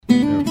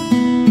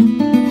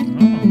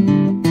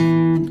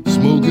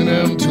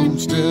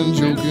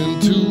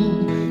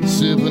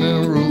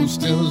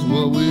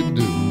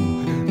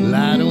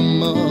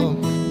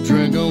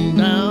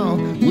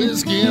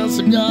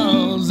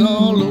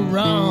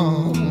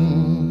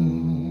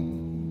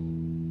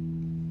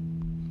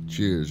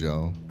Cheers,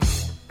 y'all.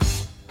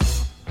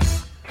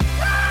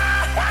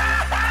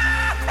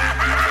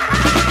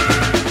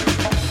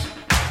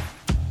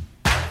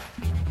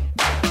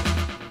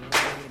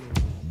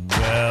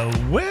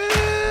 Well.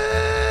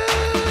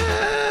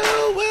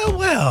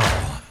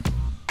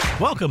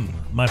 Welcome,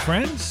 my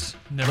friends,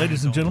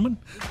 ladies and gentlemen,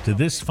 to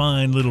this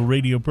fine little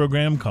radio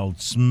program called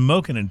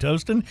Smokin' and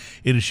Toastin'.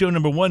 It is show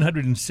number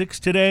 106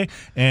 today,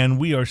 and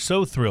we are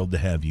so thrilled to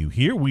have you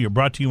here. We are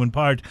brought to you in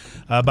part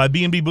by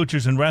B&B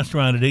Butchers and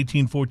Restaurant at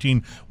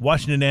 1814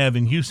 Washington Ave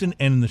in Houston,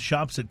 and in the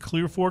shops at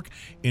Clear Fork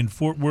in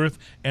Fort Worth.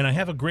 And I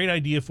have a great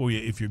idea for you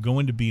if you're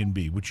going to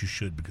B&B, which you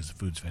should because the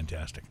food's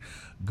fantastic.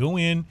 Go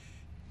in,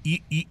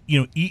 eat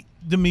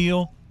the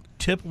meal,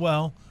 tip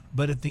well,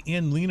 but at the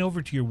end, lean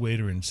over to your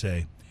waiter and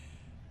say,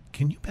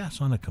 "Can you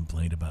pass on a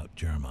complaint about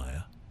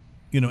Jeremiah?"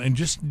 And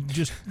just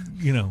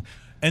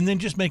and then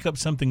just make up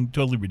something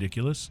totally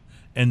ridiculous.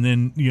 And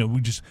then,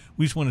 we just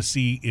want to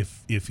see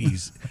if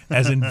he's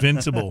as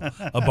invincible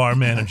a bar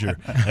manager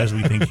as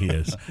we think he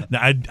is.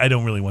 Now, I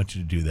don't really want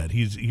you to do that.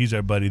 He's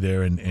our buddy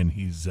there, and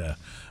he's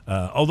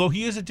although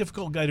he is a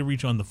difficult guy to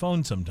reach on the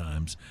phone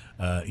sometimes,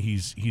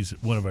 he's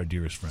one of our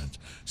dearest friends.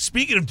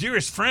 Speaking of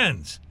dearest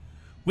friends,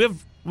 we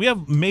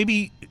have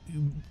maybe,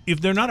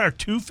 if they're not our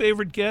two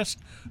favorite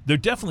guests, they're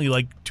definitely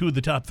like two of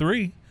the top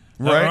three.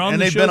 Right,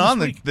 and they've been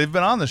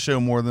on the show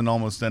more than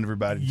almost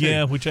everybody.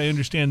 Yeah, which I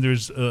understand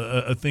there's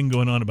a thing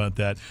going on about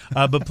that.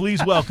 But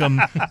please welcome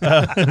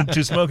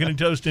to Smokin' and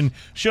Toastin',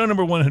 show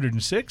number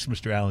 106,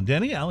 Mr. Alan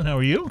Denny. Alan, how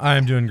are you?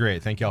 I'm doing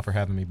great. Thank you all for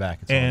having me back.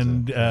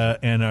 And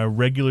our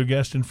regular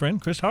guest and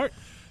friend, Chris Hart.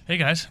 Hey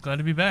guys, glad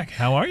to be back.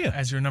 How are you?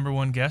 As your number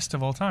one guest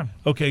of all time.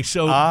 Okay,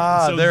 so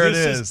there it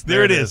is.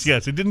 There it is.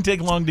 Yes, it didn't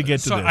take long to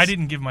get to this. I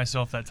didn't give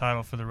myself that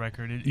title for the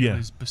record. It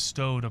was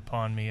bestowed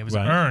upon me. It was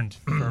earned.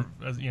 For,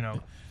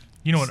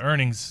 you know what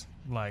earnings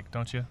like,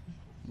 don't you?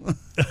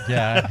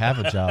 Yeah, I have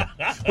a job.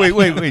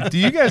 Wait. Do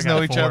you guys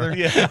know each other?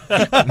 Yeah.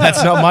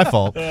 That's not my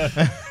fault.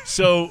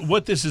 So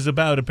what this is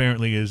about,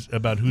 apparently, is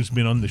about who's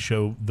been on the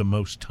show the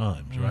most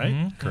times, right?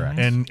 Mm-hmm. Correct.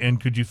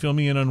 And could you fill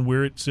me in on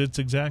where it sits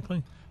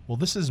exactly? Well,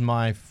 this is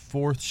my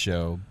fourth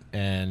show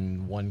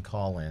and one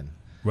call-in.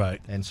 Right.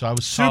 And so I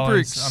was I'm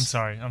super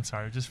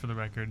sorry. Just for the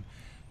record,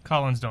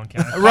 call-ins don't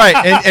count. Right,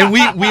 and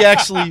we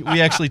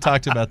actually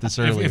talked about this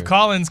earlier. If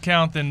call-ins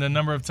count, then the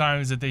number of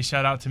times that they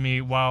shout out to me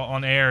while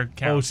on air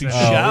counts.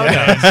 Shout-outs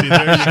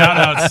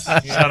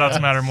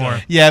matter more.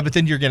 Yeah, but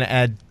then you're going to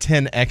add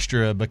 10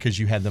 extra because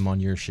you had them on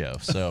your show.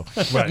 So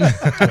right.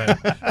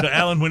 So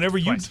Alan, whenever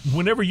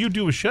you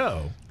do a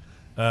show,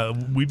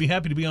 we'd be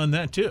happy to be on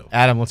that too.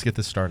 Adam, let's get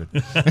this started.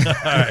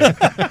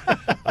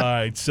 All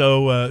right.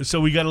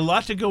 So we got a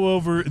lot to go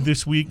over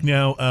this week.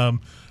 Now,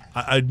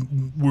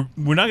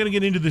 we're not going to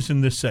get into this in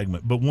this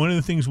segment, but one of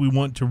the things we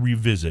want to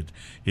revisit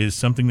is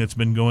something that's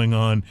been going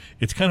on.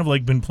 It's kind of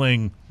like been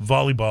playing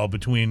volleyball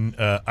between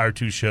our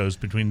two shows,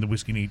 between the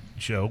Whiskey Neat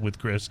show with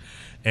Chris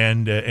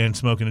and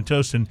Smokin' and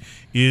Toastin',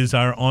 is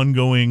our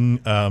ongoing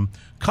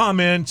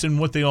comments and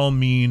what they all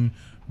mean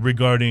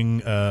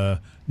regarding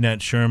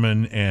Nat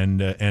Sherman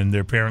and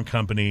their parent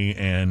company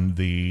and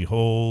the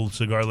whole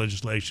cigar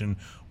legislation,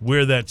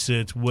 where that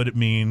sits, what it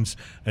means.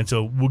 And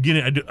so we'll get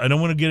in. I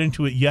don't want to get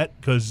into it yet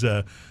because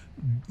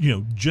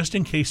just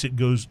in case it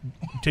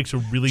takes a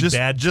really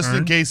bad turn. Just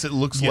in case it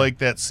looks like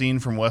that scene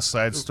from West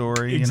Side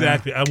Story.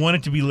 Exactly. I want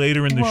it to be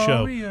later in the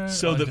show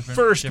so that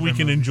first we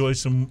can enjoy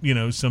some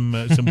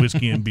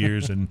whiskey and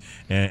beers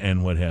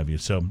and what have you.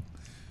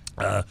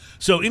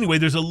 So anyway,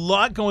 there's a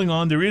lot going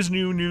on. There is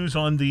new news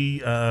on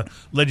the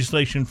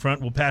legislation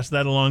front. We'll pass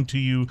that along to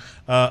you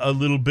a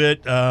little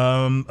bit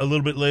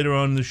later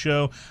on in the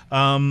show.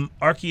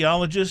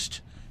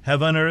 Archaeologists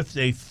have unearthed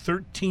a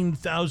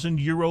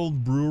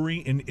 13,000-year-old brewery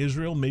in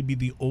Israel, maybe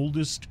the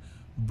oldest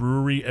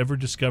brewery ever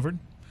discovered.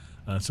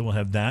 So we'll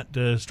have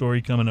that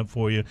story coming up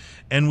for you.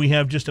 And we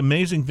have just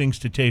amazing things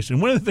to taste.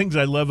 And one of the things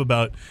I love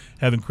about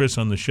having Chris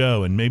on the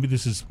show, and maybe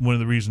this is one of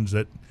the reasons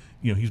that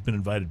he's been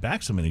invited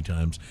back so many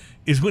times,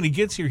 is when he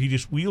gets here, he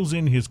just wheels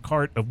in his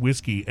cart of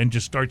whiskey and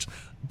just starts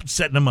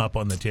setting them up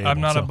on the table. I'm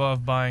not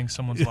above buying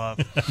someone's love.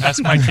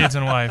 Ask my kids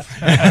and wife.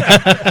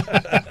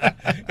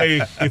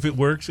 Hey, if it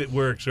works, it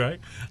works,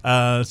 right?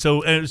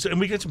 And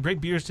we got some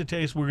great beers to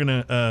taste. We're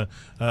going to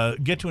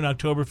get to an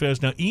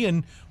Oktoberfest. Now,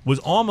 Ian was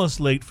almost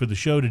late for the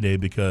show today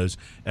because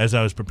as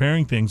I was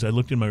preparing things, I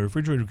looked in my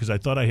refrigerator because I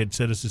thought I had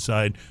set us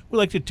aside. We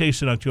like to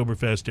taste an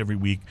Oktoberfest every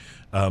week,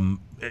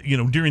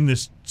 during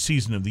this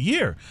season of the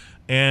year.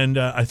 And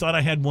I thought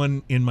I had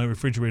one in my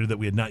refrigerator that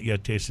we had not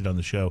yet tasted on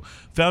the show.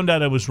 Found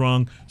out I was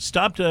wrong.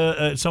 Stopped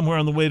somewhere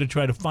on the way to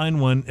try to find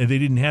one, and they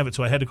didn't have it.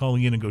 So I had to call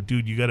Ian and go,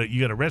 dude, you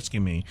gotta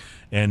rescue me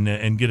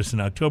and get us an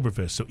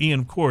Oktoberfest. So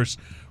Ian, of course,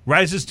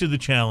 rises to the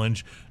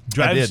challenge.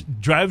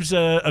 Drives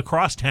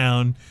across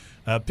town,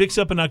 picks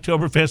up an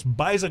Oktoberfest,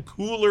 buys a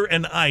cooler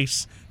and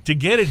ice to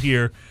get it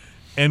here.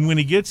 And when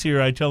he gets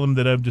here, I tell him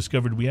that I've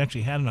discovered we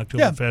actually had an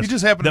Oktoberfest. Yeah, you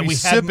just happened to be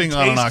sipping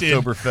on an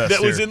Oktoberfest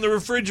that was in the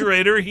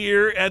refrigerator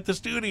here at the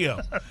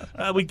studio.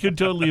 We could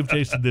totally have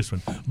tasted this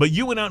one, but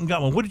you went out and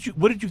got one. What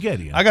did you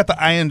get, Ian? I got the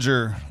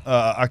Eyinger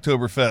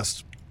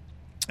Oktoberfest,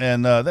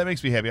 and that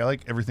makes me happy. I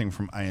like everything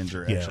from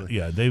Eyinger. Actually,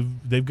 yeah,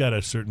 they've got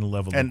a certain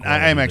level. And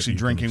I'm actually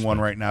drinking one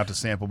right now to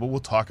sample, but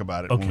we'll talk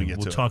about it when we get to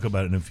it. We'll talk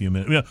about it in a few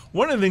minutes. Yeah,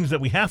 one of the things that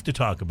we have to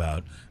talk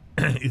about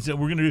is that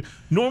we're going to do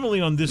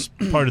normally on this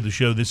part of the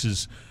show. This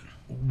is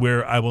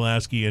where I will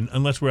ask Ian,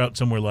 unless we're out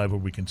somewhere live where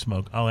we can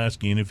smoke, I'll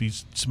ask Ian if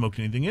he's smoked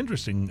anything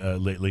interesting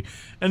lately.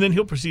 And then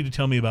he'll proceed to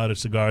tell me about a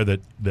cigar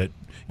that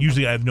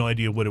usually I have no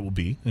idea what it will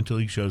be until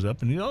he shows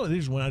up. And,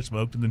 this is one I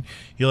smoked. And then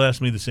he'll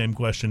ask me the same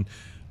question.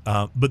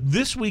 But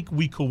this week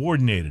we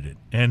coordinated it.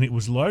 And it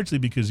was largely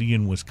because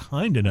Ian was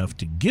kind enough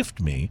to gift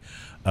me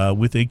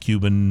with a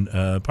Cuban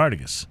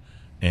Partagas.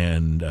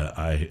 And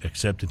I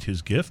accepted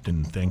his gift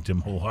and thanked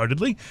him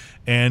wholeheartedly.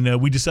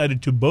 And we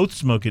decided to both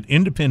smoke it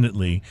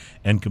independently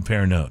and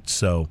compare notes.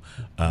 So,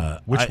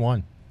 which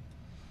one?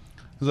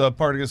 It was a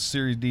Partagas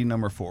Series D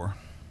number 4.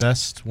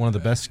 One of the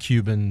best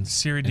Cubans.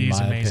 Series D is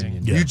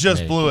amazing. Yeah. You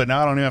just blew it.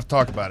 Now I don't even have to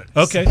talk about it.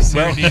 Okay.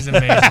 Series D is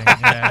amazing.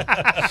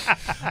 Yeah.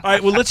 All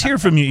right. Well, let's hear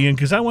from you, Ian,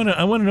 because I want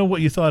to know what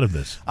you thought of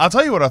this. I'll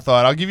tell you what I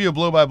thought. I'll give you a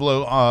blow by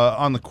blow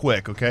on the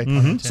quick. Okay.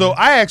 Mm-hmm. So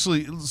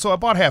I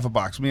bought half a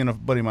box. Me and a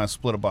buddy of mine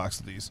split a box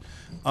of these.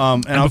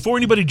 And before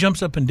anybody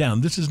jumps up and down,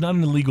 this is not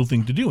an illegal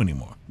thing to do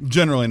anymore.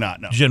 Generally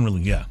not. No.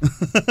 Generally, yeah.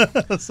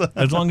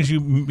 As long as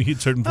you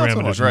hit certain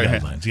parameters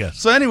and guidelines. Yes.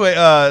 So anyway,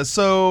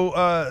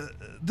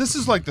 this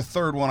is like the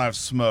third one I've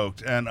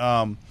smoked, and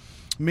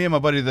me and my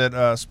buddy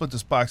that split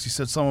this box, he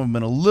said some of them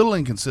have been a little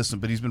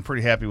inconsistent, but he's been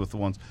pretty happy with the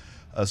ones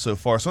so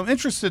far. So I'm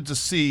interested to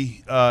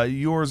see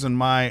yours and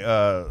my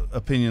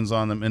opinions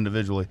on them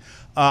individually.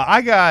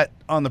 I got,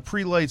 on the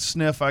pre-light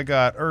sniff, I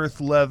got earth,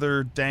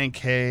 leather, dank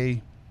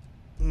hay.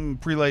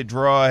 Pre-light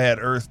draw, I had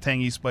earth,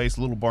 tangy spice,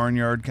 little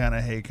barnyard kind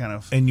of hay kind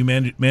of. And you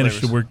managed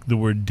to work the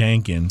word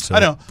dank in. So I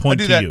know. Point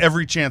I do to that you.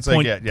 every chance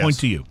I get. Yes. Point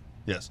to you.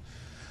 Yes.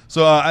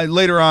 So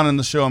later on in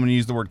the show, I'm going to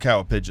use the word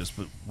cowapidgus,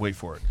 but wait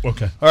for it.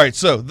 Okay. All right.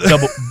 So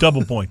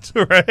double points.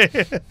 Right.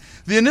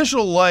 The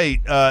initial light,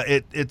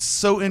 it's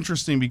so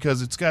interesting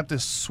because it's got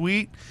this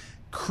sweet,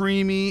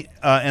 creamy,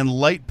 and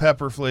light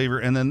pepper flavor,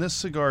 and then this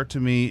cigar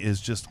to me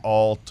is just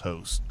all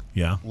toast.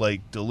 Yeah.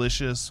 Like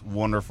delicious,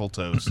 wonderful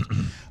toast.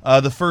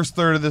 The first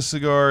third of this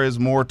cigar is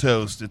more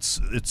toast. It's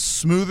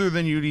smoother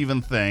than you'd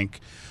even think.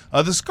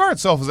 The cigar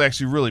itself is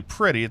actually really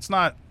pretty. It's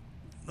not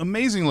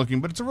amazing looking,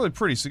 but it's a really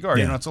pretty cigar.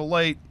 Yeah. It's a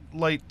light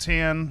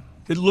tan.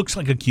 It looks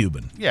like a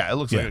Cuban. Yeah, it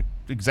looks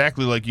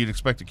exactly like you'd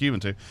expect a Cuban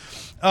to.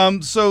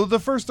 So the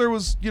first third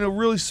was,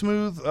 really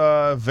smooth,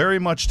 very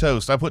much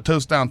toast. I put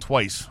toast down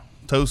twice.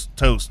 Toast.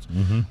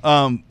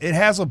 Mm-hmm. It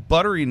has a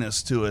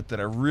butteriness to it that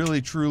I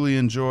really, truly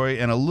enjoy,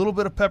 and a little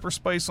bit of pepper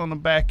spice on the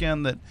back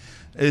end that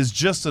is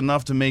just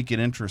enough to make it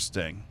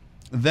interesting.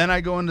 Then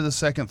I go into the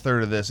second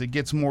third of this. It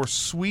gets more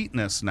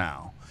sweetness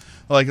now.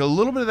 Like a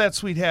little bit of that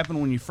sweet happened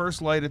when you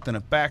first light it, then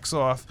it backs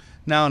off.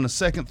 Now in the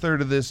second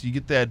third of this, you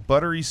get that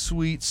buttery,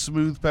 sweet,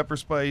 smooth pepper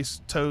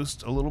spice,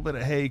 toast, a little bit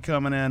of hay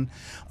coming in.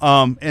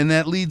 And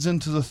that leads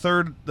into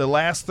the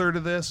last third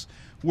of this,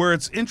 where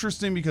it's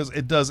interesting because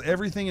it does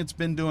everything it's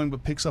been doing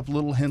but picks up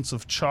little hints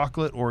of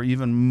chocolate or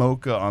even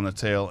mocha on the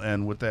tail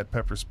end with that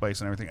pepper spice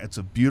and everything. It's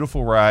a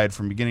beautiful ride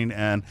from beginning to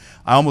end.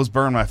 I almost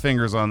burned my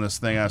fingers on this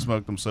thing. I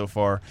smoked them so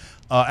far.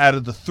 Out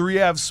of the 3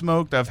 I've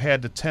smoked, I've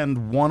had to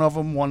tend one of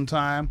them one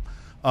time.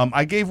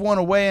 I gave one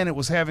away and it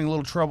was having a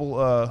little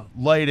trouble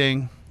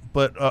lighting,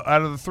 but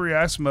out of the 3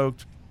 I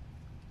smoked,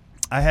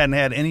 I hadn't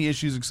had any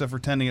issues except for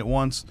tending it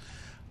once.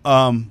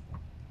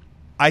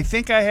 I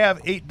think I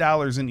have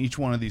 $8 in each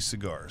one of these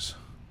cigars.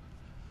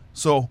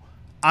 So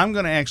I'm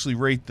going to actually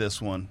rate this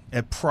one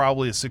at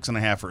probably a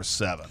 6.5 or a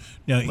 7.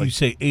 Now, you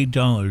say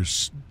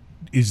 $8.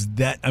 Is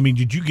that,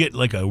 did you get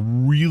like a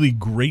really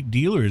great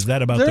deal, or is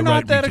that about the right retail? They're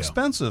not that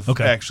expensive,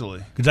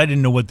 actually. Because I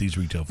didn't know what these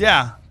retail for.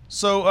 Yeah.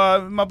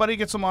 So my buddy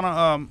gets them on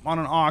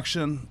an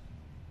auction.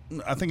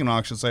 I think an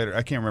auction site.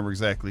 I can't remember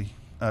exactly.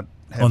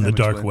 On the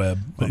dark web.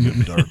 On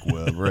the dark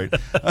web, right.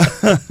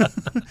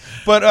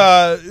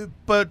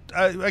 But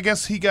I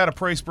guess he got a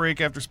price break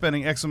after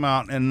spending X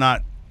amount and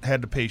not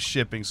had to pay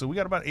shipping. So we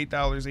got about $8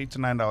 to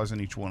 $9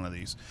 in each one of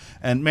these.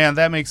 And, man,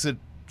 that makes it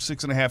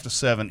 6.5 to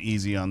 7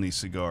 easy on these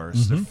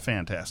cigars. Mm-hmm. They're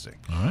fantastic.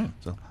 All right.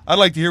 So I'd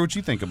like to hear what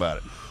you think about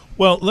it.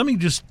 Well, let me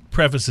just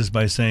preface this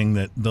by saying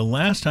that the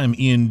last time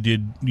Ian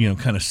did,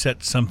 kind of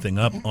set something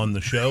up on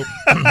the show,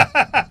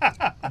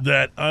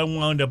 that I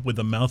wound up with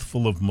a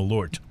mouthful of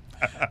Malort.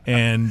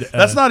 And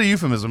that's not a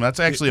euphemism. That's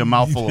actually a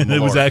mouthful of Malort.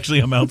 It was actually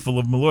a mouthful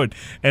of Malort.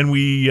 And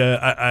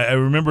I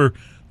remember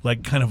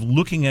like kind of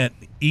looking at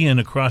Ian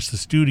across the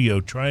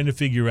studio trying to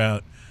figure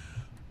out,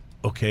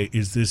 okay,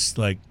 is this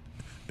like,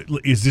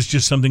 is this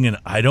just something and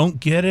I don't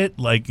get it?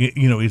 Like,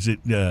 is it?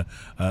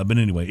 But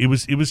anyway, it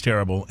was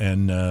terrible,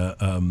 and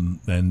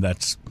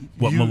that's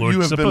what Malort you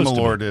have been supposed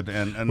malorted, to be.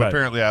 and Right.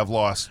 apparently I've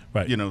lost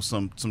Right.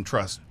 some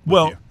trust. with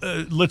Well,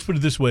 you. let's put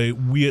it this way: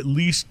 we at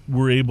least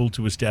were able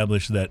to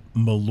establish that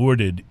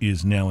malorted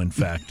is now, in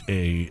fact,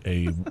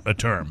 a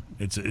term.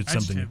 It's something.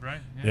 Adjective, right?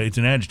 Yeah. It's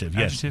an adjective.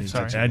 Yes, Adjective, it's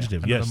sorry.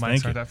 adjective. Yeah. Yes, I know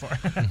the thank mind's you.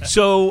 not that far.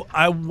 So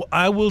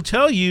I will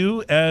tell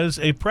you as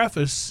a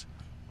preface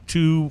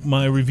to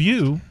my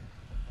review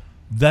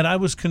that I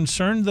was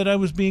concerned that I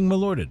was being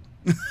malorted.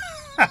 You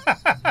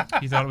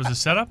thought it was a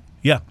setup?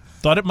 Yeah,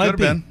 thought it might Could've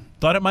be. been.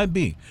 Thought it might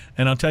be,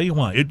 and I'll tell you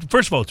why.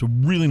 First of all, it's a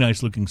really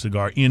nice looking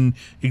cigar in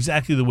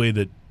exactly the way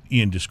that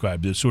Ian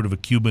described it, sort of a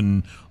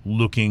Cuban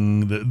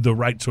looking, the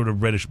right sort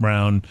of reddish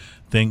brown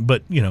thing.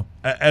 But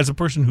as a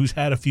person who's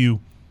had a few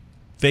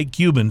fake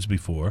Cubans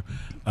before,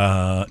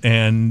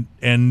 and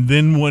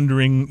then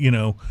wondering,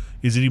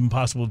 is it even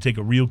possible to take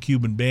a real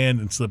Cuban band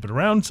and slip it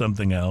around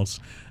something else?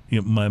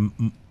 My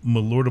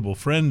malordable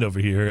friend over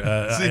here,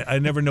 I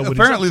never know what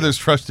Apparently, he's up to. there's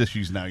trust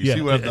issues now. You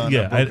see what I've done?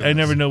 Yeah, I've broken I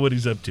never this. know what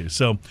he's up to.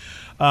 So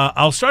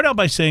I'll start out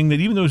by saying that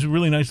even though it was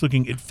really nice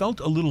looking, it felt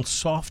a little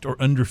soft or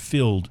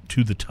underfilled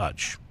to the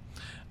touch.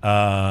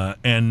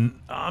 And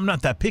I'm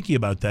not that picky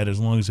about that as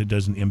long as it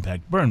doesn't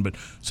impact burn, but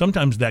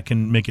sometimes that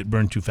can make it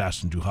burn too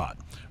fast and too hot,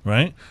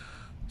 right?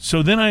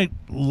 So then I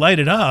light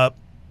it up,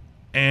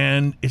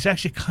 and it's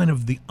actually kind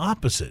of the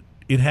opposite.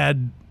 It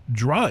had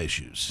draw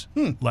issues.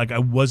 Like I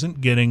wasn't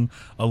getting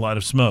a lot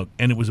of smoke,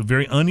 and it was a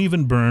very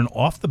uneven burn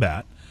off the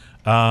bat.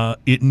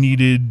 It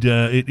needed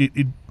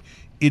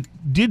it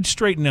did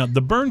straighten out.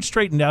 The burn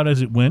straightened out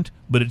as it went,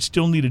 but it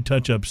still needed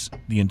touch-ups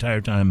the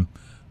entire time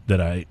that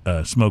I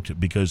smoked it,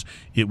 because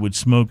it would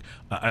smoke.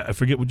 I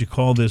forget what you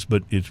call this,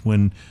 but it's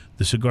when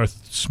the cigar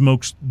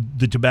smokes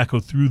the tobacco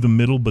through the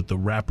middle, but the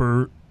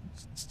wrapper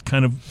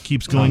kind of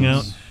keeps going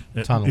out.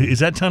 Tunneling. Is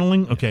that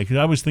tunneling? Okay, because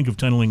I always think of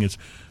tunneling as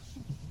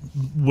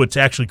what's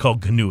actually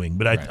called canoeing,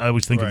 but I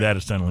always think of Right. that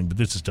as tunneling, but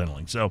this is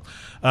tunneling. So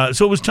it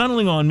was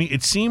tunneling on me.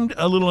 It seemed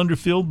a little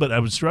underfilled, but I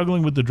was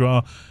struggling with the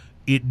draw.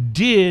 It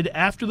did,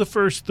 after the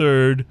first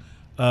third,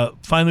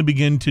 finally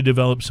begin to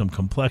develop some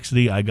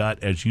complexity. I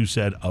got, as you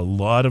said, a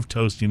lot of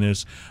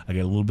toastiness. I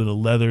got a little bit of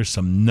leather,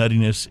 some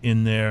nuttiness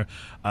in there.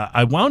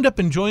 I wound up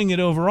enjoying it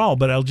overall,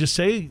 but I'll just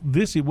say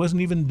this, it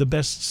wasn't even the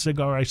best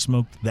cigar I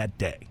smoked that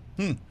day.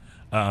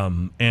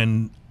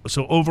 And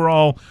so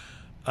overall,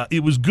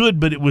 it was good,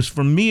 but it was,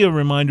 for me, a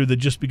reminder that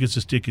just because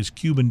the stick is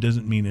Cuban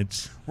doesn't mean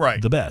it's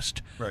Right. the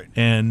best. Right.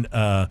 And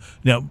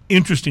now,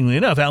 interestingly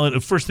enough, Alan, the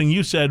first thing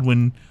you said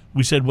when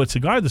we said what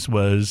cigar this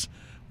was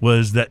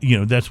that,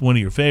 that's one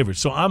of your favorites.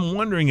 So I'm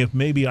wondering if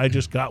maybe I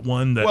just got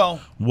one that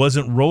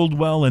wasn't rolled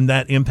well, and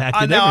that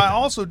impacted Now, everything. I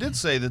also did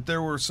say that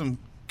there were some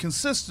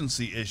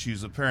consistency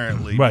issues,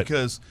 apparently, Right.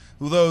 because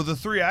although the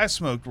three I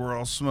smoked were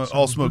all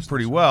smoked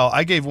pretty well,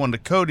 I gave one to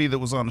Cody that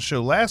was on the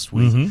show last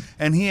week,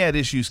 and he had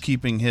issues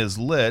keeping his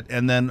lit.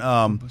 And then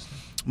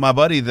my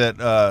buddy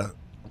that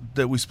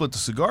we split the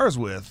cigars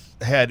with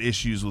had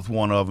issues with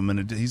one of them,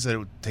 and he said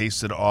it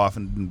tasted off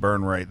and didn't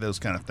burn right, those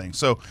kind of things.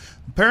 So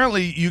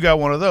apparently you got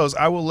one of those.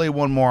 I will lay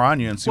one more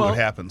on you and see what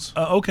happens.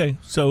 Okay,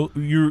 so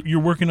you're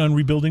working on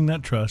rebuilding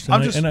that trust,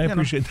 and I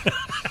appreciate that.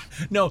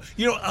 No,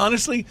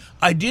 honestly,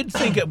 I did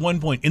think at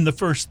one point in the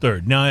first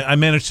third. Now I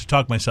managed to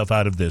talk myself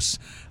out of this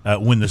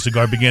when the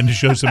cigar began to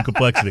show some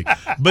complexity.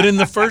 But in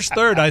the first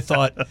third, I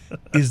thought,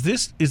 is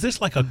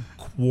this like a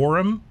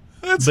quorum?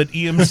 But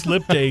Ian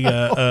slipped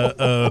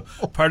a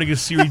Partagas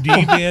Series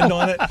D band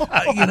on it.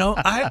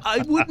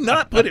 I would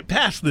not put it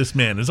past this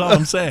man. Is all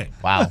I'm saying.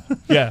 Wow.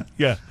 Yeah.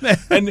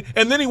 And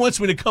then he wants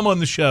me to come on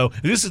the show.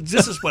 This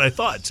is what I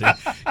thought. See,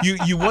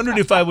 you wondered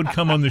if I would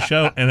come on the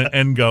show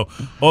and go,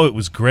 oh, it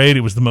was great.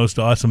 It was the most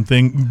awesome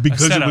thing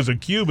because it was a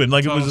Cuban,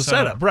 like it was a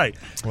setup, right?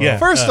 Well, yeah.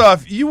 First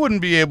off, you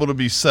wouldn't be able to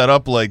be set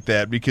up like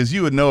that because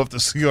you would know if the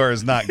cigar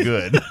is not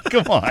good.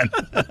 Come on.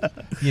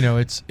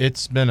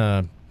 It's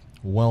been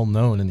well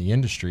known in the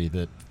industry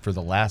that for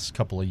the last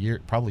couple of years,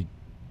 probably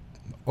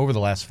over the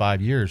last 5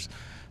 years,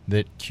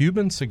 that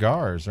Cuban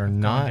cigars are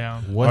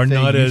not what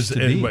they used to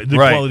be. The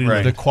quality,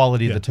 the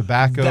quality of the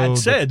tobacco, That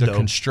said, the though,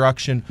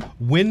 construction.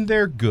 When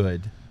they're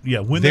good,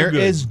 when they're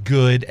good. as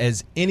good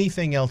as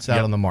anything else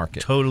out on the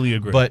market. Totally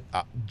agree. But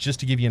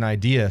just to give you an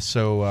idea,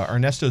 so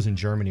Ernesto's in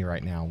Germany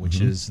right now,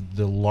 which is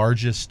the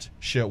largest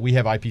show. We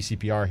have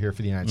IPCPR here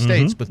for the United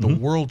States, but the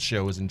world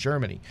show is in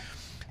Germany.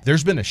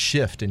 There's been a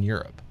shift in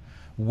Europe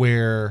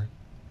where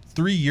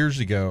 3 years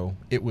ago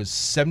it was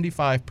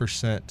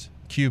 75%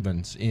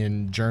 Cubans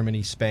in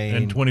Germany, Spain,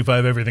 and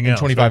 25 everything else.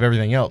 25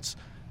 everything else.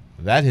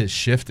 That has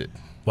shifted.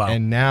 Wow.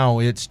 And now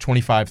it's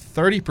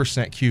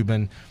 25-30%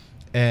 Cuban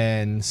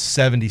and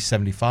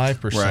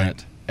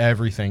 70-75%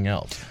 everything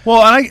else. Well,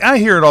 I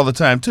hear it all the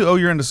time too. Oh,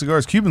 you're into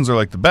cigars. Cubans are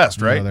like the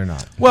best, right? No, they're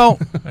not. Well,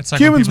 That's like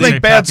Cubans when people say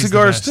make bad Pappy's the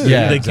cigars best. too.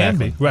 Yeah, they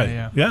exactly. can be,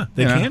 right? Yeah.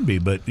 They Yeah. can be,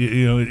 but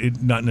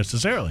not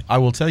necessarily. I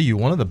will tell you,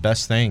 one of the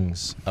best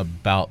things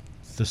about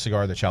the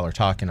cigar that y'all are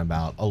talking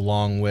about,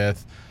 along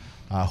with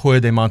Hoya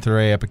de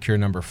Monterrey Epicure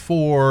number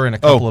 4, and a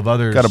couple of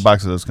others. Got a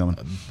box of those coming.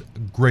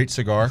 Great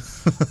cigar.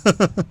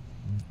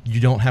 You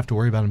don't have to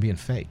worry about them being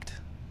faked.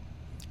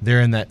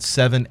 They're in that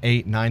 $7,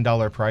 $8,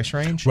 $9 price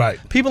range. Right.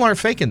 People aren't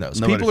faking those.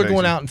 Nobody People are fakes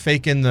going them. out and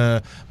faking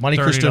the Monte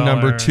Cristo $30,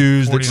 number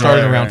 2s that $40.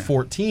 started around Right.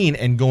 14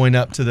 and going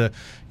up to the,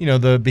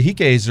 the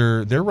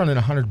Behikes they're running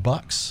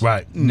 $100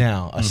 Right.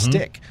 now a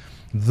stick.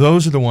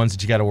 Those are the ones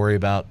that you got to worry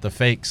about. The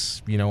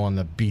fakes, on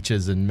the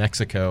beaches in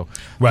Mexico.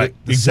 Right,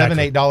 The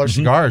exactly. $7, $8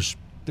 cigars,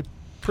 they're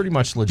pretty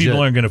much legit. People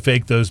aren't going to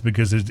fake those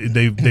because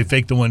they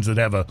fake the ones that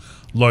have a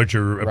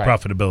larger Right.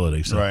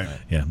 profitability. So, Right.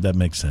 yeah, that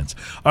makes sense.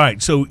 All right,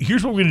 so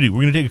here's what we're going to do.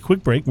 We're going to take a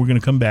quick break. We're going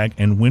to come back,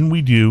 and when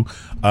we do,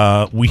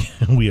 we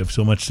have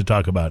so much to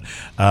talk about.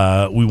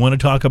 We want to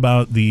talk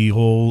about the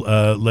whole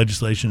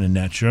legislation and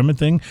Nat Sherman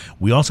thing.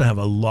 We also have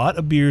a lot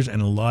of beers and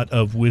a lot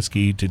of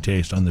whiskey to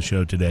taste on the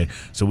show today,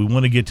 so we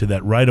want to get to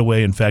that right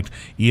away. In fact,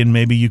 Ian,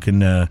 maybe you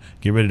can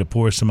get ready to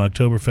pour us some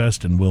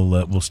Oktoberfest, and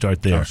we'll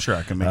start there. Oh, sure,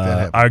 I can make that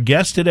happen. Our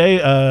guest today,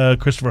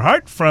 Christopher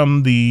Hart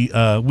from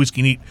the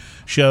Whiskey Neat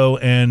show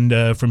and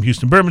from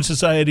Houston Bourbon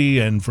Society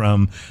and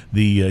from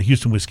the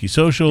Houston Whiskey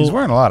Social. He's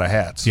wearing a lot of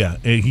hats. Yeah,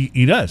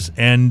 he does.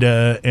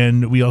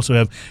 And we also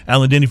have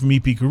Alan Denny from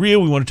EP Korea.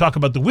 We want to talk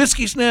about the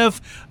Whiskey Sniff.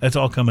 That's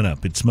all coming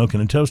up. It's Smoking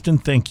and Toasting.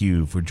 Thank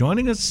you for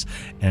joining us.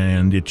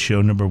 And it's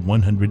show number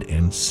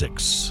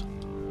 106.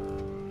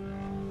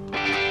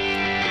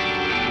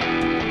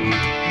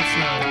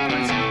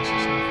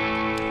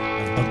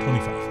 About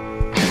 25.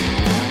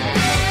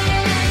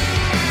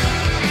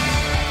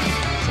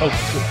 Oh,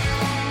 cool.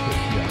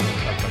 Yeah, we'll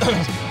talk about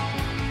that.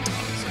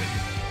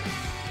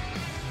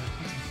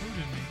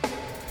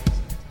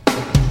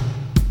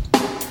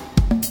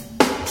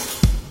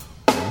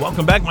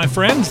 Welcome back, my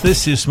friends.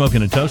 This is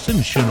Smoking and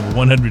Toasting, show number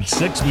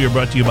 106. We are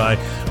brought to you by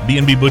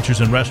B&B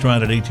Butchers and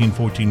Restaurant at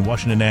 1814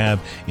 Washington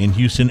Ave in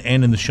Houston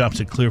and in the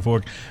shops at Clear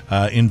Fork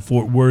in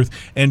Fort Worth.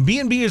 And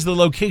B&B is the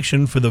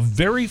location for the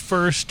very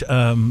first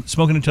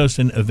Smoking and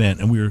Toasting event,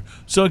 and we're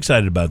so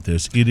excited about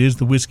this. It is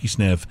the Whiskey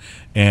Sniff,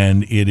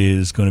 and it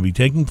is going to be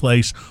taking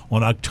place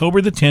on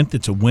October the 10th.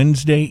 It's a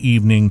Wednesday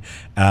evening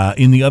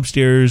in the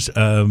upstairs,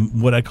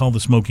 what I call the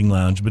smoking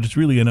lounge, but it's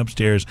really an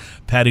upstairs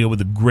patio with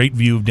a great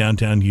view of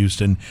downtown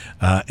Houston.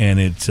 And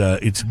it's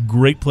a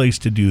great place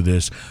to do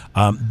this.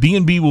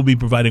 B&B will be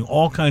providing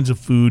all kinds of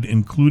food,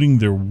 including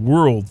their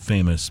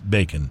world-famous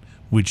bacon,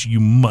 which you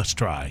must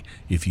try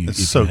if you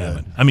so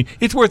haven't. good. I mean,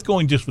 it's worth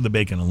going just for the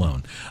bacon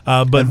alone.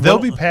 But And they'll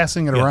be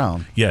passing it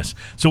around. Yes.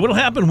 So what'll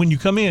happen when you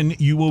come in?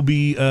 You will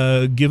be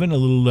given a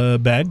little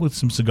bag with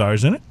some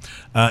cigars in it,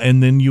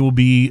 and then you will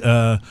be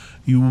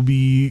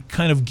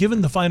kind of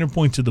given the finer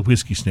points of the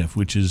Whiskey Sniff,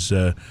 which is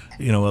a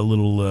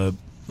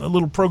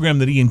little program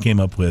that Ian came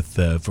up with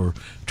for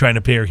trying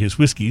to pair his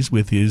whiskeys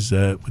with his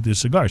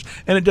cigars,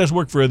 and it does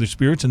work for other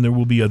spirits, and there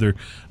will be other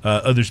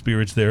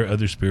spirits there,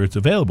 other spirits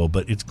available.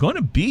 But it's going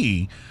to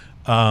be,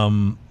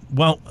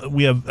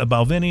 we have a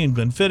Balvenie and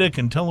Glenfiddich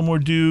and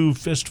Tullamore Dew,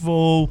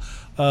 Fistful,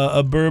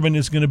 a bourbon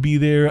is going to be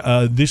there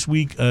this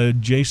week.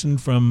 Jason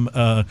from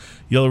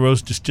Yellow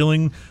Rose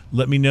Distilling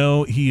let me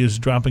know he is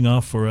dropping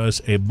off for us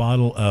a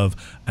bottle of,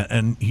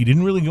 and he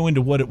didn't really go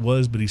into what it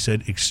was, but he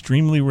said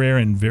extremely rare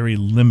and very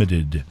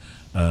limited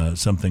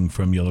something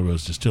from Yellow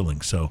Rose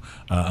Distilling. So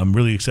I'm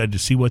really excited to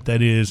see what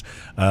that is,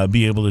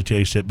 be able to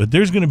taste it. But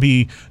there's going to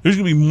be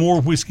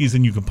more whiskeys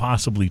than you can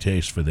possibly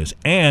taste for this,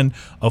 and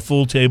a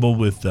full table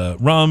with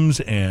rums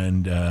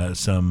and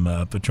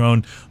some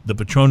Patron, the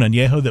Patron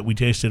Añejo that we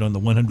tasted on the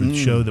 100th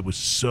show. That was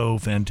so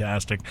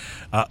fantastic.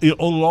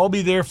 It'll all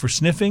be there for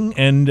sniffing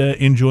and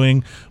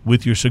enjoying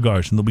with your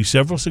cigars. And there'll be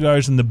several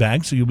cigars in the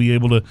bag, so you'll be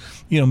able to,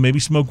 maybe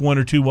smoke one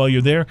or two while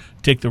you're there,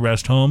 take the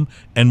rest home.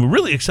 And we're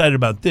really excited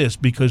about this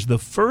because the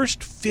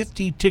first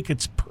 50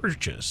 tickets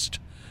purchased,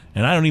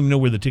 and I don't even know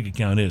where the ticket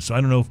count is, so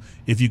I don't know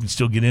if you can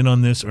still get in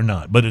on this or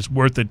not, but it's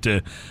worth it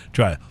to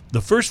try.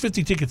 The first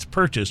 50 tickets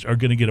purchased are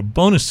going to get a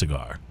bonus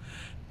cigar,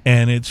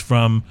 and it's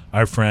from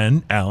our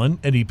friend Alan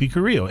at EP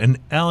Carrillo. And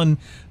Alan,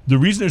 the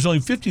reason there's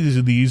only 50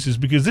 of these is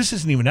because this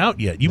isn't even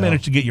out yet. You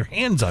managed to get your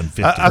hands on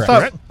 50.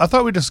 I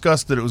thought we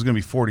discussed that it was going to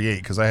be 48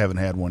 because I haven't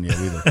had one yet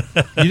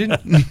either. You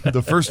didn't?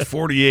 The first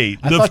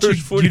 48. I thought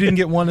you didn't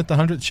get one at the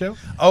 100th show?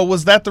 Oh,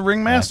 was that the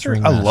Ringmaster?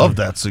 That's Ringmaster. I love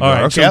that cigar.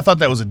 Right, okay, so- I thought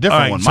that was a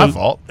different one. My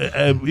fault.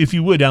 If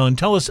you would, Alan,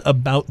 tell us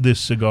about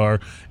this cigar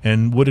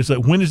and what is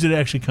that? When does it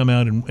actually come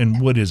out, and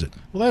what is it?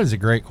 Well, that is a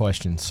great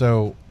question.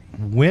 So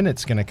when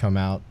it's going to come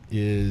out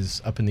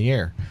is up in the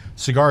air.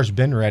 Cigar's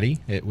been ready.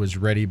 It was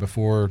ready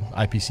before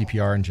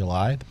IPCPR in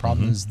July. The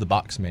problem is the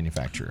box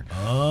manufacturer.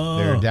 Oh,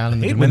 They're down in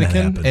the I hate when that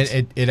Dominican.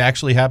 happens. It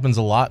actually happens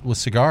a lot with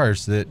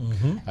cigars. That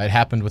it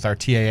happened with our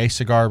TAA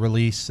cigar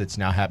release. It's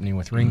now happening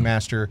with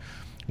Ringmaster.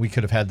 We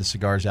could have had the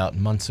cigars out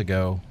months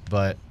ago,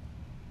 but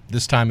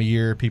this time of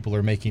year, people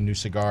are making new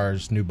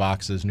cigars, new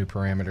boxes, new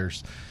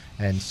parameters,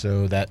 and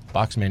so that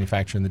box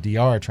manufacturer and the DR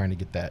are trying to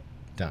get that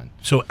done.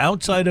 So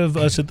outside of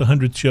us at the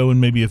 100th show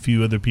and maybe a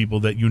few other people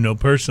that you know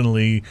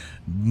personally,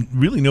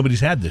 really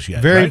nobody's had this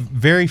yet, right?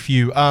 Very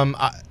few.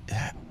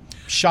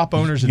 shop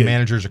owners and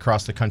managers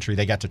across the country,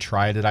 they got to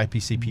try it at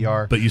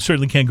IPCPR. But you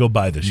certainly can't go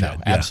buy this No,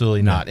 yet.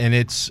 absolutely not. And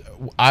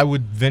I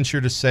would venture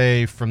to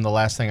say, from the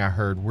last thing I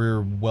heard,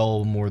 we're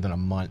well more than a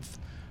month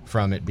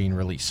from it being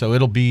released. So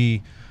it'll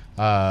be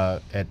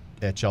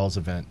at y'all's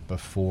event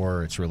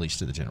before it's released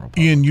to the general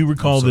public. Ian, you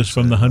recall this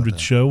from the 100th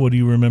show. What do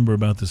you remember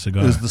about the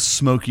cigar? It was the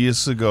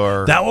smokiest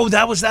cigar. That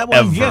was that one.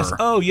 Ever. Yes.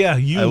 Oh yeah.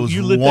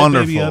 You lit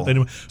wonderful. that baby up.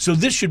 Anyway, so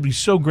this should be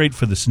so great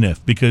for the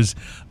sniff, because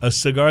a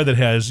cigar that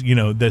has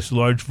this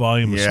large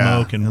volume of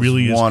smoke and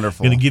really is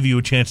going to give you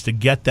a chance to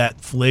get that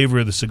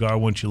flavor of the cigar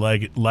once you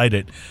light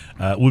it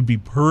would be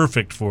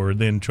perfect for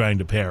then trying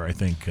to pair. I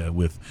think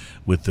with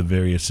the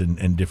various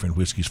and different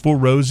whiskeys. Four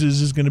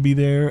Roses is going to be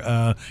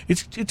there.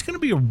 It's going to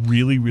be a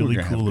really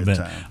cool event.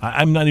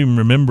 I'm not even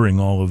remembering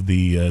all of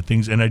the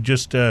things, and I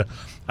just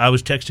I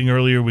was texting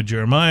earlier with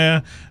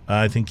Jeremiah.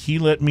 I think he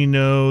let me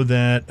know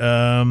that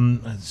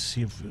let's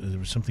see if there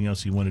was something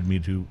else he wanted me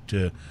to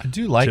I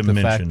do like to the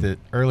mention. fact that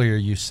earlier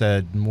you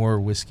said more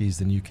whiskeys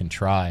than you can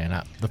try,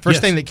 and the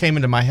first thing that came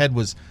into my head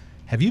was,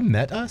 have you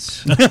met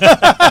us?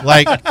 I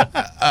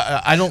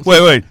don't.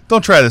 Wait!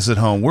 Don't try this at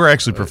home. We're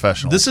actually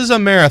professional. This is a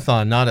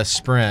marathon, not a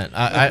sprint.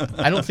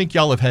 I don't think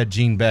y'all have had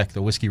Gene Beck,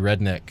 the whiskey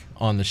redneck,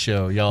 on the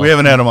show. Y'all. We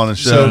haven't had him on the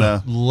show.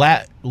 So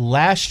no.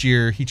 Last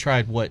year he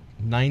tried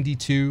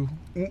 92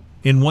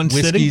 in one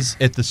whiskeys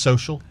sitting at the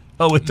social.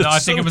 Oh, at the I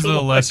think it was a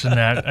little less than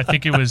that. I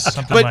think it was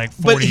something like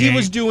 48. But he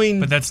was doing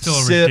but that's still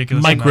a sip,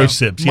 ridiculous micro amount.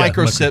 sips,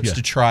 micro sips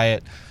to try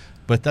it.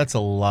 But that's a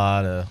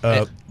lot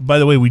of. By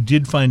the way, we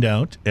did find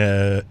out,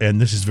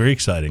 and this is very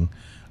exciting.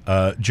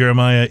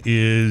 Jeremiah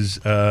is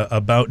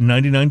about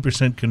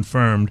 99%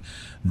 confirmed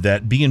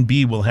that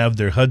B&B will have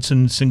their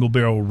Hudson Single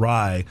Barrel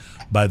Rye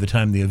by the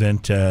time the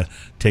event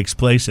takes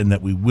place, and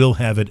that we will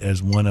have it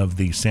as one of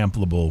the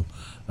sampleable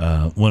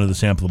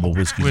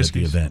whiskeys at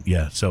the event.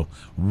 Yeah, so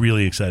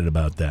really excited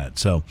about that.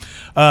 So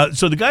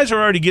the guys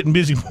are already getting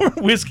busy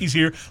pouring whiskeys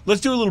here.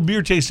 Let's do a little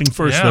beer tasting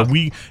first. Yeah.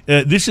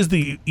 Though this is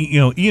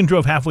Ian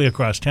drove halfway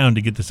across town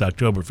to get this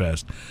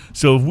Oktoberfest.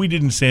 So if we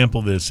didn't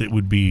sample this, it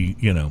would be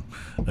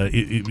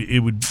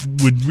it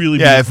would really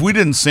be. If we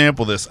didn't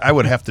sample this, I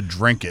would have to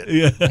drink it.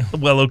 Yeah.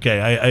 Well,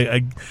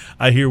 okay.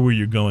 I hear where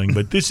you're going,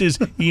 but this is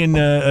Ian.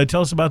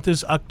 Tell us about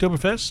this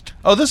Oktoberfest.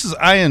 Oh, this is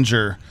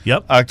Iinger.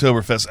 Yep.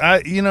 Oktoberfest.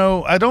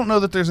 I don't know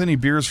that there's any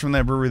beers from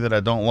that brewery that I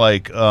don't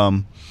like.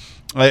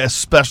 I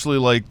especially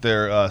like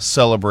their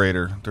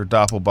Celebrator. Their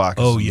Doppelbock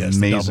is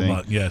amazing. The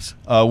Doppelbock, yes.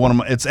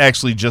 It's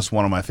actually just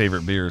one of my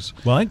favorite beers.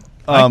 Well,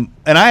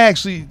 and I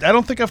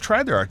don't think I've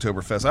tried their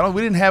Oktoberfest.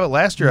 We didn't have it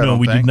last year. No,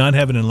 we did not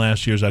have it in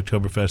last year's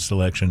Oktoberfest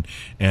selection.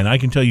 And I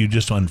can tell you,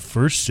 just on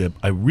first sip,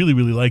 I really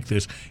like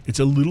this. It's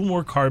a little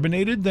more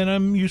carbonated than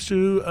I'm used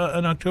to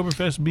an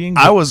Oktoberfest being.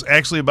 I was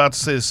actually about to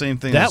say the same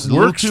thing. That It's a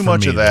little works too for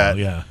much me, of that.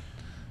 though, yeah.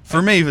 For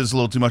me, it's a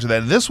little too much of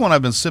that. This one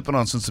I've been sipping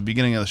on since the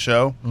beginning of the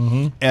show,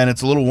 and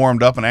it's a little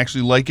warmed up, and I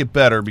actually like it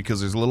better because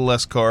there's a little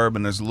less carb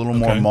and there's a little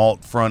more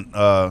malt front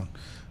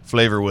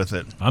flavor with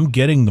it. I'm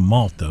getting the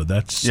malt, though.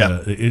 That's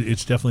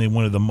it's definitely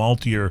one of the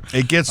maltier.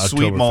 It gets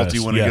sweet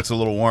malty when it gets a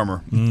little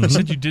warmer. You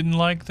said you didn't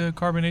like the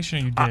carbonation,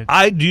 or you did?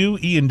 I do.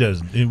 Ian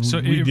doesn't.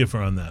 We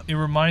differ on that. It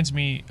reminds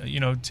me,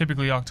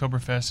 typically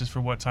Oktoberfest is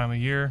for what time of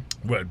year?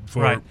 Right.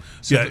 Right.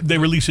 So they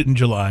release it in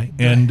July,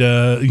 and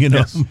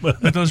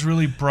But those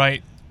really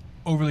bright,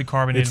 overly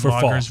carbonated It's for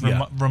fall,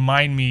 lagers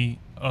remind me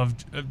of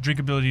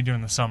drinkability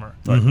during the summer.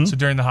 Mm-hmm. So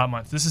during the hot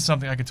months, this is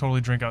something I could totally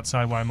drink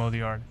outside while I mow the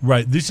yard.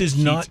 Right. This is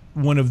not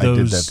one of those.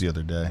 I did that the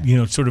other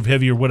day. Sort of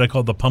heavier, what I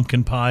call the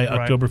pumpkin pie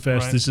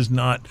Oktoberfest. Right. This is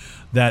not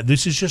that.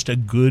 This is just a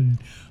good.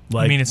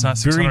 It's not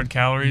 600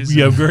 calories.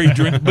 Yeah,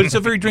 but it's a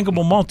very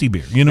drinkable malty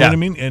beer. You know what I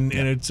mean? And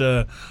it's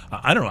I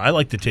don't know. I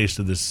like the taste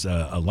of this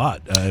a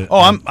lot.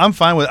 I'm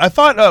fine with it. I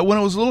thought when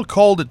it was a little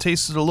cold, it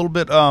tasted a little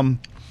bit.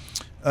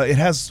 When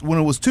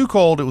it was too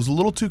cold, it was a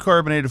little too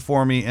carbonated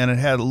for me, and it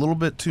had a little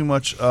bit too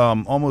much,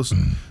 almost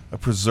a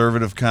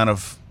preservative kind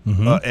of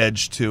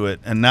edge to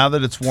it. And now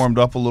that it's warmed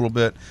up a little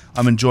bit,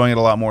 I'm enjoying it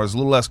a lot more. There's a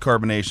little less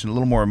carbonation, a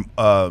little more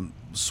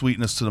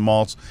sweetness to the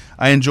malts.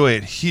 I enjoy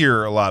it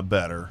here a lot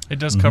better. It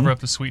does cover up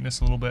the sweetness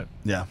a little bit.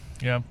 Yeah.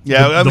 Yeah.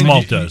 Yeah. The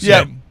malt does.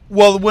 Yeah.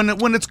 Well,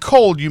 when it's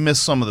cold, you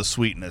miss some of the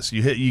sweetness.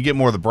 You get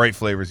more of the bright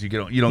flavors. You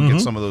don't get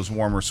some of those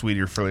warmer,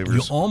 sweeter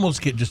flavors. You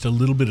almost get just a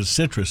little bit of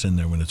citrus in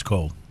there when it's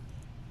cold.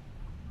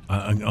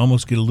 I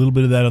almost get a little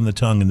bit of that on the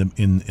tongue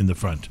in the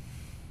front.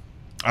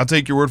 I'll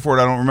take your word for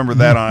it. I don't remember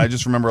that I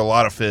just remember a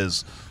lot of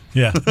fizz.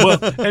 Yeah. Well,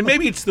 and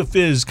maybe it's the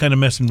fizz kind of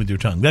messing with your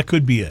tongue. That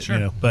could be it.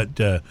 Sure.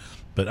 But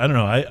I don't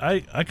know.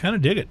 I kind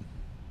of dig it.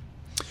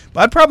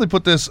 I'd probably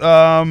put this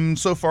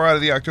so far out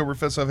of the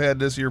Oktoberfest I've had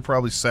this year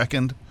probably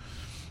second.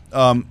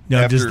 Now,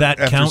 does that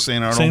count?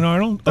 St. Arnold? St.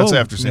 Arnold? That's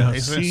after St. Arnold.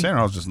 Yeah, St.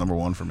 Arnold's just number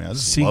one for me. I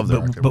just love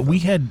the Oktoberfest. But we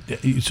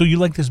had. So you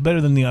like this better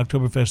than the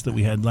Oktoberfest that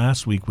we had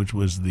last week, which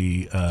was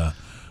the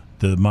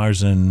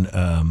Marzen.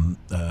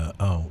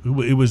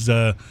 It was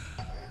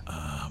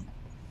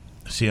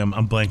See, I'm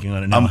blanking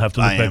on it now. I'll have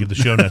to look back at the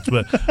show notes.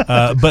 But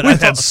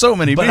We've had so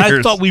many beers.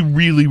 I thought we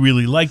really,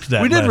 really liked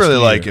that. We did last really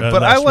year, like it.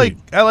 But I week.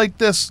 like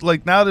this.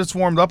 Like, now that it's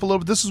warmed up a little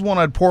bit, this is one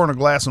I'd pour in a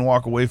glass and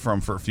walk away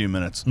from for a few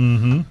minutes.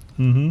 Or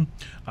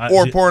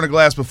pour in a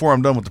glass before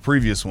I'm done with the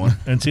previous one.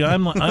 And see,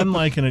 I'm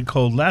liking it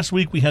cold. Last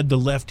week we had the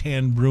Left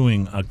Hand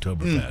Brewing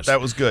Oktoberfest.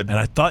 That was good. And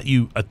I thought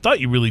you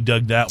really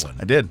dug that one.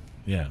 I did.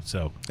 Yeah,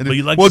 so But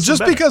you like well, this one just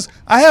better. because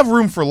I have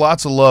room for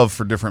lots of love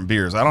for different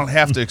beers. I don't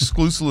have to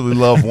exclusively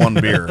love one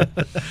beer.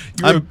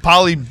 I'm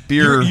poly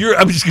beer.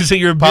 I'm just gonna say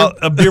you're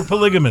a beer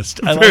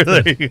polygamist. I like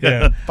that.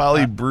 Yeah.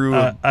 Poly brew.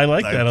 I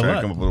like that a I'm trying lot.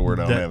 to come up with a word.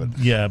 I don't have it.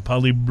 Yeah,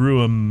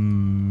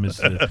 polybrewism.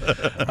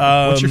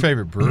 What's your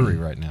favorite brewery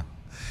right now?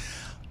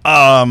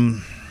 I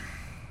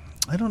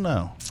don't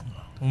know.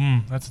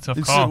 That's a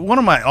tough call. One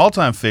of my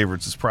all-time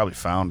favorites is probably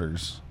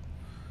Founders.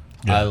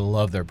 Yeah. I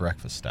love their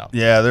breakfast stout.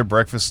 Yeah, their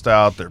breakfast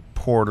stout, their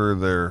porter,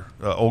 their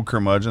Old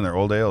Curmudgeon, their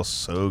Old Ale is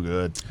so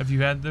good. Have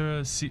you had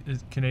the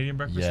Canadian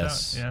breakfast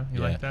Yes. stout? Yeah, you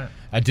like that?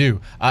 I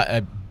do.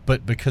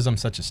 But because I'm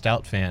such a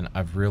stout fan,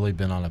 I've really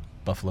been on a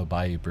Buffalo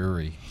Bayou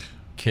Brewery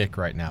kick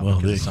right now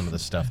because of some of the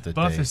stuff that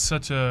Buff is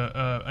such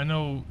a. I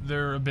know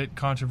they're a bit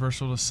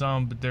controversial to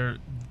some, but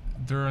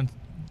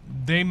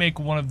they make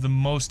one of the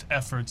most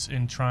efforts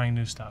in trying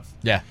new stuff.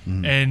 Yeah.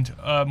 Mm-hmm. And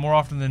more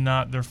often than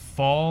not, their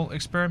fall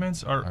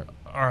experiments are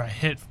a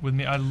hit with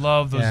me. I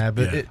love those. Yeah,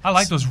 but I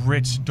like those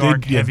rich,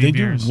 dark, heavy they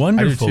beers. do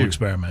wonderful too.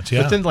 experiments.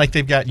 Yeah, But then, like,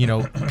 they've got,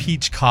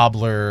 peach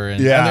cobbler,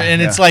 and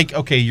it's yeah. like,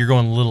 okay, you're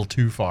going a little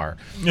too far.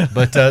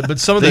 But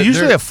some of They the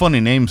usually have funny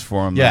names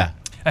for them. yeah.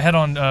 I had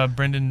on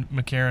Brendan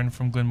McCarran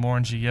from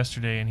Glenmorangie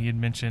yesterday, and he had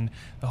mentioned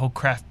the whole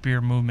craft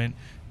beer movement.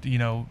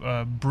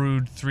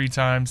 Brewed 3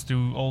 times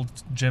through old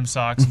gym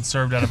socks and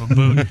served out of a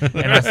boot.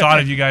 And I thought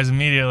of you guys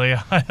immediately.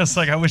 I was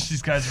like, I wish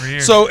these guys were here.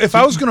 So if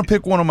I was going to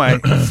pick one of my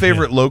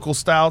favorite local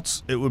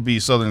stouts, it would be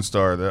Southern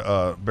Star,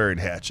 the Buried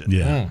Hatchet.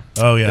 Yeah.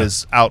 Oh yeah.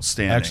 Is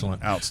outstanding.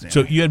 Excellent. Outstanding.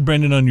 So you had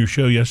Brendan on your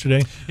show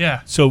yesterday. yeah.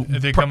 So Are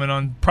they coming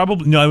on?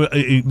 Probably no.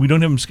 We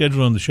don't have him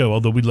scheduled on the show,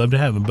 although we'd love to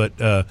have him. But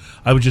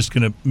I was just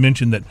going to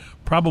mention that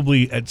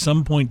probably at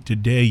some point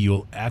today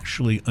you'll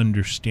actually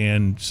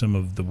understand some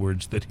of the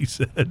words that he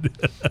said.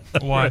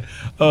 Why?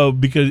 Oh,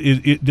 because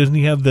it doesn't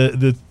he have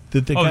the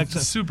thick Oh, accent?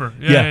 it's super.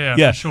 Yeah,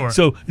 for sure.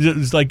 So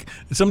it's like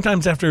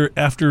sometimes after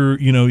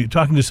you're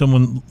talking to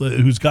someone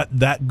who's got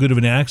that good of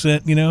an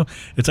accent,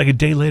 it's like a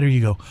day later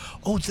you go,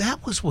 oh,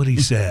 that was what he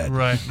said.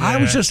 Right.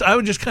 I was just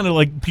kind of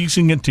like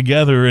piecing it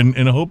together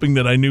and hoping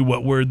that I knew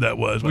what word that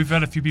was. We've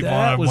had a few people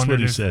That on. I was what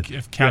wondered he said.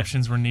 if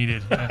captions were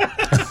needed.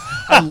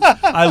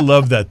 I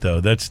love that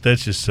though. That's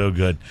just so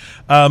good.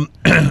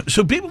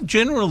 So people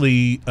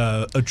generally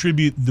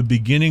attribute the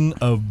beginning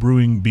of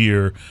brewing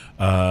beer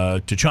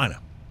to China,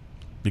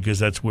 because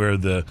that's where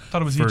the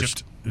Thought it was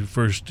Egypt.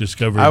 first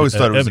discovered. I always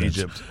thought it was evidence.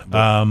 Egypt.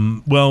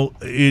 Well,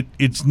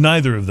 it's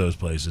neither of those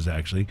places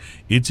actually.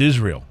 It's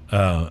Israel.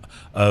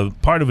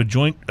 Part of a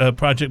joint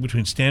project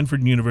between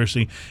Stanford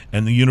University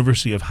and the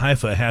University of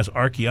Haifa has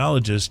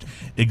archaeologists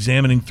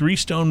examining 3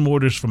 stone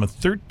mortars from a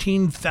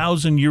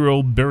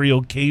 13,000-year-old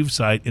burial cave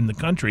site in the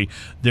country.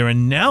 Their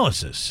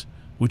analysis,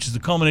 which is the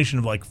culmination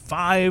of like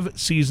 5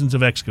 seasons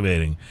of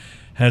excavating,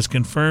 has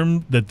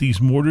confirmed that these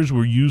mortars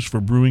were used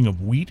for brewing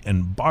of wheat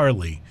and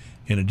barley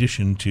in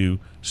addition to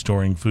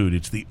storing food.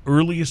 It's the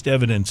earliest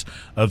evidence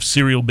of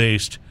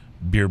cereal-based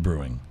beer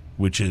brewing,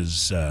 which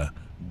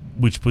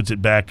puts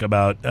it back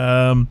about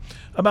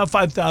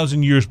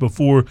 5,000 years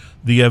before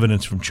the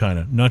evidence from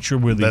China. Not sure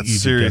where the That's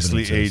Egypt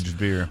seriously evidence is. aged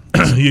beer.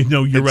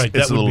 You're right.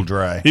 It's That a would little be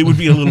dry. It would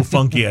be a little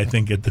funky, I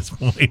think, at this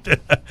point.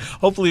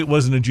 Hopefully, it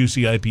wasn't a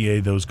juicy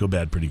IPA. Those go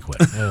bad pretty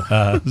quick.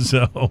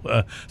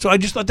 So I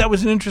just thought that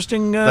was an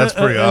interesting, That's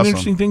pretty an awesome.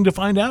 interesting thing to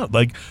find out.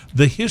 Like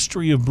the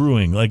history of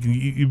brewing. Like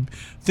you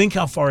think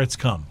how far it's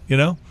come.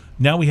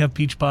 Now we have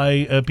peach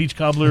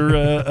cobbler,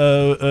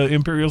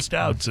 imperial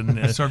stouts,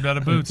 and Served out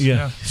of boots.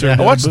 yeah. I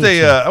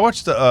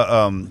watched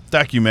a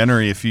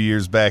documentary a few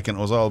years back, and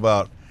it was all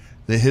about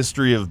the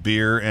history of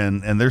beer,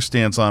 and their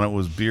stance on it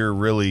was beer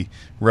really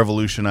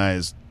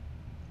revolutionized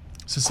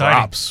Society.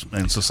 crops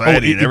and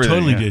society and everything.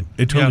 Totally did.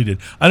 It totally did.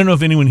 I don't know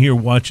if anyone here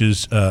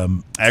watches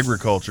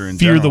Agriculture in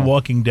Fear general. the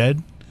Walking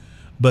Dead,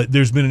 but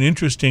there's been an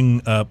interesting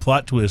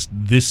plot twist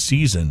this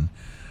season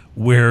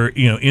where,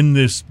 in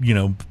this,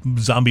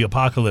 zombie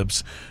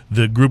apocalypse,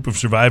 the group of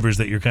survivors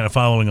that you're kind of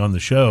following on the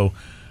show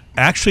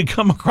actually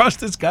come across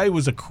this guy who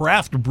was a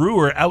craft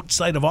brewer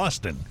outside of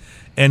Austin.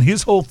 And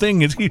his whole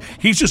thing is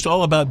he's just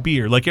all about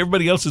beer. Like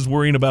everybody else is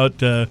worrying about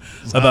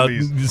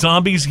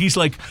zombies. He's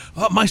like,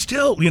 oh, my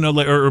still,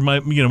 or my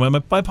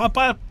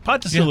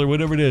pot distill or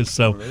whatever it is.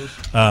 So,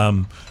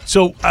 I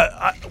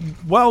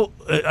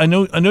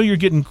know you're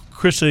getting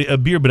Chris a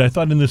beer, but I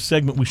thought in this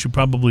segment we should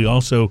probably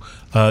also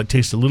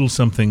taste a little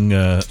something.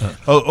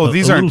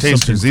 These aren't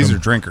tasters; these are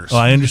drinkers. Oh,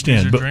 I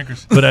understand. These are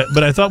drinkers.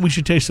 But I thought we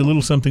should taste a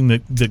little something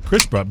that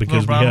Chris brought,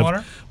 because brown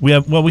water? we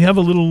have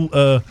a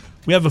little.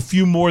 We have a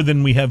few more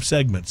than we have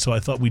segments, so I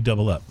thought we'd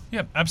double up.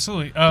 Yep,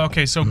 absolutely.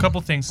 Okay, so a couple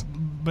things,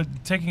 but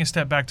taking a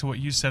step back to what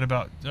you said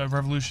about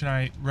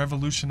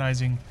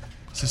revolutionizing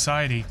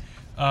society.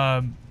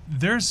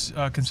 There's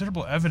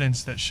considerable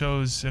evidence that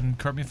shows, and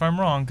correct me if I'm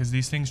wrong, because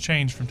these things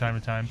change from time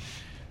to time,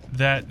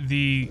 that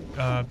the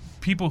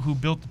people who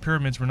built the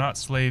pyramids were not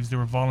slaves; they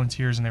were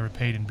volunteers, and they were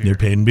paid in beer. They're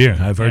paid in beer.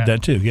 I've heard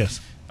that too. Yes.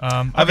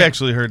 I've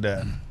actually heard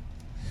that.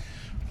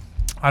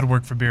 I'd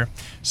work for beer.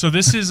 So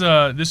this is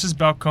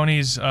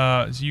Balcones.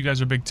 So you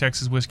guys are big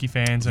Texas whiskey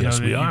fans. I Yes, know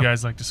that we are. you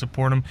guys like to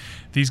support them.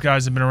 These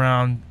guys have been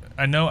around.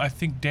 I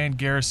think Dan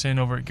Garrison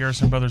over at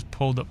Garrison Brothers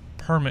pulled a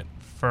permit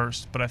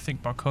first, but I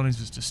think Balcones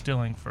was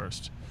distilling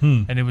first.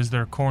 And it was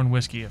their corn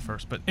whiskey at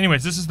first. But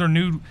anyways, this is their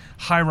new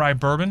high rye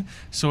bourbon.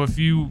 So if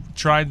you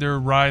tried their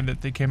rye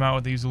that they came out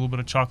with, they use a little bit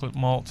of chocolate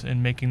malt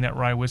in making that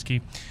rye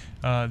whiskey.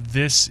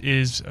 This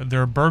is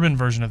their bourbon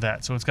version of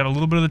that. So it's got a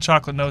little bit of the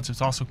chocolate notes.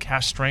 It's also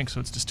cask strength,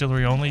 so it's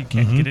distillery only. You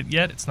can't get it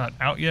yet. It's not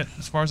out yet,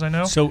 as far as I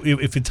know. So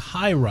if it's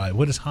high rye,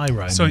 what does high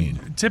rye So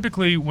mean?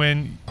 typically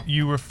when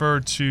you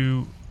refer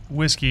to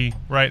whiskey,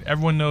 right,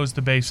 everyone knows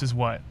the base is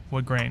what?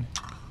 What grain?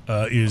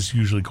 Is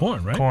usually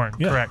corn, right? Corn,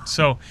 Yeah. correct.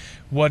 So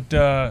what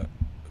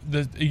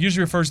it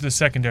usually refers to the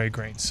secondary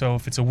grain. So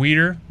if it's a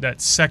wheater,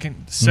 that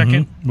second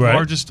right.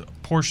 largest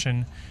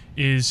portion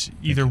is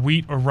either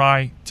wheat or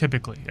rye.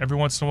 Typically, every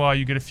once in a while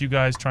you get a few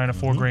guys trying a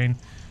 4-grain.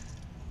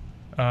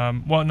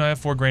 That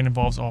 4-grain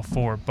involves all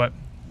 4, but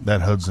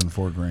That Hudson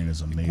 4-grain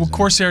is amazing. well,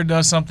 Corsair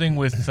does something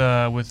with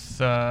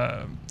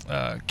quinoa.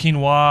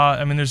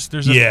 I mean, there's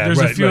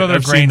a few other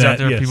I've seen grains that, out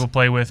there yes. people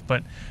play with,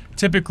 but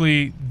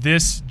typically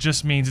this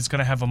just means it's going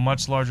to have a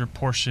much larger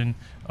portion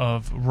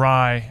of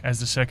rye as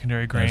the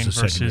secondary grain As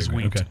a versus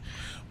secondary wheat. grain. Okay.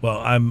 Well,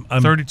 I'm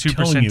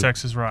 32%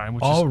 Texas rye,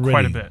 which is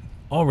quite a bit.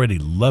 Already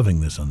loving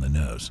this on the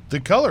nose.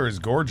 The color is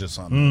gorgeous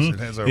on this. It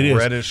has a It is.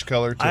 reddish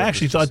color to it. I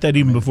actually It's thought just that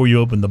even before you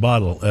opened the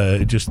bottle.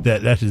 Just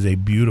that is a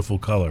beautiful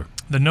color.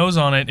 The nose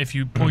on it, if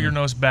you pull your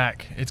nose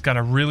back, it's got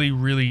a really,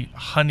 really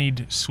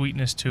honeyed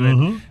sweetness to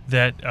it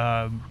that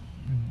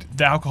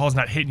the alcohol is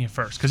not hitting you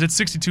first because it's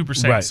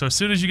 62%. Right. So as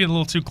soon as you get a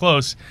little too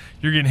close,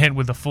 you're getting hit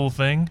with the full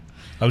thing.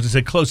 I was going to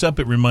say, close up,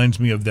 it reminds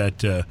me of that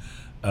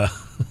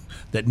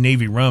that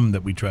Navy rum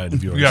that we tried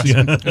of yours. Yes,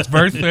 it's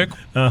very thick,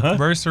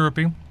 very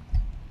syrupy,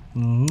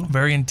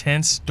 very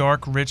intense,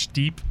 dark, rich,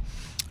 deep.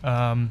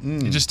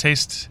 It just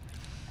tastes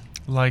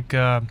like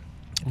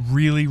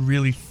really,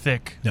 really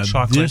thick Now,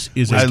 chocolate. this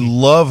is I a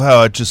love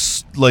how it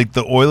just, like,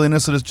 the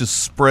oiliness of it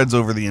just spreads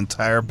over the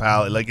entire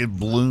palate. Like, it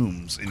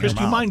blooms in Chris, your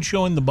do you mouth. mind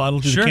showing the bottle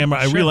to Sure, the camera?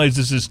 I sure. realize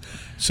this is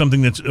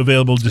something that's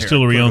available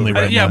distillery put it only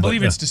over. right Yeah, now. I believe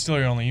but, it's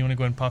distillery only. You want to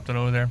go ahead and pop that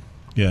over there?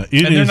 yeah,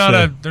 it And is.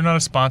 they're not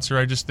a sponsor.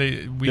 I just there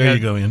you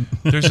go, Ian.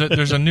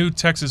 there's a new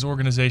Texas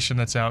organization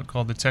that's out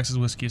called the Texas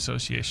Whiskey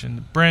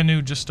Association. Brand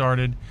new, just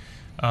started.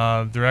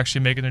 They're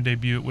actually making their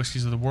debut at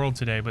Whiskeys of the World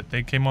today, but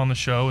they came on the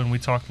show and we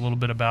talked a little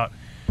bit about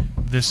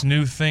this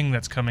new thing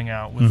that's coming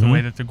out with the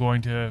way that they're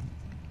going to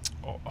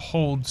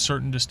hold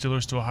certain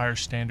distillers to a higher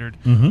standard,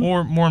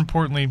 or more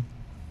importantly,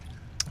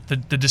 the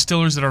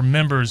distillers that are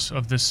members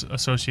of this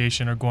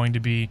association are going to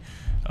be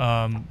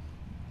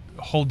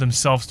hold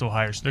themselves to a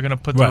higher. So they're going to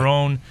put their Right.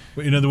 own.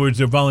 In other words,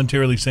 they're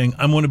voluntarily saying,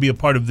 I'm going to be a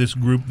part of this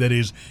group that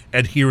is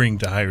adhering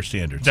to higher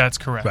standards. That's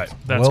correct. Right.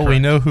 That's well, we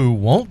correct. know who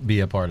won't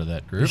be a part of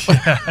that group.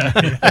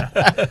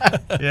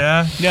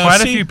 Yeah, Now,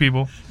 quite a see- few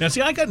people. Now,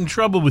 see, I got in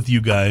trouble with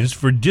you guys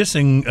for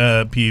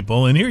dissing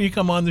people, and here you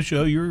come on the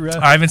show. You're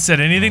I haven't said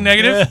anything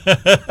negative.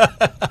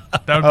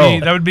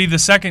 That would be the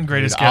second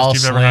greatest guest I'll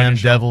you've ever had. on slam your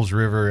show. Devil's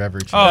River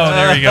every chance. Oh,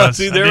 there you go.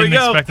 See, I there we didn't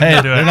go. expect them Hey,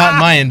 to do they're it. not in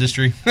my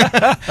industry.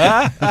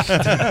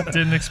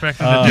 Didn't expect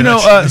them to do You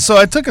know, it. so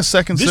I took a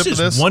second This sip is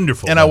of this,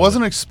 wonderful, and by I the way.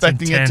 wasn't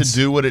expecting it to intense.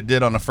 do what it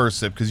did on the first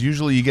sip because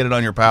usually you get it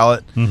on your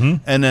palate,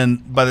 and then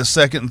by the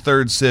second and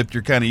third sip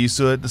you're kind of used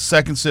to it. The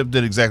second sip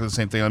did exactly the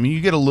same thing. I mean,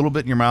 you get a little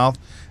bit in your mouth,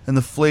 and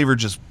the flavor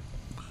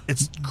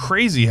just—it's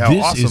crazy how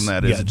awesome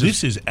that is. Yeah, It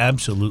just this is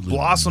absolutely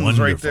blossoms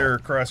wonderful. right there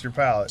across your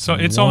palate. So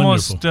it's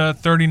Wonderful.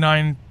 almost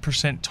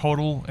 39%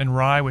 total in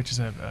rye, which is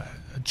a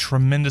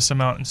tremendous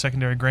amount in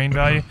secondary grain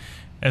value,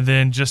 and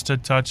then just a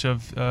touch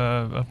of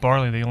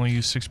barley. They only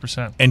use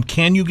 6%. And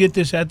can you get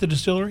this at the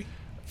distillery?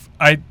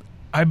 I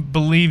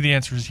believe the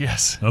answer is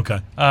yes. Okay.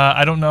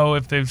 I don't know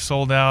if they've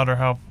sold out or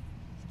how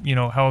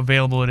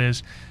available it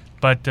is,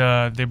 but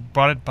they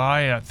brought it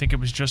by. I think it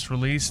was just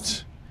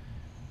released.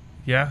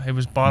 Yeah, it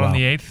was bought on Wow.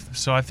 the 8th,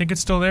 so I think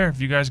it's still there. If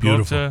you guys go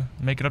Beautiful. up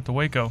to make it up to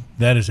Waco,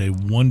 That is a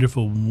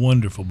wonderful,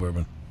 wonderful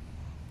bourbon.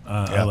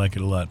 I Yeah. like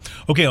it a lot.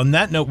 Okay, on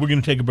that note, we're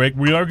going to take a break.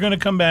 We are going to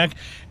come back,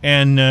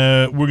 and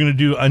we're going to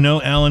do. I know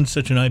Alan's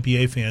such an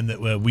IPA fan that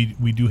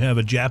we do have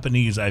a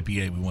Japanese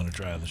IPA we want to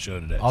try on the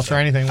show today. I'll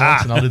try anything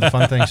once, and I'll do the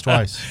fun things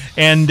twice.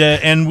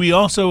 And we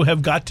also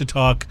have got to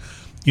talk.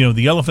 You know,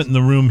 the elephant in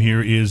the room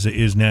here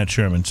is Nat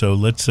Sherman. So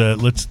let's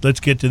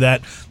get to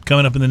that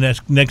coming up in the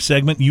next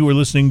segment. You are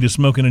listening to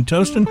Smokin' and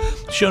Toastin',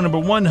 show number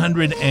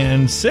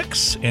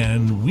 106,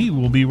 and we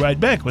will be right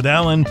back with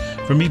Alan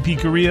from EP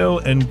Carrillo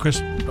and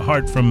Chris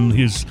Hart from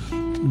his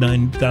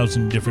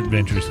 9,000 different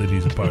ventures that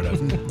he's a part of,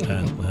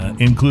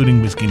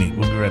 including Whiskey Neat.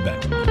 We'll be right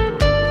back.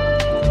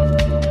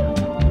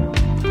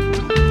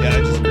 Yeah,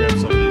 I just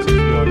grabbed some of these.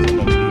 You always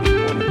love to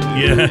do this one.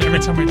 Yeah. every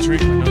time I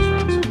drink, my nose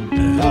runs.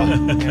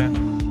 Yeah.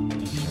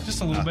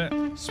 Just a little bit.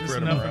 Just Spread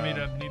 'em enough for around. me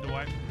to need to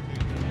wipe.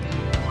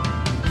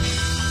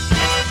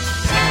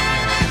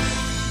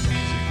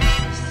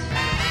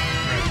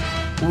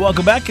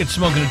 Welcome back. It's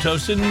Smoking and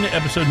Toasting,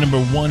 episode number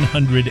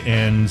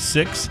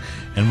 106.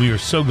 And we are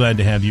so glad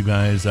to have you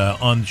guys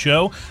on the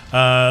show.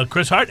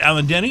 Chris Hart,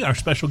 Alan Denny, our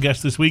special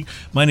guest this week.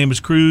 My name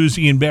is Cruz.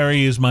 Ian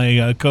Barry is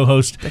my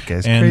co-host. That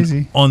guy's and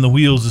crazy. On the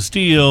Wheels of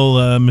Steel,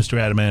 Mr.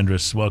 Adam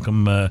Andrus.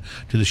 Welcome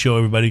to the show,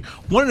 everybody.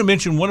 Wanted to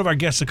mention one of our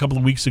guests a couple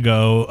of weeks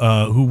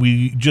ago, who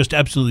we just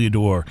absolutely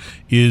adore,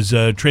 is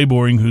Trey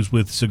Boring, who's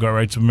with Cigar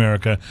Rights of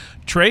America.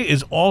 Trey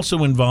is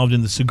also involved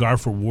in the Cigar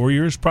for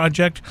Warriors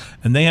project,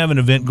 and they have an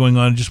event going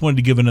on. Just wanted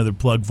to give another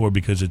plug for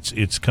because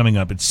it's coming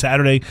up. It's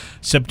Saturday,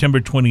 September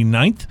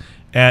 29th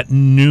at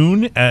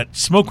noon at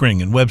Smoke Ring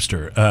in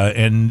Webster,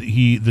 and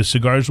the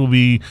cigars will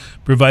be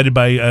provided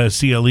by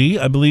CLE,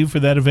 I believe,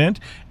 for that event,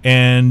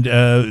 and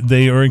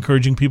they are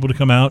encouraging people to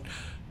come out,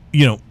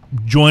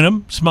 join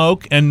them,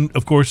 smoke, and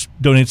of course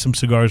donate some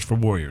cigars for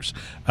Warriors.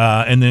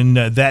 And then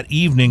that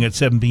evening at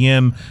 7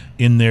 p.m.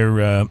 in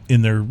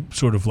their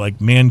sort of like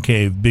man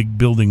cave, big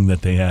building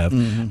that they have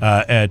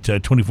at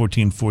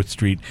 2014 4th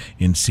Street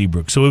in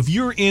Seabrook. So if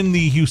you're in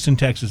the Houston,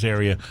 Texas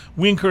area,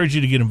 we encourage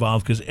you to get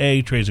involved because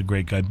A, Trey's a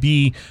great guy.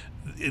 B,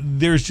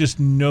 there's just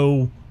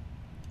no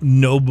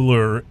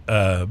nobler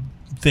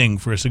thing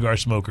for a cigar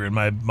smoker in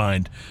my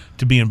mind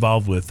to be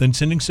involved with than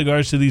sending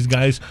cigars to these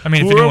guys. I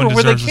mean, if who are anyone over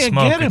where they deserves a can't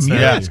smoke, get 'em. it's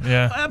Yes. that.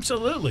 Yeah.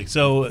 Absolutely.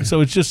 So it's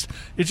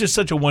just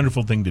such a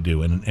wonderful thing to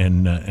do,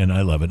 and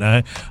I love it.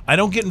 I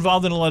don't get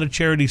involved in a lot of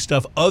charity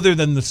stuff other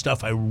than the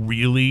stuff I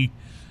really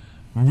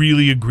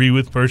agree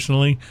with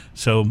personally.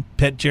 So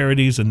pet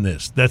charities and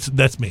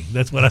that's me.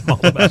 That's what I'm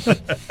all about.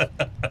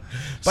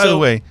 By the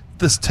way,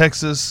 this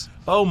Texas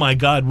oh my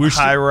God, we're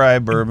high rye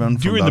bourbon from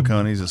during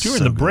Balcones is during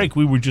so the good. break.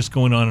 We were just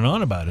going on and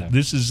on about it.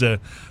 This is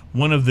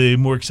one of the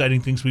more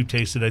exciting things we've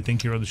tasted, I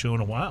think, here on the show in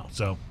a while.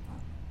 So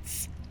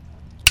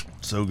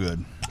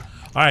good.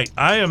 All right,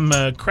 I am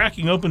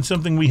cracking open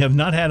something we have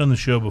not had on the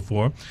show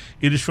before.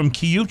 It is from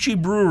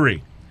Kiyuchi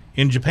Brewery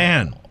in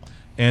Japan,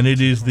 and it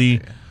is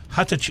the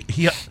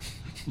Hitachi.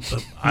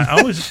 I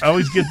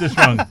always get this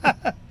wrong.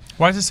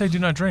 Why does it say do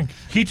not drink?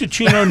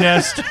 Hitachino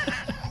Nest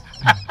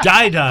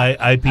Dai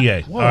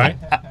IPA. All right.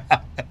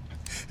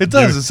 It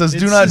does. It says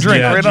do not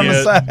drink right on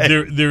the side.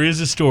 There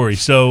is a story.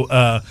 So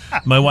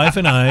my wife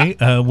and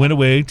I went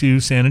away to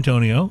San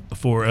Antonio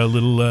for a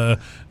little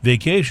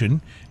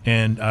vacation,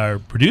 and our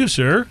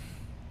producer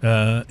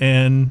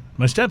and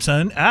my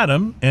stepson,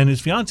 Adam, and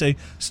his fiance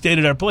stayed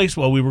at our place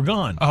while we were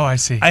gone. Oh, I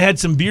see. I had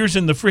some beers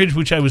in the fridge,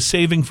 which I was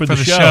saving for the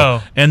the show,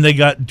 show. and they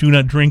got do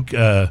not drink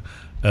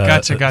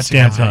Gotcha.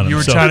 stamps on them. You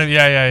were So- trying to,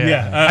 yeah.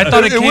 Yeah, I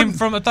thought it it came wouldn't-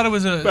 from. I thought it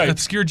was a Right.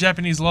 obscure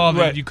Japanese law that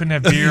Right. you couldn't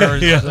have beer, or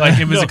Yeah. like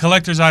it was No. a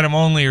collector's item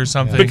only or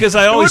something. Because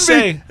I always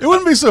say. It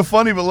wouldn't be so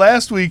funny, but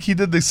last week he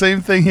did the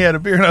same thing. He had a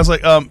beer, and I was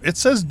like, it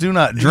says do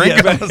not drink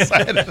Yeah, on the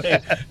side of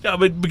it. No,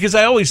 but because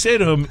I always say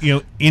to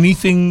him,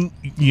 anything,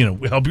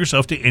 help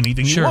yourself to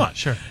anything you Sure, want.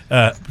 sure.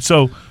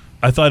 So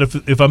I thought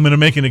if I'm going to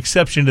make an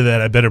exception to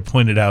that, I better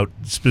point it out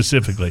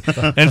specifically,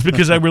 and it's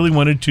because I really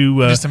wanted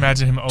to Just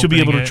imagine him to be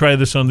able to opening try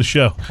this on the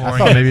show. it, I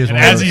thought maybe it was and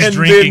one of as those- he's And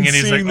drinking, then and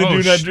he's like, seeing the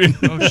oh, do not drink.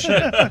 oh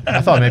shit.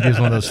 I thought maybe it was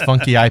one of those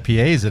funky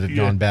IPAs that had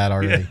gone bad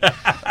already.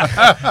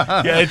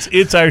 Yeah,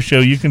 it's our show.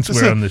 You can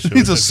swear on this show.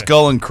 Needs a It's okay.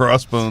 skull and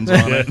crossbones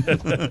on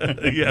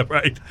it. Yeah,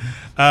 right.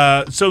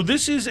 So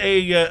this is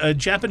a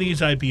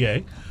Japanese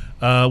IPA,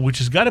 which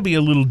has got to be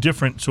a little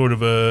different, sort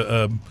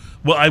of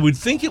well, I would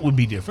think it would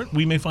be different.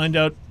 We may find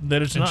out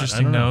that it's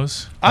Interesting not. I don't know.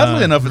 nose.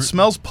 Oddly enough, it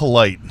smells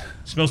polite.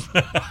 Smells.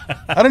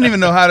 I don't even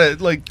know how to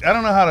I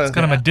don't know how to. It's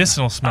got a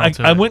medicinal smell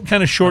to it. I went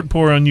kind of short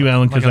pour on you,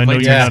 Alan, because Like a I know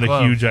you're latex not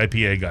glove. a huge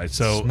IPA guy.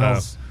 So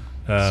Smells,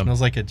 smells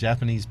like a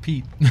Japanese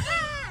peat.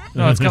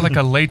 No, it's got like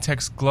a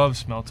latex glove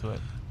smell to it.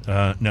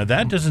 now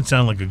that doesn't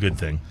sound like a good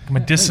thing.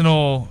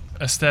 Medicinal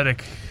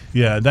aesthetic.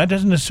 Yeah, that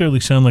doesn't necessarily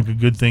sound like a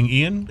good thing.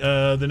 Ian,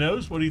 the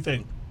nose. What do you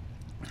think?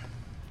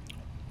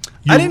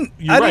 You're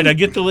right. I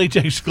get the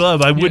latex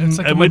glove. I Yeah, wouldn't. it's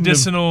like I a wouldn't have-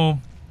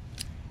 medicinal,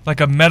 like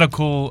a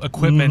medical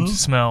equipment Mm-hmm.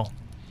 smell.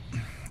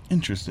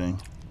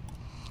 Interesting.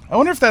 I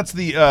wonder if that's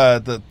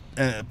the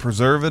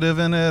preservative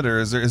in it, or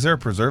is there a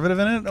preservative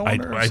in it? I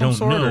don't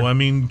know. I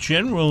mean,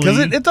 generally, Because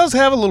it does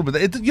have a little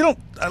bit. You don't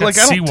It's got like.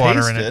 I don't seawater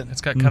taste in it. it.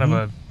 It's got kind of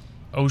a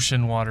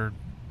ocean water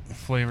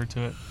flavor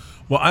to it.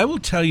 well, I will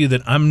tell you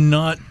that I'm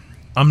not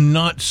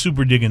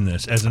super digging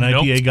this as an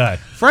Nope. IPA guy.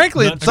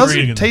 Frankly, Not it doesn't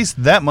agreeing.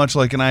 taste that much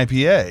like an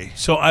IPA.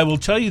 So I will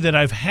tell you that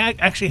I've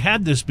actually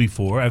had this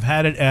before. I've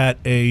had it at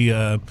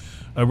a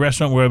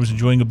restaurant where I was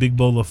enjoying a big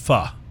bowl of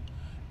pho,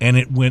 and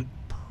it went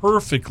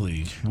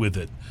perfectly with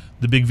it,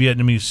 the big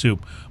Vietnamese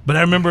soup. But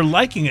I remember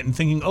liking it and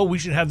thinking, oh, we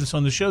should have this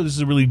on the show. This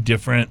is a really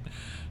different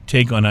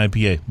take on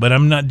IPA. But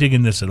I'm not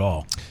digging this at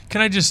all.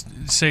 Can I just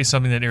say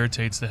something that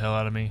irritates the hell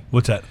out of me?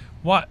 What's that?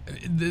 What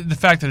the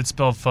fact that it's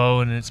spelled pho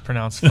and it's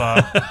pronounced pho,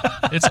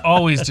 it's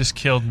always just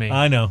killed me.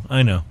 I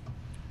know.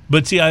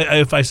 But see,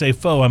 if I say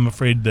pho, I'm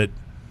afraid that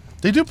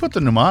They do put the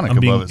mnemonic I'm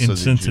being above it, so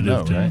that you insensitive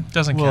know, to- right?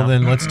 Doesn't Well, count.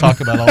 then let's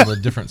talk about all the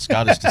different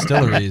Scottish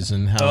distilleries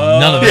and how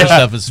none of their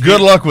stuff is.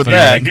 Good luck with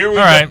that. Here we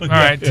all right, go. all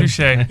right, touche.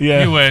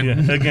 Yeah, You win.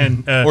 yeah.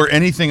 Again, Or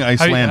anything How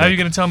Icelandic. are you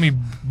going to tell me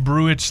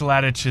Bruich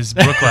Ladich is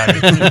Brook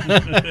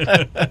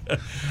Ladich?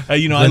 I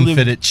lived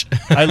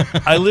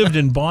Glenfiddich. I lived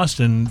in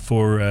Boston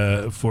for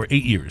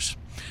 8 years,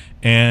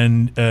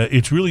 and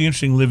it's really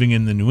interesting living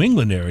in the New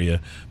England area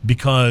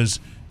because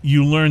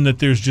you learn that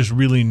there's just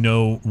really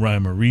no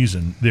rhyme or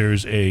reason.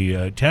 There's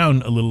a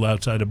town a little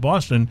outside of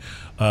Boston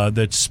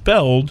that's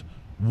spelled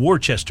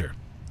Worcester,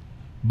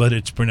 but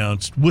it's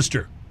pronounced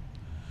Worcester.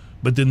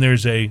 But then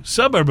there's a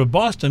suburb of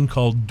Boston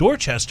called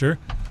Dorchester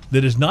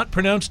that is not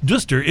pronounced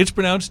Duster. It's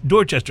pronounced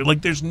Dorchester.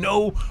 Like there's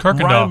no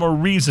Kirkendall. rhyme or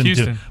reason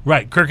Houston. to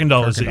right.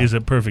 Kirkendall is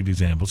a perfect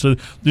example. So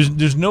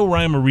there's no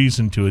rhyme or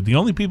reason to it. The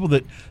only people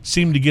that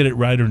seem to get it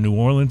right are New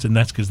Orleans, and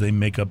that's because they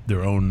make up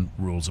their own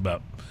rules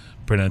about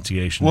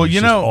pronunciation. Well, It's you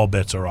just know- all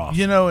bets are off.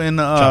 You know, in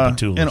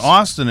Choppatulas.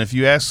 Austin, if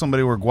you ask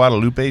somebody where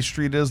Guadalupe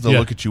Street is, they'll Yeah.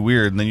 look at you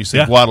weird, and then you say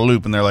Yeah.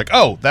 Guadalupe, and they're like,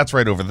 "Oh, that's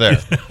right over there."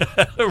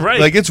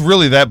 right. Like it's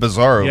really that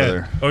bizarre yeah. over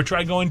there. Or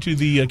try going to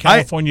the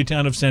California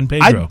town of San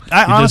Pedro. I It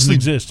doesn't honestly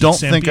exist. It's don't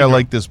San think Pedro. I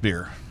like this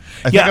beer.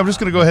 I think Yeah. I'm just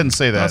going to go ahead and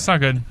say that. That's not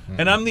good.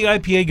 And I'm the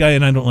IPA guy,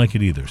 and I don't like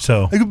it either.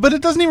 So But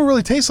it doesn't even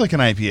really taste like an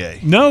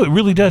IPA. no, it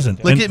really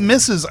doesn't. Like And- it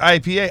misses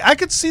IPA. I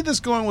could see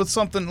this going with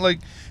something like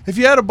if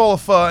you had a bowl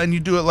of pho and you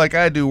do it like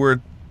I do,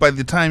 where by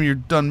the time you're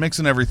done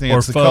mixing everything, Or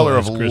it's the pho, color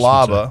as of Chris would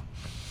lava,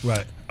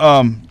 right.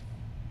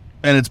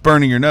 and it's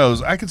burning your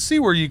nose. I could see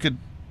where you could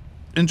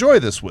enjoy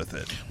this with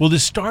it. Well,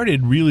 this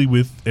started really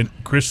with, and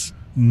Chris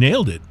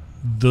nailed it,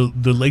 the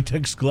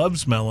latex glove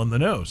smell on the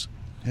nose.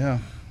 Yeah.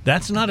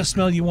 That's not a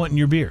smell you want in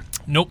your beer.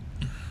 Nope.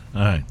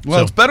 All right. Well,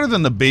 so, it's better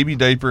than the baby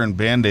diaper and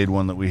Band-Aid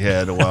one that we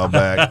had a while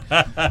back.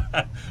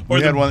 Or we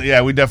the- had one.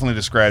 Yeah, we definitely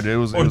described it. It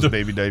was the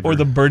baby diaper. or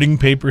the burning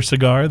paper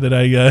cigar that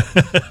I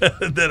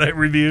that I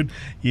reviewed.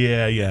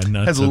 Yeah,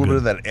 not has so a little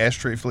good. bit of that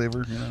ashtray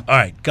flavor. You know? All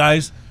right,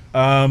 guys.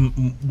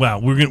 Wow,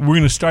 we're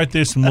gonna start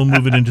this and we'll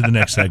move it into the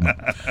next segment.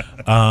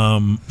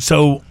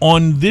 So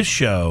on this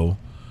show,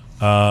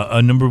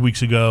 a number of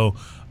weeks ago,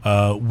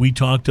 we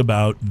talked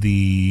about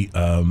the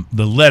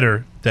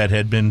letter that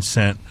had been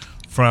sent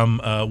from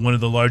one of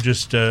the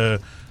largest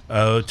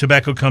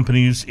tobacco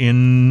companies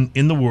in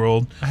the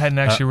world, I hadn't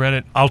actually read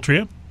it.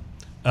 Altria.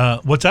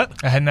 What's that?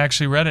 I hadn't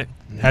actually read it.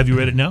 Have you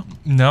read it now?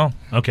 No.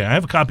 Okay, I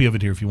have a copy of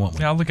it here if you want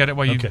one. Yeah, I'll look at it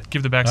while you Okay.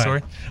 give the All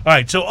backstory.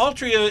 right. So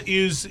Altria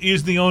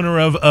is the owner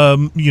of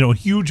a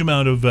huge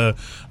amount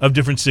of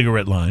different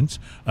cigarette lines,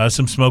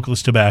 some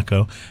smokeless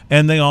tobacco,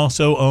 and they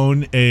also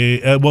own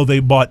they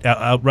bought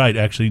outright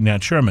actually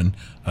Nat Sherman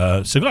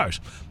cigars.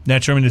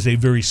 Nat Sherman is a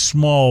very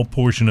small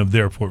portion of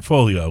their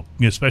portfolio,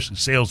 especially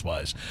sales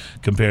wise,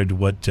 compared to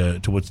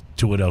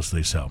what else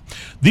they sell.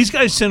 These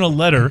guys sent a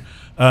letter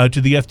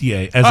to the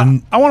FDA as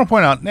I want to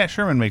point out, Nat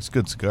Sherman makes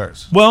good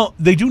cigars. well,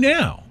 they do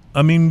now.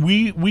 I mean,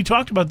 we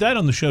talked about that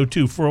on the show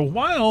too. For a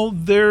while,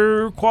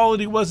 their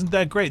quality wasn't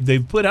that great.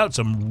 They've put out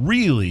some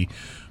really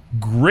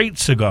great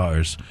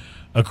cigars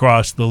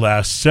across the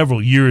last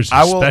several years,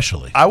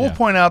 especially. I will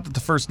point out that the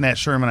first Nat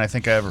Sherman I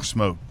think I ever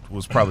smoked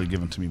was probably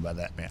given to me by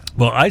that man.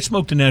 Well, I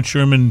smoked a Nat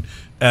Sherman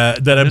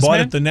that I This bought man?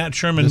 at the Nat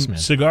Sherman This man.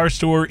 cigar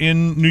store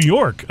in New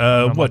York,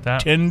 about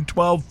that. 10,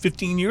 12,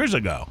 15 years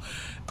ago.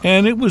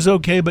 And it was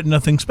okay, but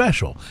nothing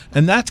special.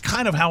 And that's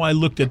kind of how I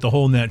looked at the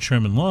whole Nat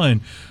Sherman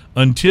line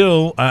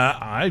until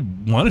I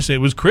want to say it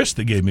was Chris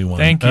that gave me one.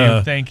 Thank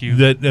you. Thank you.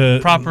 That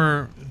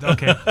Proper.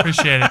 Okay.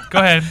 Appreciate it. Go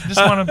ahead. Just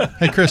want to.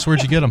 Hey, Chris,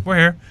 where'd you get them? We're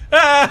here.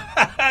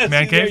 Man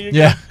there cave. you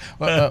Yeah.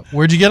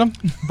 Where'd you get them?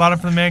 Bought them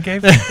from the man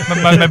cave.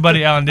 My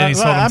buddy Alan Denny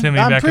sold them to me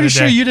I'm back in pretty the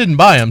sure day. you didn't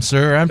buy them,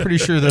 sir. I'm pretty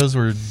sure those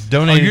were Oh,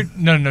 donated.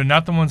 no,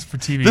 not the ones for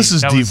TV. This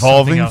is That was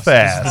devolving something else.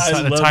 fast. This is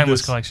I the love Timeless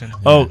this. collection.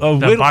 Oh,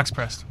 The wait, box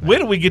pressed. wait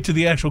till we get to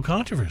the actual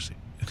controversy.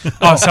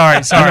 Oh,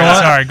 sorry.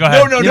 Go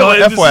ahead. You know what,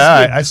 this is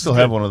FYI, good. I still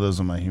have one of those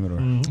in my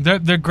humidor.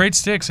 They're great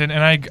sticks, and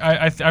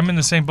I'm in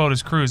the same boat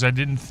as Cruz. I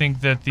didn't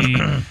think that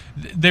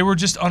they were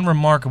just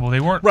unremarkable.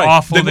 They weren't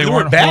awful. They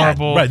weren't bad.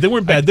 horrible. Right, they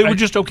weren't bad. They were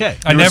just okay.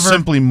 I They were never.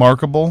 simply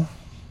markable.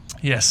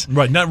 Yes.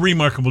 Right, not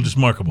remarkable, just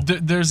markable.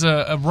 There's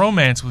a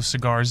romance with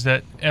cigars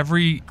that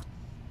every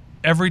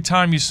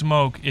time you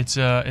smoke, it's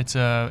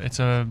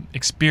a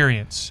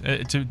experience.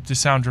 To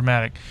sound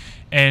dramatic,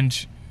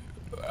 and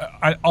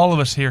all of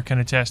us here can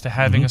attest to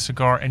having a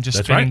cigar and just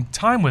That's spending right.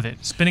 time with it.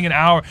 Spending an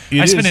hour.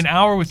 It I spend is. an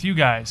hour with you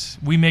guys.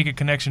 We make a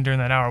connection during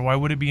that hour. Why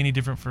would it be any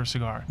different for a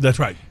cigar? That's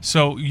right.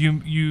 So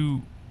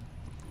you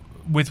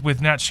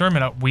with Nat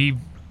Sherman,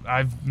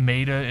 I've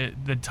made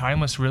the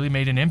Timeless really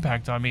made an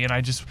impact on me, and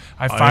I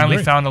finally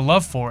agree. found a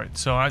love for it.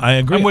 So I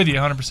agree. I'm with you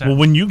 100%. Well,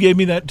 when you gave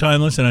me that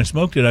Timeless and I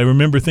smoked it, I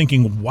remember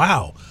thinking,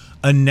 wow,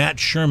 a Nat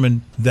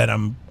Sherman that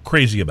I'm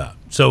crazy about.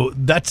 So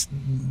that's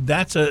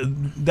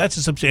a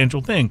substantial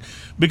thing,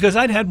 because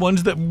I'd had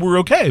ones that were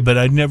okay, but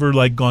I'd never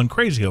gone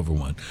crazy over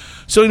one.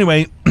 So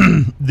anyway,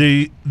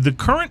 the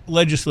current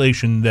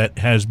legislation that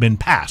has been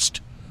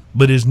passed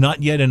but is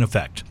not yet in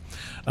effect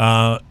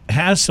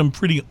has some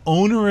pretty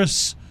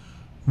onerous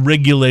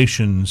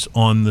regulations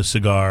on the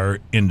cigar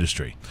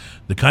industry.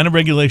 The kind of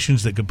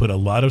regulations that could put a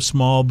lot of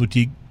small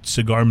boutique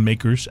cigar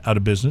makers out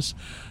of business.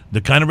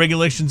 The kind of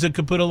regulations that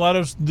could put a lot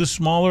of the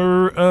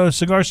smaller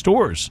cigar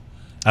stores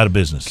out of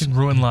business. Could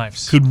ruin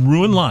lives. Could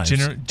ruin lives.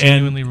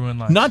 Genuinely ruin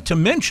lives. Not to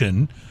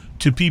mention,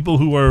 to people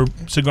who are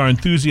cigar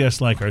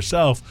enthusiasts like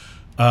ourselves,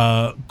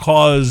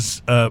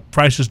 cause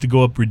prices to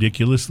go up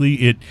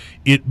ridiculously.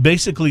 It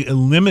basically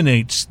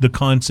eliminates the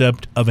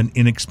concept of an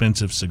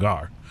inexpensive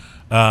cigar.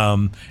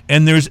 And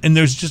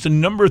there's just a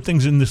number of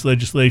things in this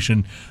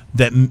legislation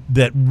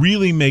that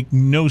really make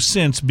no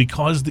sense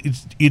because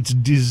it's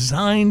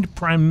designed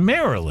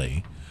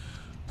primarily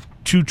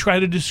to try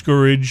to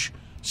discourage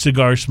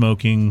cigar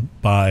smoking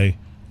by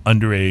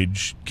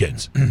underage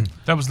kids.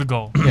 That was the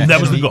goal. Yeah, that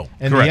was the goal.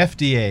 And Correct.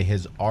 the FDA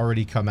has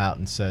already come out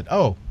and said,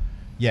 "Oh,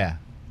 yeah,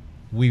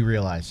 we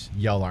realize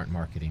y'all aren't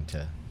marketing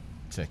to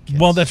kids."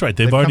 Well, that's right.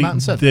 They've come already out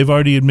and said that. they've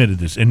already admitted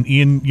this. And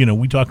Ian,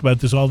 we talk about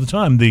this all the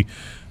time. The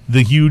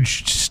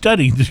huge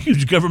study, the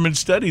huge government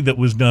study that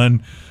was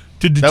done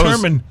to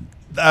determine.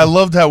 I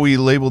loved how we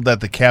labeled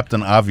that the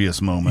Captain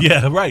Obvious moment.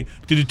 Yeah, right.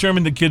 To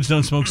determine that kids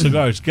don't smoke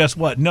cigars. Guess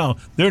what? No,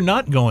 they're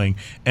not going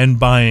and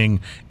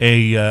buying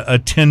a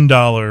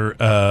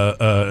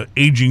 $10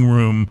 aging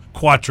room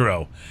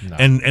Quattro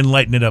and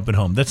lighting it up at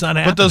home. That's not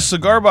happening. But those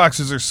cigar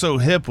boxes are so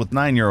hip with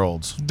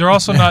 9-year-olds. They're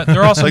also not.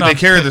 They're also Like not. they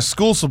carry the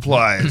school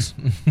supplies.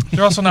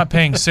 They're also not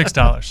paying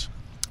 $6.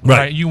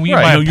 Right. You Right.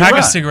 buy No, a you're pack right.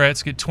 of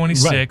cigarettes, get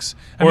 26.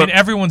 Or- I mean,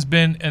 everyone's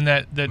been in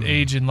that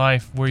age in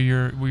life where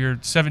you're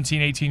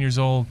 17, 18 years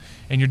old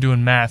and you're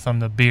doing math on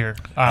the beer.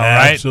 All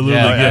right. Absolutely.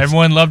 Yeah, yes.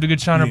 Everyone loved a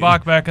good Shiner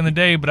Bock back in the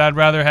day, but I'd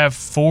rather have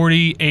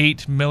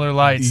 48 Miller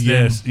Lights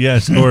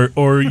Yes.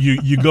 Or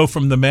you go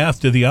from the math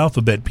to the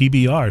alphabet,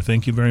 PBR.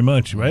 Thank you very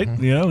much. Right?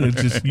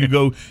 It's just you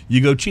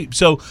go cheap.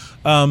 So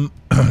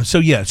so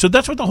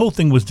that's what the whole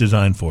thing was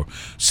designed for.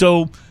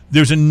 So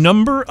there's a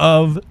number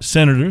of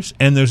senators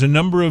and there's a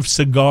number of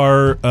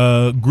cigar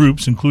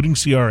groups, including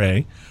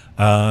CRA,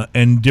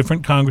 and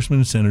different congressmen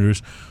and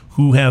senators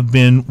who have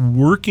been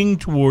working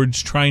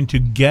towards trying to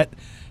get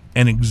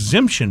an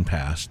exemption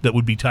passed that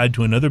would be tied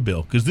to another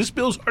bill, because this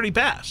bill's already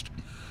passed.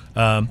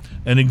 An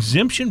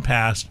exemption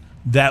passed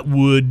that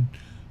would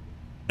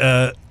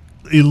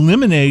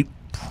eliminate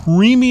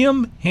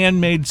premium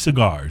handmade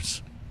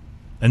cigars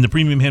and the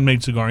premium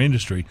handmade cigar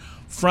industry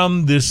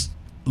from this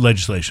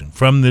legislation,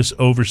 from this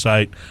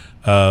oversight,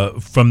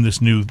 from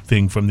this new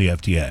thing from the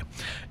FDA.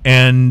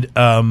 And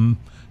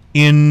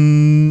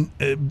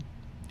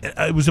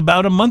it was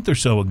about a month or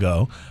so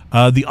ago,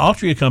 the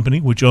Altria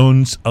company, which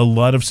owns a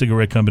lot of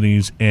cigarette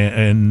companies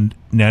and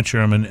Nat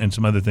Sherman and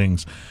some other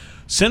things,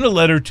 sent a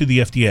letter to the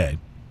FDA,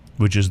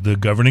 which is the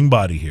governing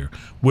body here,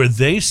 where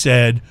they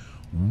said,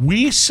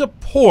 we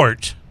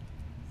support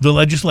the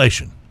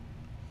legislation.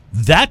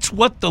 That's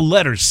what the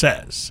letter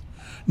says.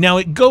 Now,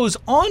 it goes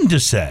on to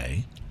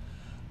say,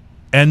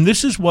 and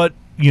this is what,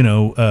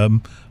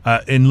 in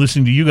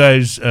listening to you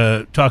guys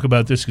talk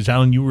about this, because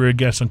Alan, you were a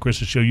guest on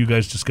Chris's show. You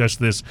guys discussed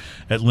this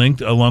at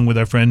length, along with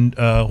our friend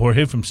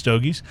Jorge from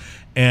Stogies.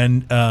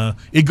 And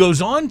it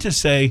goes on to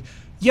say,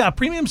 yeah,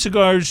 premium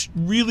cigars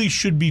really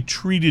should be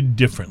treated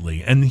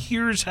differently. And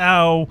here's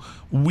how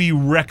we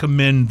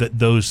recommend that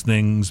those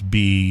things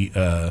be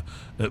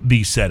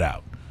set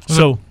out.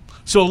 So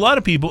a lot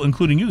of people,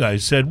 including you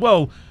guys, said,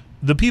 well,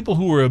 the people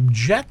who were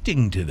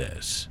objecting to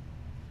this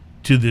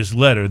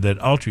letter that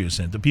Altria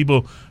sent, the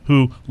people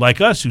who,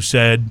 like us, who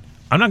said,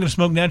 I'm not going to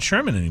smoke Nat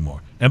Sherman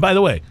anymore. And by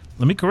the way,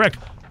 let me correct,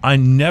 I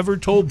never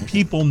told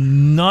people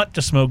not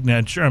to smoke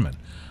Nat Sherman.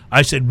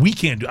 I said,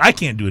 I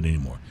can't do it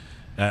anymore.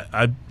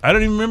 I don't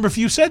even remember if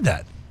you said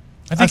that.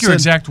 I think your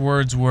exact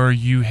words were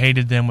you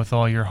hated them with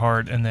all your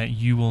heart and that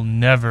you will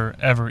never,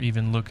 ever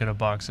even look at a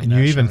box of And Nat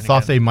you even Sherman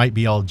thought again. they might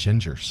be all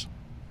gingers.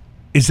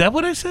 Is that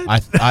what I said?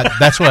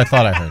 That's what I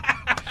thought I heard.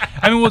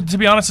 I mean, well, to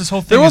be honest, this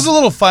whole thing There was is- a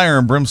little fire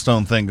and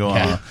brimstone thing going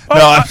Yeah.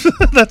 on.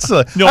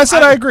 I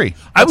said I agree.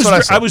 I That's what I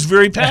said. was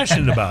very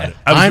passionate about it.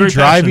 I'm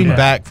driving back.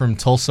 back from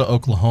Tulsa,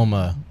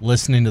 Oklahoma,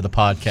 listening to the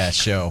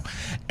podcast show,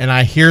 and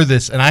I hear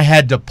this, and I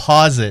had to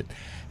pause it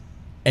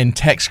and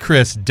text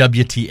Chris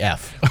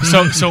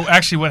WTF. So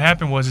actually, what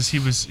happened was he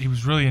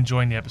was really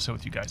enjoying the episode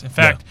with you guys. In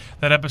fact,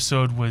 that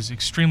episode was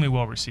extremely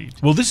well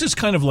received. Well, this is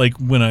kind of like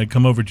when I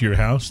come over to your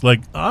house.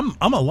 Like I'm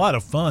a lot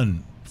of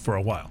fun for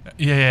a while.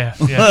 Yeah.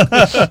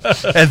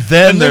 And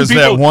then there's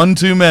people- that one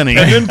too many.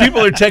 And then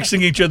people are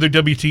texting each other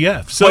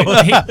WTF. So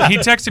Well, he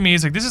texted me.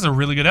 He's like, "This is a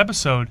really good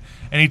episode,"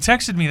 and he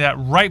texted me that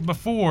right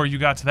before you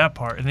got to that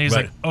part, and then he's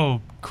Right. like, "Oh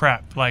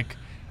crap! Like,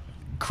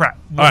 crap!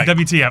 All right.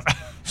 WTF?"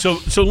 So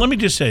let me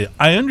just say,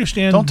 I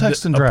understand. Don't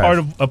text and a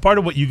drive. part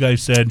of what you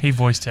guys said, He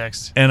voice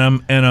text. and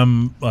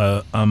I'm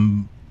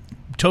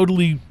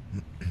totally,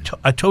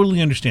 I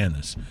totally understand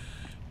this.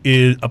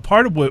 Is a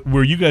part of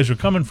where you guys are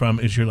coming from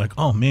is you're like,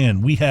 oh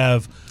man, we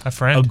have A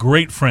friend. a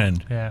great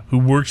friend Yeah. who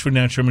works for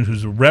Nat Sherman,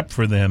 who's a rep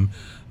for them.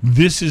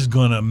 This is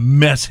gonna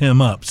mess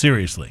him up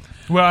seriously.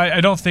 Well,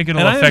 I don't think it'll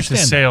And I affect the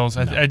understand sales.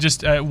 that. I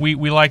just we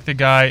like the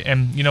guy,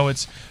 and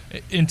it's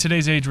in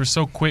today's age we're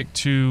so quick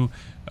to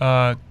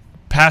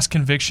past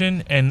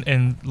conviction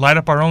and light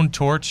up our own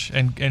torch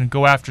and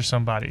go after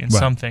somebody and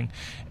something.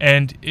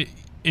 And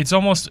it's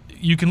almost,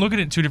 you can look at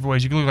it two different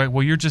ways. You can look like,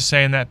 well, you're just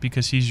saying that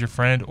because he's your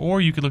friend,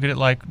 or you could look at it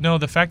like, no,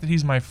 the fact that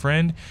he's my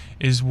friend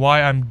is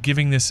why I'm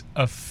giving this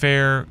a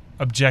fair,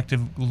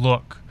 objective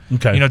look.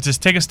 Okay. You know,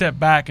 just take a step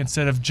back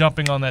instead of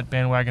jumping on that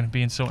bandwagon and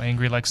being so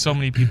angry like so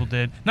many people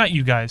did. Not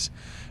you guys.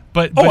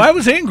 But I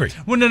was angry.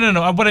 Well,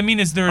 no. What I mean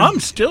is I'm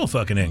still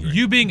fucking angry.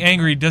 You being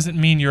angry doesn't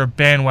mean you're a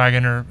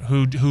bandwagoner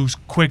who's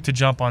quick to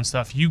jump on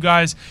stuff. You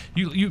guys,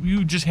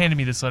 you just handed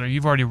me this letter.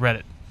 You've already read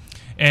it,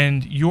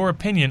 and your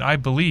opinion, I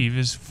believe,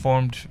 is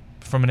formed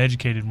from an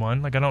educated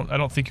one. Like I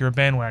don't think you're a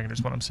bandwagoner.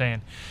 Is what I'm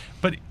saying.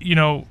 But you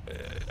know,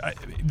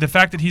 the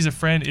fact that he's a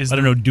friend is. I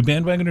don't know. Do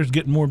bandwagoners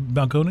get more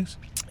balconies?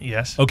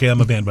 Yes. Okay,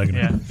 I'm a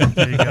bandwagoner. Yeah,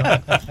 there you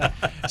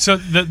go. So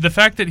the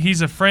fact that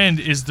he's a friend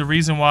is the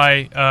reason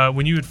why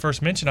when you had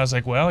first mentioned, I was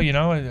like, well, you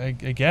know, I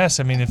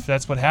guess. I mean, if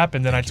that's what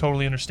happened, then I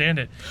totally understand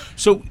it.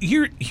 So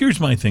here's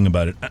my thing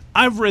about it.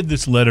 I've read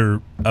this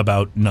letter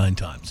about 9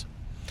 times.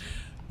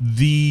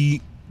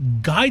 The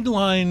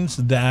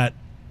guidelines that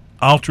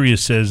Altria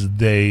says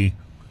they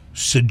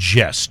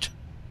suggest,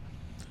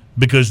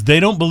 because they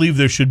don't believe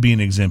there should be an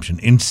exemption.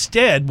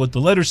 Instead, what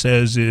the letter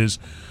says is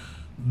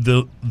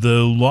the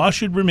law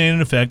should remain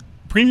in effect.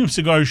 Premium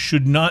cigars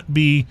should not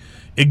be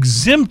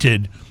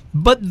exempted,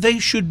 but they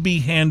should be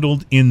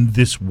handled in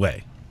this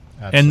way.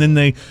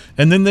 Absolutely.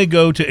 And then they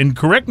go to, and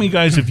correct me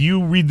guys if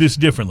you read this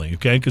differently,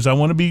 okay? Because I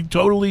want to be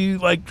totally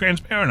like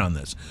transparent on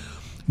this.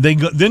 They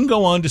then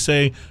go on to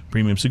say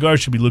premium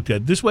cigars should be looked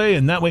at this way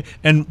and that way.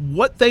 And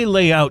what they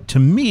lay out to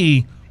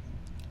me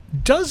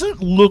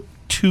doesn't look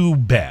too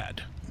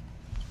bad.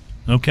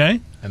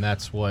 Okay? And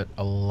that's what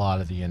a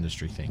lot of the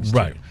industry thinks,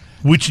 right? Too.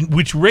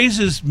 Which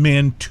raises,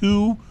 man,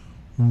 2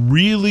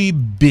 really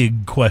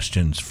big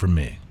questions for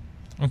me.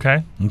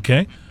 Okay.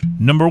 Okay?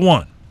 Number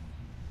 1,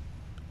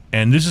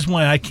 and this is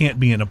why I can't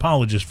be an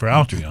apologist for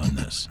Altria on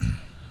this.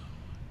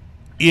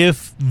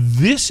 If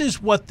this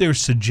is what they're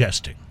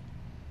suggesting,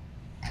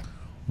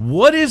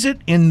 what is it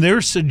in their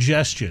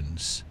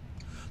suggestions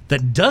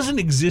that doesn't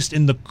exist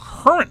in the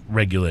current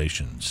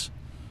regulations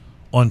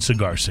on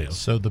cigar sales?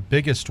 So the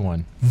biggest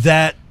one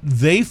that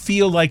they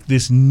feel like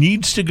this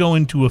needs to go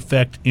into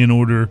effect in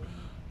order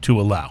to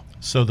allow.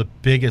 So the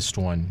biggest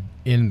one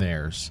in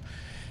theirs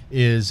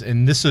is,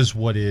 and this is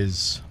what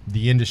is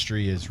the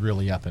industry is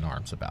really up in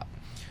arms about.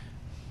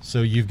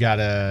 So you've got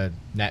a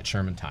Nat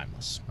Sherman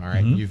Timeless, all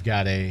right? Mm-hmm. You've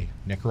got a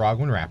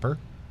Nicaraguan wrapper,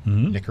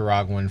 Mm-hmm.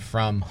 Nicaraguan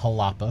from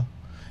Jalapa,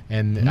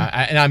 and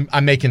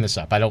I'm making this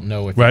up. I don't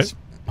know if it's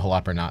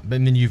Jalapa or not.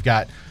 But then you've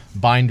got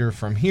binder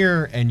from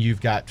here, and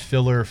you've got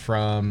filler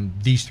from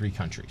these 3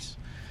 countries.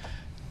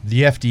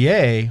 The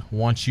FDA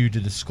wants you to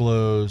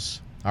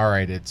disclose, all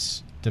right,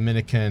 it's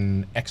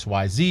Dominican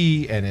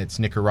XYZ and it's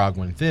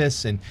Nicaraguan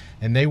this, and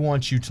they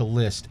want you to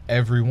list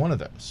every one of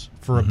those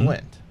for a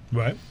blend.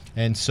 Right.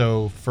 And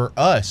so for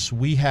us,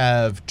 we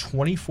have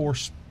 24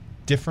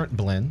 different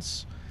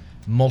blends,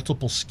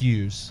 multiple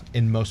SKUs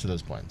in most of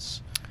those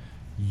blends.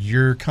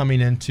 You're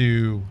coming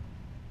into,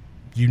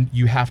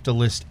 you have to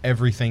list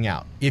everything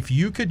out. If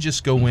you could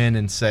just go in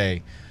and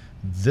say,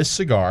 this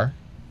cigar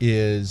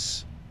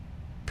is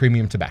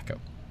premium tobacco,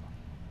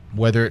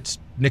 whether it's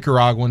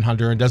Nicaraguan,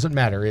 Honduran, doesn't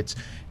matter. It's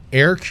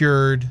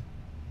air-cured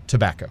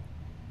tobacco.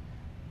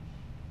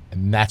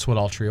 And that's what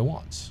Altria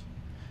wants.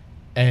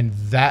 And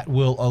that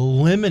will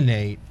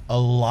eliminate a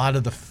lot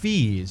of the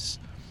fees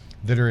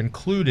that are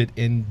included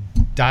in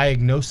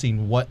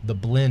diagnosing what the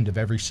blend of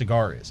every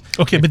cigar is.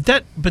 Okay, but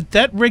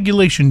that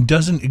regulation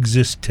doesn't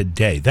exist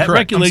today. That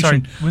Correct. regulation.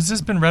 I'm sorry. Was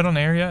this been read on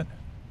air yet?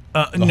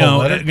 No,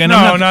 letter? again,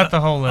 No, not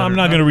the whole letter. I'm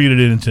not going to read it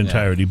in its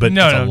entirety, but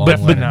No, but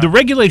no. the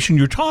regulation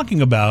you're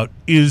talking about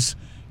is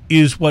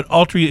what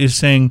Altria is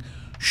saying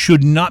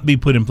should not be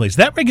put in place.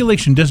 That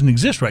regulation doesn't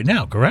exist right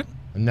now, correct?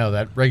 No,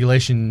 that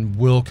regulation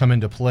will come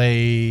into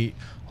play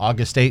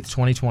August 8th,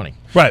 2020.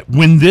 Right.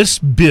 When this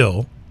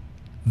bill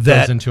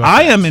that Goes into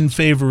I effect. am in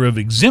favor of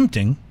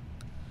exempting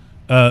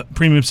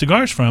premium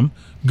cigars from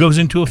goes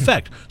into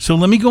effect. So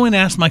let me go and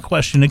ask my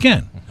question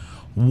again.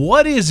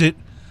 What is it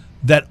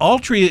that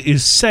Altria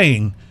is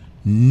saying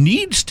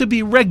needs to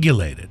be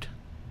regulated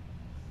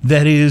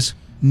that is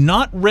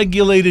not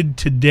regulated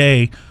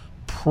today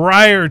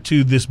prior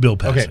to this bill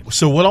passing? Okay,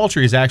 so what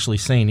Altria is actually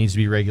saying needs to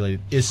be regulated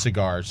is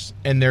cigars,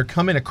 and they're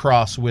coming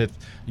across with,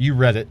 you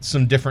read it,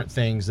 some different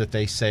things that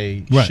they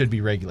say Right. should be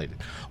regulated.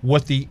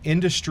 What the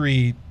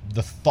industry,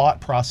 the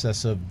thought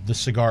process of the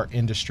cigar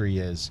industry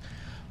is,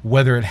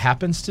 whether it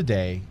happens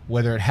today,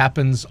 whether it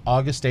happens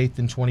August 8th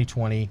in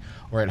 2020,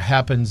 or it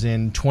happens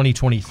in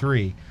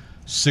 2023,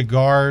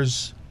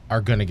 cigars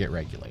are going to get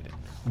regulated.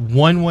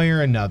 One way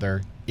or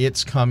another,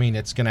 it's coming,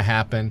 it's going to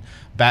happen.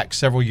 Back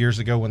several years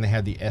ago when they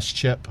had the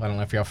S-chip, I don't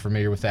know if y'all are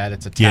familiar with that.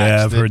 It's a tax.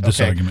 Yeah, I've that- heard this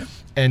okay. argument.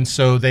 And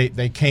so they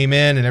came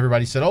in and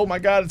everybody said, oh my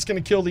God, it's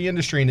going to kill the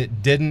industry. And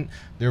it didn't.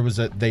 There was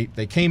they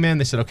came in,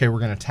 they said, okay, we're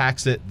going to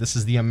tax it. This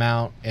is the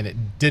amount. And it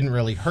didn't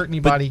really hurt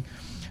anybody.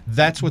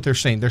 That's what they're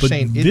saying. They're But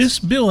saying this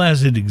bill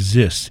as it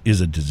exists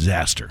is a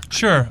disaster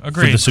Sure, for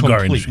agreed. the cigar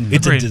Complete. industry.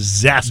 It's a Agreed.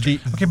 disaster.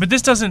 Okay, but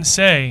this doesn't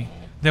say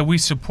that we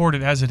support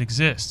it as it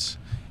exists.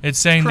 It's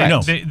saying that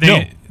No,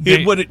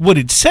 they what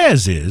it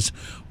says is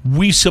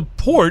we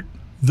support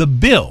the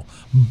bill,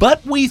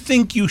 but we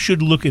think you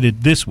should look at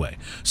it this way.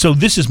 So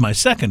this is my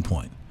second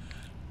point.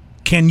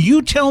 Can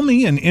you tell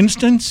me an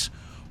instance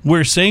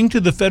where saying to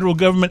the federal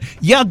government,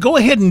 yeah, go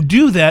ahead and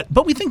do that,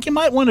 but we think you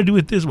might want to do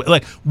it this way?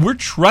 Like, we're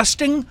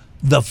trusting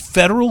the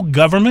federal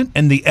government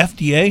and the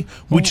FDA,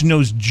 which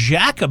knows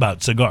jack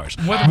about cigars.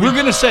 We're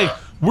going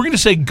to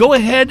say, go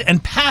ahead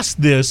and pass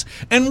this,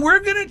 and we're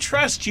going to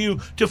trust you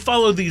to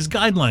follow these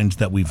guidelines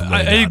that we've laid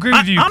out. I agree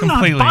with you I'm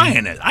completely. not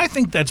buying it. I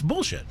think that's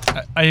bullshit.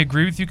 I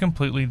agree with you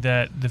completely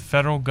that the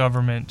federal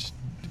government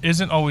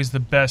isn't always the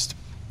best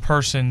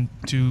person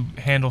to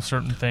handle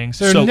certain things.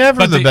 They're So- never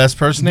but the they- best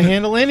person to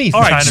handle anything.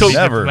 All right, Trying to so- be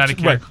Never. diplomatic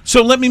here. Right.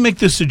 So let me make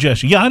this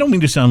suggestion. Yeah, I don't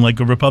mean to sound like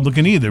a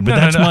Republican either, but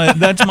No.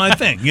 that's my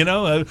thing. You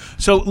know.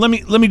 So let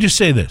me just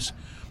say this: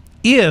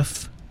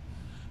 if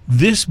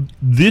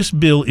this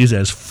bill is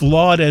as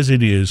flawed as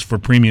it is for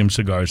premium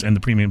cigars and the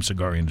premium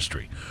cigar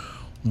industry,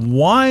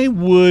 why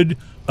would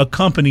a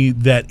company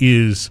that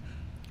is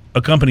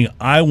a company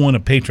I want to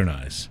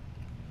patronize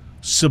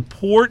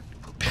support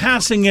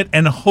passing it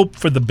and hope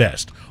for the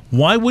best?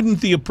 Why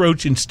wouldn't the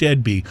approach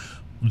instead be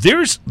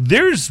there's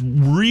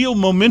real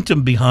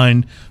momentum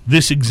behind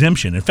this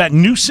exemption? In fact,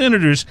 new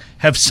senators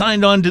have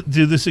signed on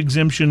to this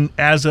exemption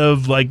as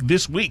of like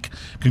this week.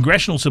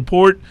 Congressional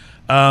support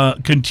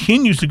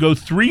continues to go.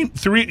 Three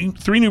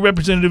new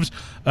representatives,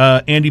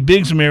 Andy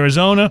Biggs from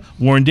Arizona,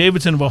 Warren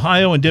Davidson of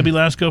Ohio, and Debbie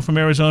Lasko from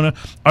Arizona,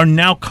 are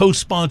now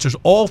co-sponsors.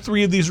 All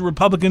three of these are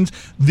Republicans.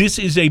 This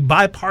is a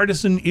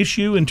bipartisan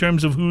issue in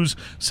terms of who's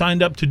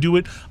signed up to do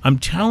it. I'm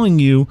telling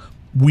you,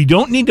 we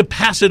don't need to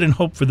pass it and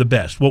hope for the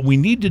best. What we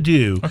need to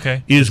do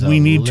is we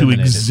need to eliminate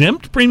it.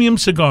 exempt premium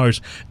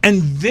cigars,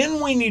 and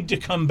then we need to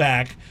come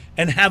back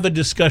and have a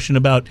discussion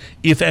about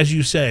if, as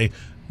you say,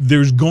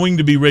 there's going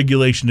to be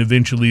regulation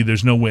eventually,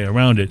 there's no way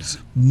around it.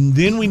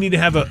 Then we need to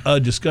have a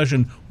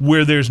discussion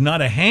where there's not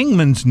a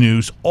hangman's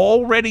noose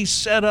already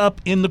set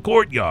up in the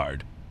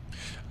courtyard.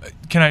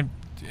 Can I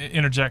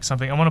interject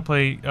something? I want to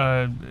play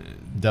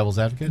Devil's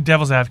advocate?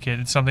 devil's advocate.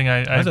 It's something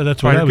I thought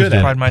that's what I was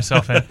doing. pride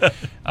myself in.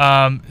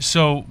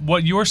 So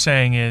what you're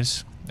saying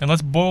is, and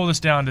let's boil this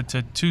down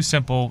to two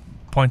simple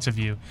points of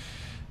view.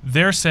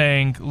 They're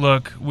saying,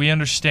 look, we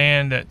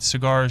understand that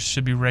cigars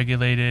should be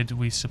regulated.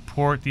 We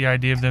support the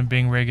idea of them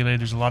being regulated.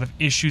 There's a lot of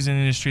issues in the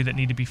industry that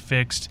need to be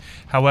fixed.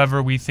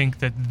 However, we think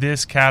that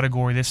this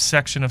category, this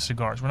section of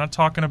cigars, we're not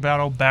talking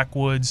about old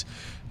backwoods,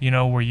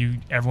 where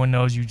everyone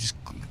knows you just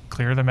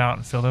clear them out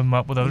and fill them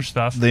up with other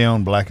stuff. They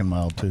own Black and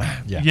Mild too.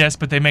 Yeah. Yes,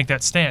 but they make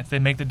that stance. They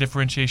make the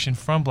differentiation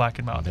from Black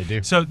and Mild. They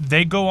do. So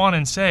they go on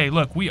and say,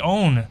 look, we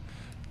own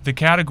the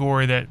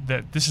category that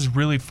this is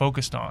really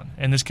focused on.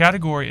 And this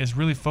category is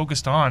really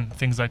focused on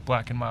things like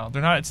Black and Mild.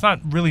 It's not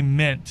really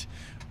meant,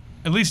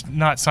 at least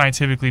not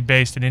scientifically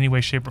based in any way,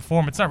 shape, or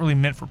form. It's not really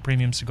meant for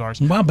premium cigars.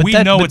 Wow, but we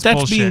that, know but it's that's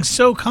bullshit. being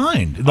so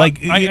kind.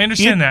 Like I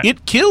understand that.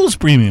 It kills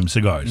premium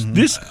cigars.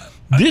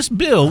 This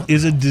bill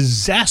is a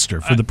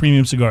disaster for the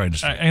premium cigar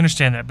industry. I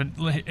understand that,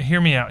 but hear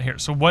me out here.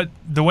 So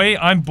the way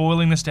I'm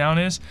boiling this down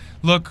is,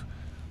 look,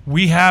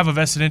 we have a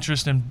vested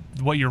interest in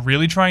what you're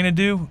really trying to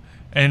do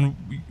and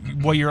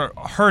what you're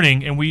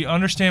hurting, and we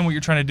understand what you're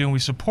trying to do and we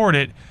support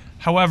it.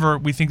 However,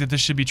 we think that this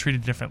should be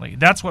treated differently.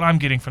 That's what I'm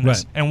getting from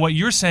this. Right. And what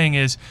you're saying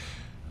is,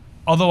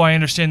 although I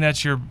understand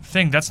that's your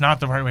thing, that's not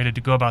the right way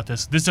to go about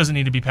this. This doesn't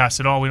need to be passed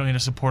at all. We don't need to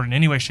support it in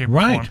any way, shape, or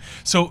Right. form.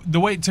 So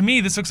to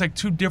me, this looks like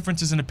two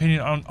differences in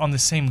opinion on the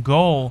same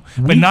goal,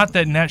 but not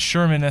that Nat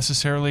Sherman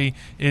necessarily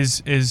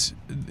is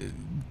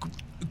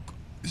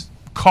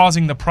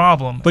causing the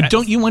problem. But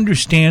don't you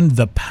understand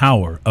the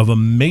power of a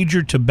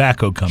major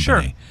tobacco company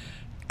Sure.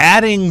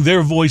 adding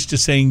their voice to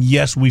saying,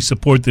 yes, we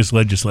support this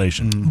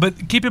legislation?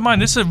 But keep in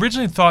mind, this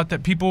originally thought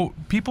that people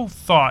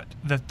thought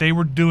that they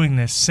were doing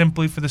this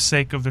simply for the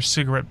sake of their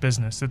cigarette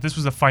business, that this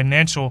was a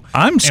financial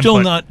I'm still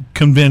input. not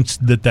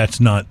convinced that that's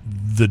not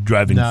the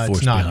driving No, force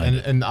it's not. behind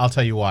it. And I'll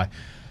tell you why.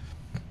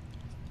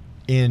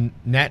 In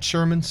Nat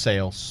Sherman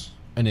sales,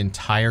 an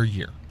entire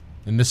year,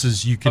 and this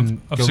is, you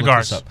can Of go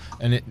cigars. look this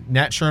up. And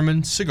Nat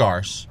Sherman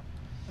cigars,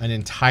 an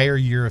entire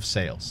year of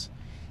sales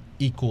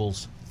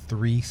equals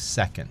 3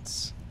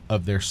 seconds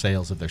of their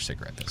sales of their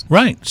cigarette business.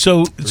 Right.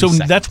 So seconds.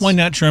 that's why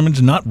Nat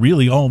Sherman's not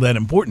really all that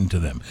important to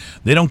them.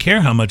 They don't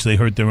care how much they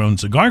hurt their own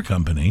cigar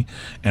company.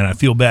 And I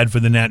feel bad for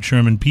the Nat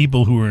Sherman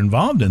people who are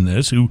involved in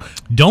this, who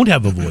don't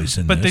have a voice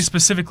in But they this.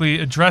 specifically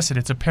address it.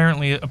 It's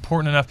apparently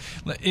important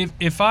enough.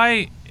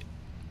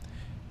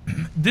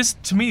 This,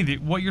 to me,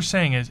 what you're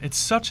saying is it's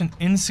such an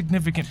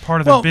insignificant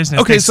part of Well, their business.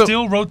 okay, They so-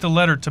 still wrote the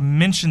letter to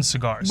mention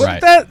cigars. But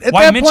Right. at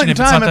Why that mention point in it if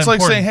it's time, not it's that like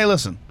important? saying, hey,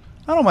 listen,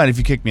 I don't mind if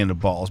you kick me in the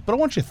balls, but I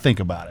want you to think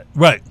about it.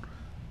 Right.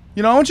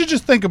 I want you to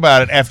just think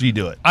about it after you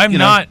do it. I am You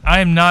know?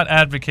 not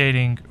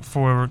advocating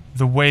for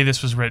the way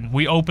this was written.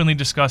 We openly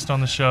discussed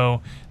on the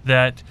show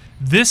that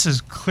this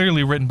is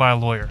clearly written by a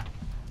lawyer.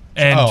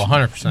 And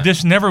 100%.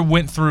 this never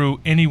went through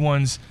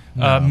anyone's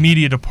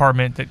media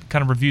department that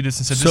kind of reviewed this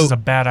and said, this is a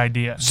bad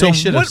idea. So they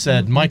should have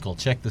said, Michael,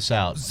 check this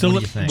out. So what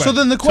do you think? So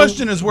then the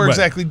question is, where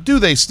exactly do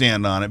they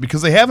stand on it?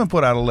 Because they haven't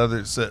put out a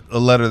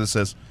letter that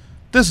says,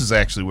 this is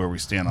actually where we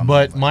stand on it.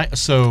 But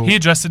he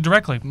addressed it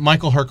directly.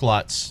 Michael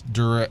Herklotz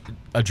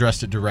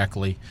addressed it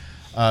directly.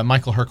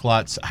 Michael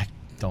Herklotz, I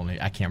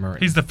can't remember.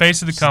 He's the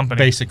face of the company.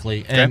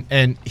 Basically.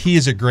 And he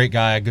is a great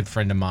guy, a good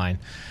friend of mine.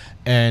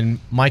 And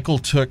Michael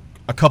took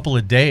a couple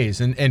of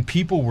days, and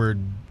people were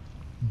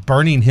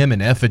burning him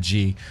in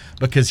effigy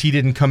because he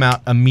didn't come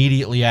out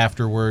immediately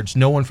afterwards.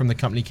 No one from the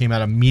company came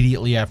out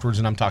immediately afterwards,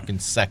 and I'm talking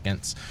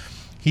seconds.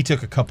 He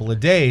took a couple of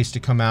days to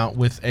come out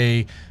with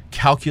a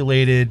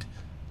calculated,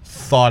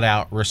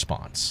 thought-out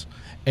response.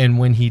 And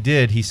when he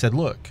did, he said,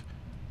 look,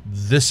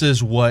 this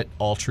is what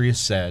Altria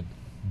said,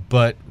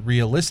 but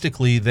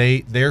realistically,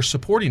 they're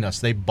supporting us.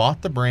 They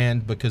bought the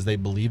brand because they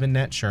believe in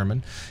Nat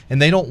Sherman,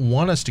 and they don't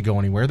want us to go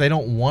anywhere. They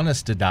don't want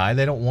us to die.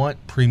 They don't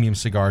want premium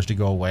cigars to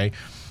go away.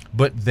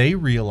 But they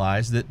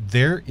realize that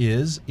there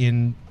is,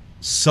 in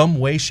some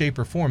way, shape,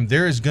 or form,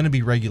 there is going to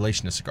be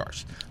regulation of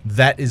cigars.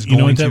 That is going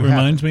to happen. You know what that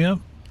reminds me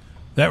of?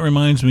 That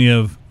reminds me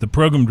of the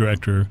program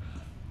director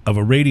of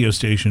a radio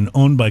station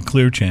owned by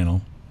Clear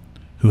Channel,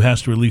 who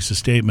has to release a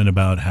statement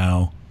about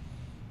how,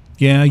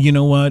 yeah, you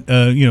know what,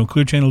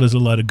 Clear Channel does a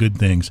lot of good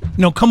things.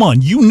 No, come on,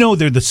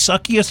 they're the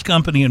suckiest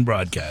company in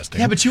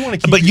broadcasting. Yeah, but you want to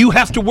keep. But you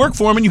have to work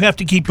for them, and you have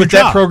to keep your job.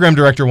 But that program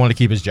director wanted to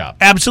keep his job.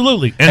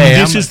 Absolutely, and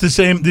this is the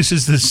same. This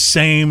is the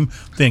same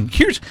thing.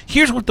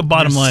 Here's what the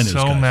bottom line is.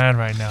 So guys. mad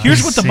right now.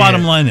 Here's what the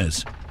bottom line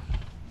is.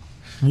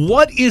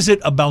 What is it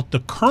about the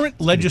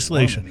current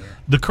legislation,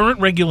 the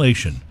current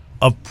regulation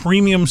of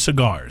premium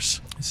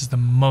cigars? This is the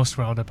most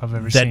riled up I've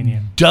ever seen you.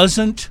 That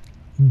doesn't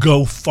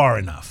go far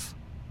enough.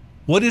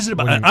 What is it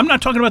about? I'm not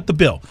talking about the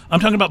bill. I'm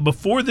talking about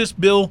before this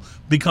bill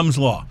becomes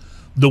law.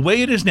 The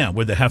way it is now,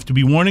 where there have to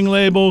be warning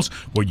labels,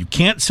 where you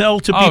can't sell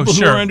to people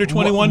who are under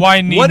 21.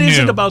 What is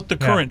it about the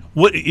current?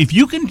 What if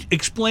you can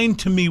explain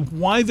to me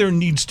why there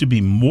needs to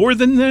be more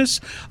than this?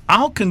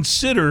 I'll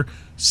consider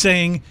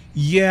saying,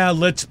 yeah,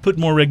 let's put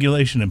more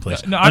regulation in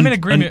place. No, I'm in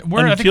agreement.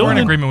 I think we're in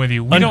agreement with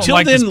you. We don't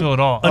like this bill at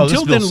all.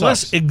 Until then,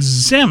 let's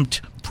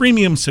exempt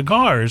premium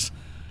cigars.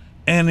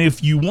 And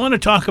if you want to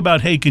talk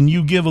about, hey, can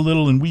you give a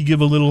little and we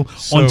give a little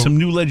on some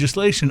new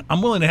legislation,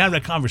 I'm willing to have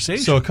that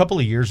conversation. So a couple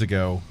of years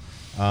ago,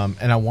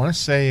 and I want to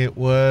say it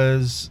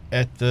was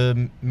at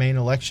the main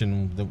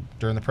election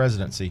during the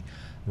presidency,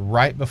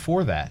 right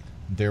before that,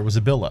 there was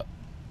a bill up.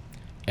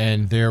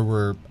 And there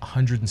were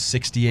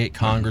 168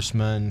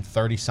 congressmen,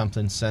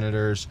 30-something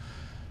senators,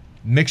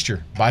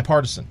 mixture,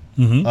 bipartisan,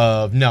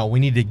 of, no, we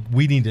need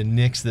to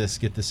nix this,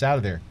 get this out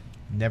of there.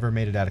 Never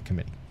made it out of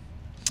committee.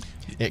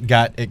 It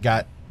got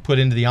put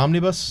into the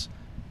omnibus,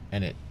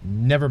 and it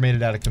never made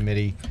it out of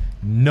committee.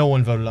 No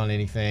one voted on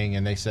anything,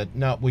 and they said,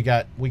 no, we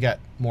got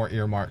more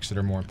earmarks that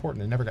are more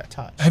important. It never got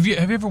touched. Have you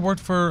ever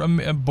worked for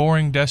a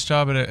boring desk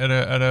job at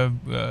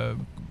a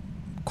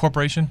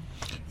corporation?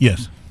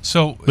 Yes.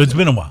 But it's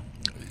been a while.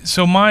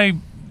 So my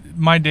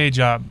day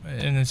job,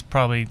 and it's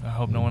probably, I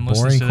hope no one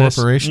listens to this.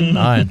 Boring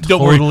corporation?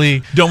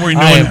 Don't worry.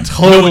 I am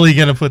totally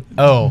going to put,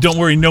 don't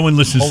worry, no one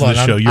listens to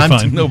the show. You're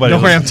fine. Don't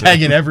worry, I'm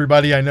tagging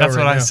everybody I know. That's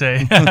what I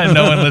say.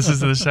 No one listens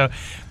to the show.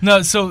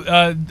 No,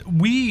 so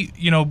we,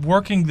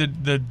 working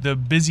the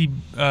busy,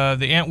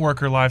 the ant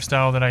worker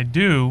lifestyle that I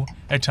do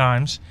at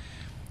times,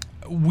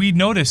 we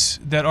notice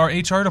that our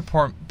HR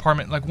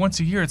department, like once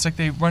a year, it's like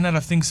they run out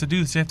of things to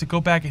do. So they have to go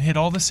back and hit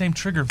all the same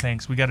trigger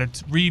things. We got to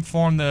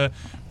reform the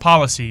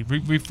policy,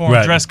 reform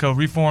dress code,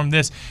 reform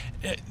this.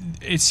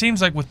 It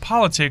seems like with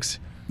politics,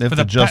 they have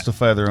to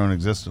justify their own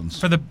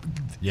existence.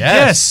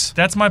 Yes,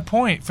 that's my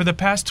point. For the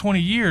past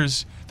 20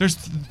 years, there's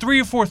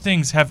 3 or 4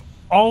 things have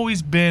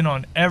always been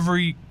on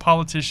every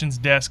politician's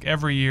desk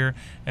every year,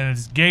 and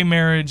it's gay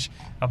marriage,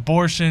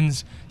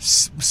 abortions,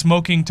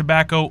 smoking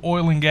tobacco,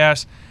 oil and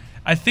gas.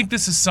 I think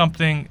this is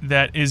something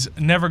that is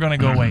never going to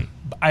go away.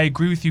 I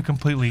agree with you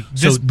completely.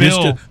 This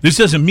bill. This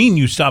doesn't mean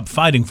you stop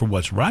fighting for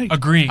what's right.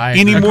 Agree.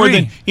 Any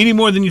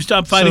more than you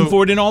stop fighting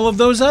for it in all of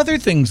those other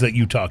things that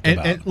you talked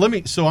about.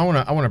 And So I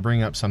want to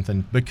bring up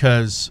something,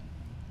 because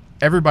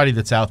everybody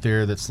that's out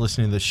there that's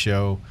listening to this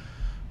show,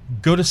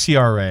 go to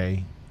CRA,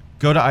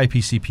 go to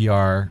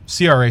IPCPR,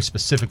 CRA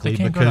specifically,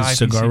 because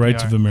Cigar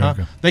Rights of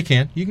America. They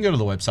can. You can go to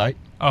the website.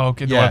 Oh,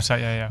 okay, the website,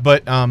 yeah.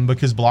 But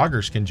because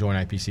bloggers can join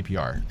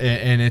IPCPR,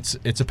 and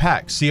it's a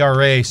pack.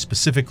 CRA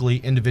specifically,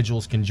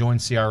 individuals can join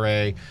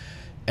CRA,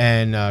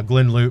 and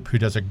Glenn Loop, who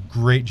does a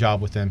great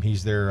job with them,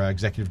 he's their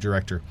executive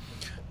director.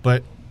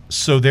 But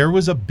so there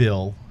was a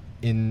bill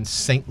in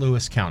St.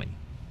 Louis County,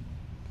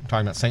 I'm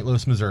talking about St.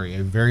 Louis, Missouri,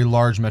 a very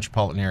large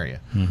metropolitan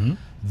area,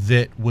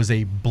 that was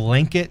a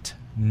blanket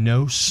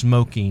no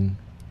smoking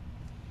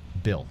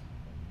bill.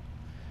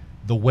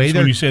 The way So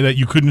they're when you say that,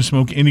 you couldn't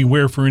smoke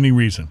anywhere for any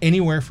reason.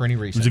 anywhere for any It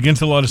was reason. against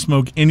the law to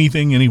smoke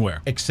anything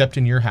anywhere. Except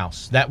in your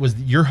house. That was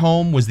your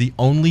home was the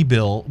only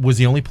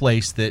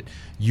place that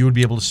you would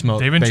be able to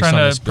smoke. They've been based trying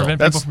on to this bill.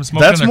 prevent people from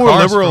smoking That's in their more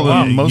cars liberal for a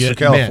while. than most Yeah, of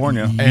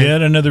California.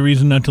 Yet another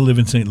reason not to live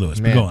in St. Louis.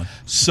 But Man. go on.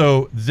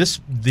 So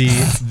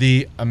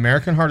the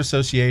American Heart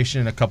Association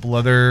and a couple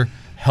other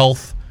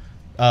health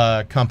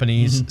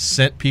companies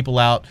sent people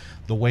out.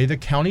 The way the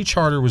county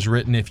charter was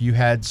written, if you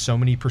had so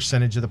many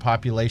percentage of the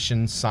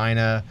population sign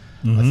a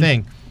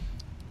thing,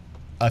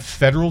 a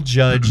federal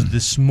judge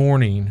this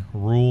morning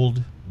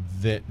ruled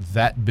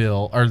that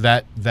bill or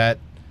that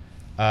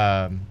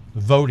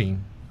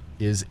voting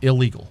is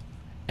illegal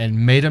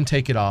and made them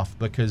take it off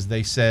because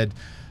they said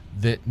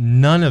that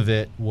none of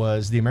it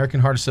was the American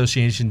Heart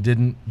Association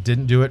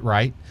didn't do it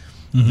right.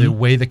 The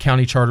way the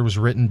county charter was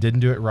written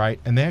didn't do it right,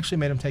 and they actually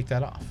made them take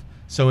that off.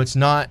 So it's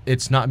not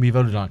be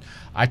voted on.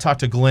 I talked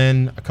to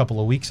Glenn a couple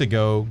of weeks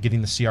ago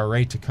getting the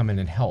CRA to come in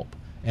and help,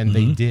 and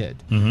they did.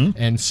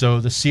 And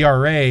so the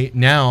CRA,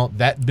 now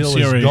that bill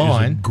CRA is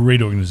gone. is a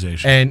great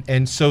organization.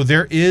 And so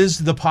there is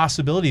the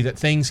possibility that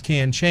things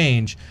can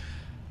change.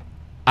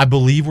 I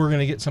believe we're going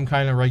to get some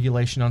kind of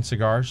regulation on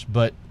cigars,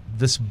 but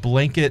this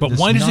blanket. But this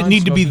why does it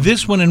need to be non-smoking-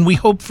 this one and we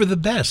hope for the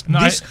best? No,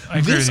 this I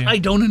agree this with you. I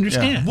don't Yeah.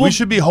 understand. We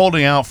should be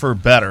holding out for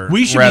better.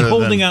 We should be rather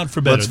holding than, out for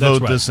better. Let's That's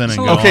vote right. this in and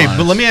So- go Okay, on.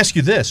 but let me ask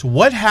you this: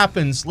 what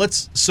happens?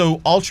 So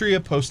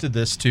Altria posted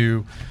this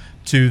to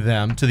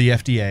the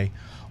FDA.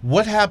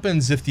 What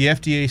happens if the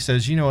FDA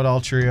says, you know what,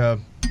 Altria,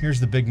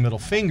 here's the big middle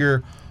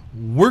finger.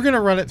 We're going to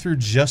run it through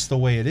just the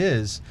way it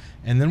is,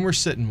 and then we're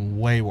sitting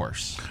way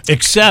worse.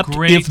 Except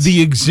Great- if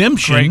the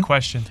exemption. Great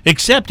question.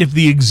 Except if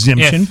the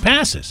exemption If.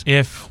 passes.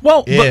 If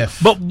Well, If.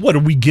 but what are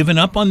we giving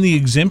up on the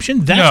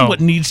exemption? That's No. what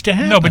needs to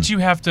happen. no, but you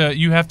have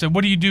to.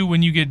 What do you do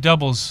when you get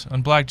doubles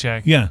on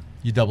blackjack? Yeah.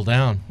 You double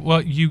down.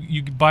 Well,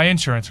 you buy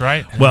insurance,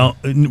 right? Well,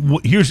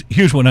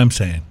 here's what I'm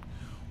saying.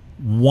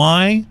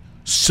 Why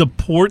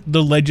support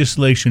the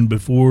legislation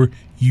before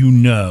you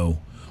know?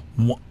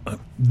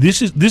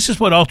 This is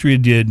what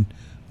Altria did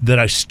that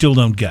I still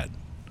don't get,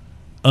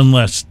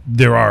 unless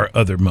there are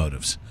other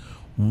motives.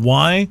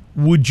 Why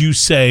would you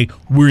say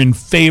we're in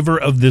favor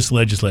of this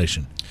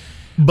legislation?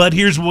 But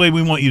here's the way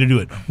we want you to do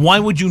it. Why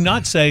would you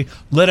not say,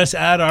 let us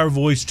add our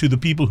voice to the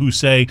people who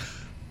say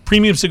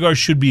premium cigars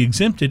should be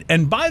exempted?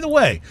 And by the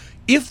way,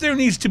 if there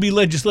needs to be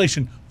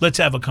legislation, let's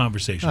have a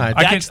conversation. All right.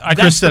 That's Chris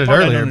the said it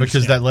part I earlier don't because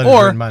understand. that letter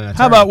Or written by an attorney.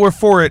 how about we're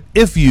for it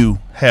if you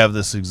have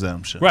this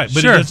exemption? Right,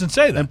 but Sure. it doesn't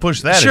say that. And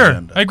push that Sure,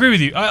 agenda. I agree with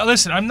you.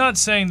 Listen, I'm not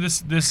saying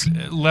this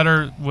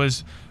letter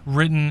was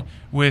written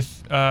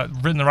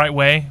written the right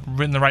way,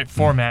 written the right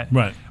format.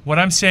 Right. What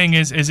I'm saying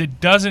is it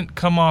doesn't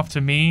come off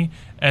to me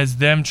as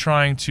them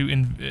trying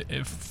to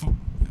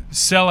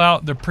sell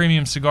out the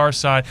premium cigar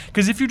side.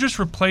 Because if you just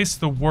replace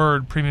the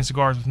word premium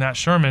cigars with Nat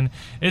Sherman,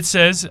 it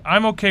says,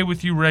 I'm okay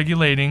with you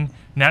regulating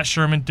Nat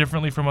Sherman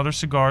differently from other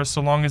cigars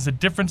so long as the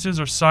differences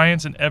are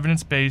science and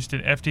evidence-based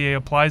and FDA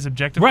applies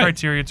objective Right.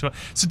 criteria to it.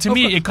 So to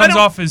me, Okay. it comes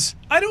off as...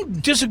 I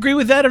don't disagree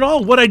with that at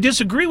all. What I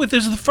disagree with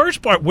is the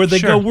first part where they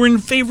Sure. go, we're in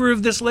favor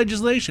of this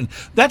legislation.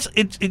 That's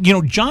it.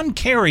 John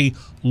Kerry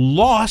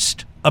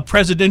lost a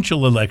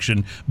presidential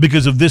election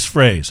because of this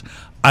phrase.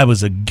 I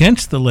was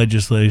against the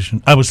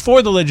legislation. I was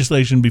for the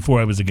legislation before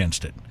I was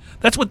against it.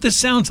 That's what this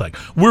sounds like.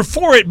 We're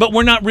for it, but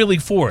we're not really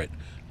for it.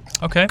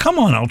 Okay. Come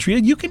on,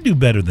 Altria, you can do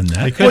better than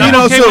that. could. Well,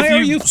 I'm okay with why are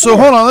you- you So for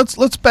it? hold on,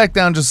 let's back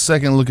down just a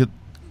second and look at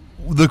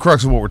the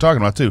crux of what we're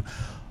talking about too.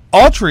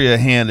 Altria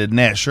handed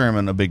Nat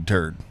Sherman a big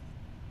turd.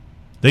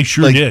 They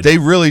sure Like, did. They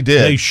really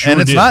did. They sure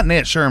and it's did. not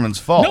Nat Sherman's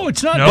fault. No,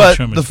 it's not No. Nat But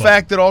Sherman's the fault.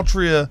 fact that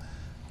Altria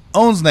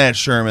owns Nat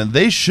Sherman,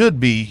 they should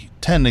be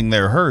tending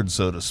their herd,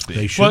 so to speak.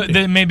 They should Well, be.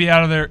 they may be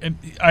out of their...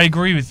 I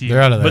agree with you.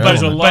 They're out of their But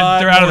there's a element. lot But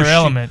they're out of more their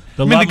element.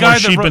 A I mean, lot the more guy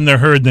that sheep wrote- in their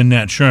herd than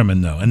Nat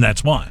Sherman, though, and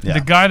that's why. Yeah.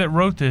 The guy that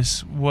wrote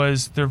this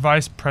was their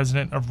vice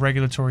president of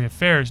regulatory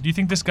affairs. Do you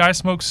think this guy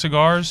smokes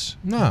cigars?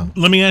 No.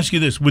 Let me ask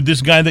you this: would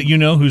this guy that you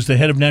know, who's the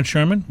head of Nat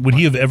Sherman, would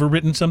he have ever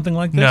written something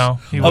like this? No,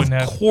 he wouldn't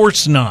have. Of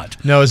course not.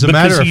 No, as a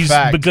Because matter of he's-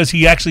 fact- because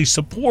he actually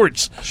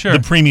supports Sure. the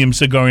premium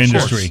cigar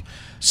industry.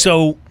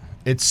 So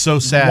It's so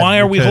sad. why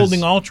are we because- holding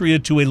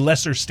Altria to a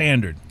lesser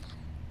standard?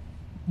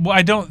 Well,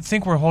 I don't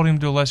think we're holding him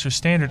to a lesser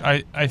standard.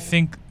 I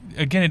think,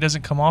 again, it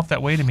doesn't come off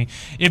that way to me.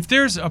 If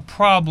there's a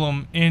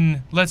problem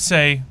in, let's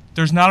say,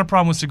 there's not a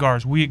problem with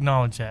cigars, we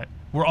acknowledge that.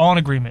 We're all in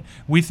agreement.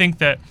 We think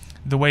that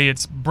the way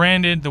it's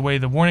branded, the way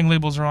the warning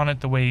labels are on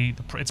it, the way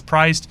it's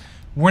priced,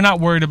 we're not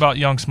worried about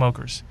young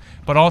smokers.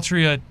 But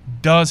Altria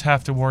does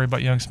have to worry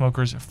about young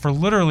smokers for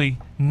literally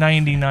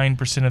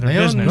 99% of their They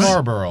own business.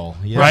 Marlboro.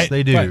 Yes, Right?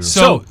 they do. Right.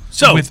 So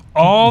with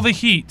all the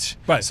heat,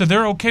 Right. so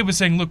they're okay with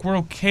saying, look, we're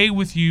okay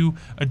with you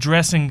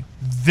addressing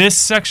this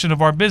section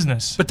of our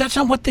business. But that's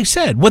not what they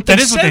said. What they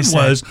That is what said they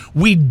said. was,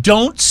 we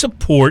don't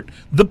support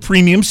the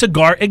premium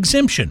cigar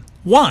exemption.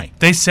 Why?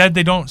 They said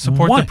they don't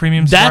support Why? the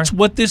premium cigar. That's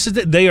what this is.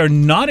 They are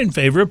not in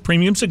favor of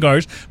premium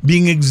cigars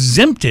being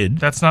exempted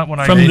That's not what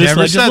I from They this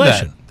never said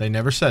legislation. that. They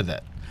never said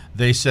that.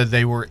 They said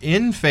they were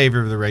in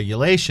favor of the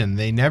regulation.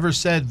 They never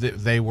said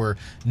that they were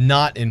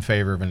not in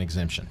favor of an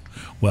exemption.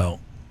 Well,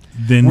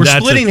 then We're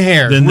that's splitting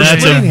hairs. Then We're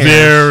that's splitting a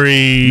hairs.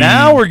 very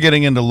Now we're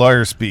getting into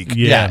lawyer speak.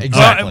 Yeah,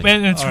 exactly.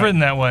 And it's written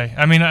that way.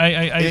 I mean,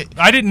 I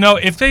didn't know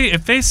if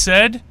they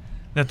said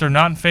that they're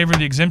not in favor of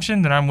the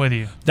exemption, then I'm with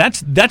you.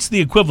 That's the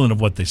equivalent of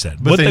what they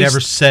said. But what they never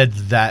s- said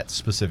that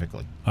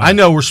specifically. All right. I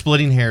know we're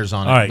splitting hairs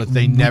on it, All right, but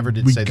they never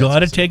did we say that. We got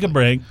to take a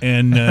break,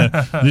 and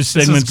this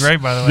segment great,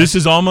 by the way. This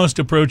is almost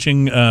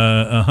approaching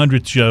a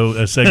 100th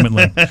show segment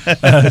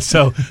length.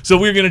 So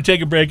we're going to take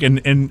a break,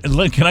 and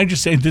can I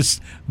just say this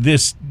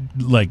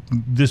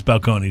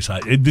Balcones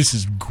high. This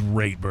is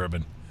great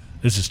bourbon.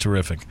 This is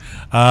terrific.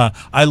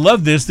 I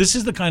love this. This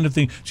is the kind of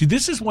thing. See,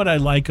 this is what I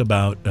like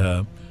about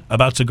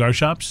cigar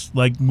shops,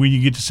 like where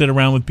you get to sit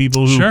around with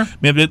people who Sure.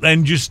 maybe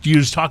and you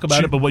just talk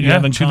about it, but what you yeah,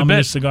 have in chew the common bit.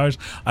 is cigars.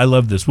 I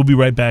love this. We'll be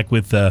right back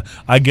with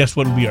I guess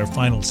what will be our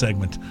final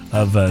segment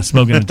of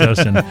Smoking and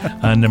Toasting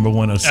on number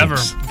 106. Ever.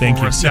 Thank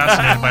We're you.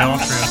 assassinated by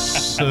Austria.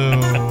 So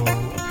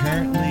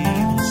apparently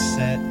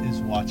Lisette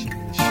is watching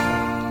the show.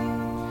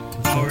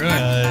 Oh, really?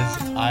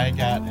 Because I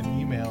got an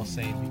email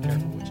saying, "Be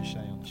careful what you say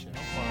on the show."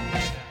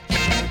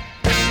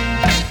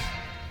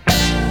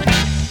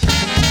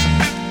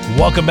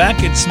 Welcome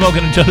back. It's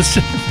Smoking and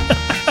Toasting.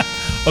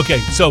 Okay,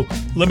 so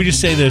let me just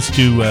say this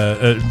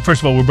to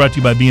first of all, we're brought to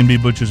you by B&B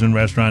Butchers and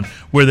Restaurant,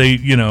 where they,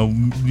 you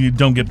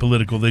don't get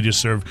political. They just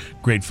serve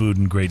great food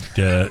and great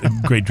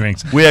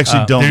drinks. We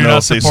actually don't They do know not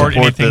if they support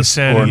support anything this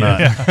said. or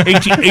not.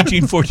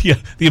 1840. Yeah,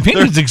 the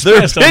opinions Their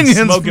expressed opinions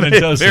on Smoking and may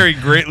Toasting vary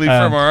greatly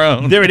from our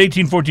own. They're at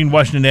 1814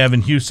 Washington Ave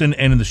in Houston,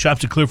 and in the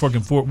shops at Clear Fork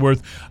and Fort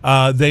Worth.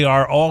 They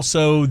are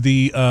also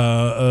the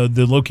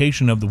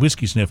location of the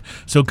Whiskey Sniff.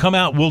 So come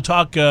out. We'll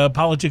talk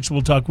politics.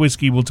 We'll talk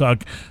whiskey. We'll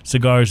talk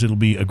cigars. It'll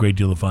be a great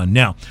deal of fun.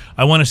 Now,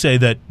 I want to say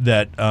that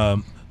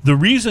the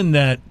reason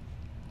that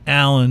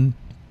Alan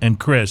and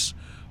Chris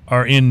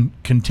are in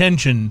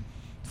contention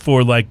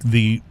for like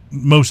the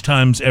most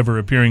times ever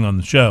appearing on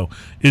the show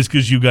is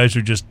because you guys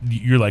are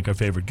you're like our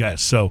favorite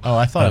guests. So Oh,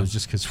 I thought it was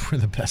just because we're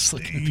the best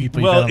looking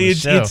people. well,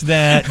 you've had on the show. it's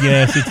that.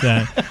 Yes, it's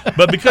that.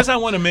 But because I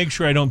want to make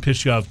sure I don't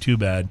piss you off too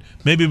bad,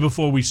 maybe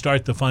before we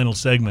start the final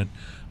segment,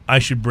 I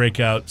should break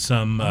out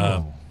some.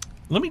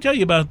 Let me tell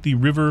you about the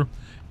river,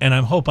 and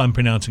I hope I'm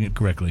pronouncing it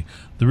correctly.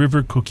 The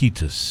river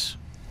Coquillas.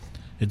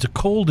 It's a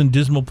cold and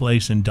dismal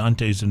place in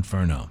Dante's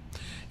Inferno.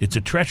 It's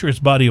a treacherous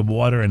body of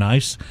water and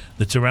ice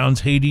that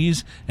surrounds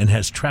Hades and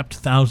has trapped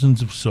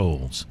thousands of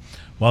souls.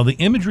 While the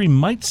imagery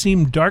might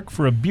seem dark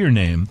for a beer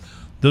name,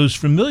 those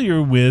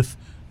familiar with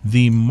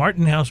the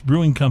Martin House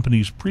Brewing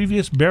Company's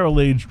previous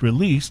barrel-aged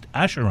release,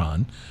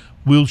 Acheron,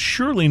 will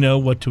surely know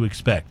what to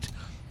expect.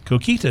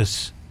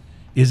 Coquillas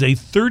is a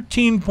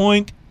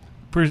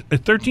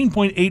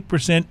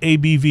 13.8%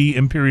 ABV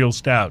Imperial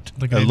Stout.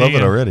 Look I at love it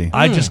Ian. already.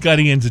 I just got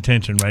Ian's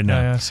attention right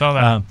now. Yeah, I saw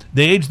that.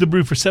 They aged the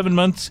brew for 7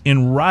 months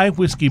in rye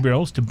whiskey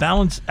barrels to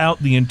balance out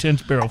the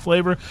intense barrel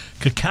flavor.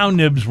 Cacao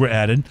nibs were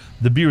added.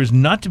 The beer is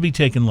not to be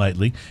taken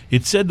lightly.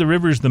 It's said the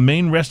river is the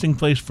main resting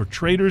place for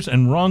traitors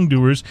and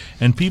wrongdoers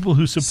and people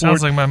who support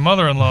Sounds like my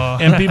mother-in-law.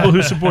 and people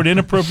who support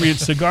inappropriate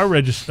cigar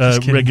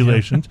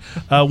regulations.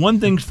 One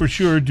thing's for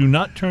sure: do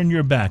not turn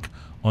your back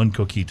on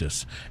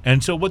Coquillas.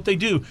 And so what they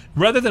do,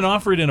 rather than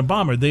offer it in a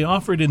bomber, they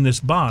offer it in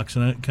this box.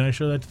 And can I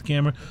show that to the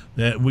camera?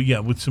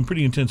 With some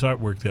pretty intense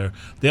artwork there.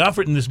 They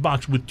offer it in this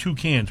box with 2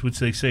 cans, which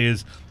they say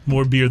is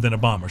more beer than a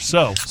bomber.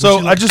 So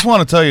I just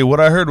want to tell you what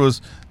I heard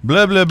was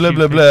blah blah blah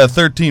blah blah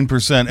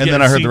 13%, and Yeah,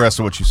 then I heard see, the rest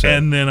of what you said.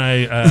 and then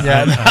I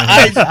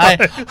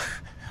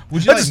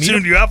would you I like just me to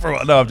tuned you out for a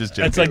while. No, I'm just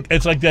joking.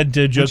 it's like that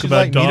joke you about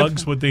like me to-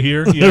 dogs, what they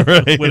hear, yeah,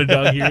 Right. what a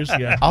dog hears.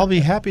 Yeah. I'll be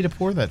happy to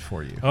pour that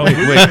for you. Oh,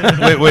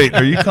 wait.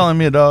 Are you calling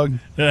me a dog?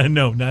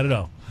 no, not at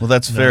all. Well,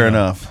 that's fair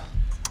enough.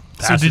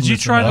 So did you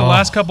try the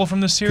last couple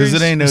from the series?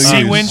 'Cause it ain't no Sea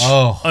use. Winch?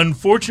 Oh,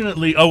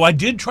 Unfortunately, I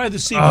did try the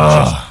sea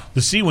winch.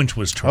 The sea winch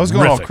was terrific. I was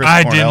going all Chris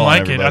I Cornell didn't on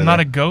like it. everybody I'm not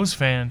a there. Goes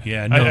fan.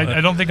 Yeah, no,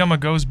 I don't think I'm a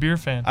Goes beer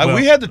fan.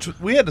 we had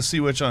the Sea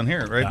Witch on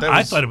here, right?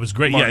 I thought it was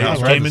great. Mark Yeah, House,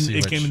 it right? came in. Sea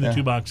It came in Witch, the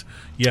yeah. 2-box.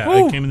 Yeah,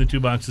 Woo. it came in the 2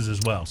 boxes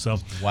as well. So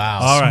wow.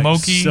 all right,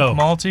 Smoky, so,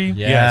 malty.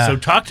 Yeah. Yeah. So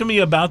talk to me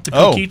about the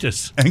Oh.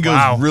 Coquillas. and goes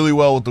Wow. really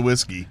well with the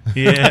whiskey.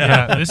 Yeah.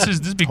 Yeah, this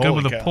would be good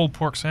Holy with a cow. pulled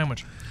pork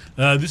sandwich.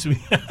 This would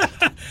be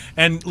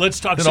and let's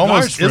talk It cigars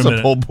almost for is a a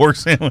minute. pulled pork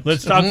sandwich.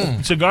 Let's talk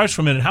cigars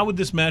for a minute. How would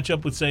this match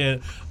up with, say,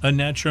 a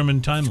Nat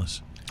Sherman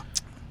Timeless?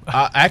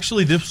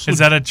 Actually, this Is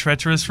that a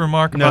treacherous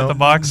remark about the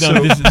box? No,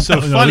 this is so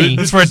funny.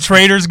 This is where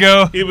traders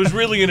go. It was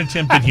really an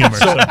attempt at humor.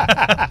 So.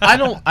 I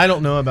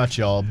don't know about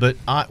y'all, but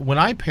when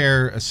I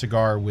pair a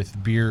cigar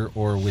with beer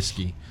or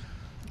whiskey,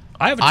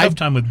 I have a tough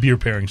time with beer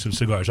pairings of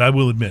cigars, I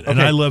will admit. And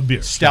Okay. I love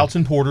beer. stouts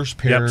and porters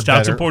pair Yep, stouts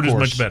better, and porters of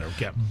much course. better.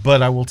 Yeah.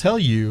 But I will tell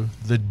you,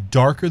 the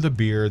darker the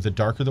beer, the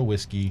darker the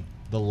whiskey,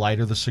 the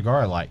lighter the cigar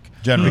I like.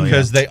 Generally,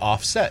 because they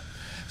offset.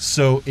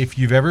 So if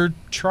you've ever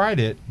tried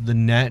it, the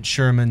Nat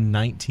Sherman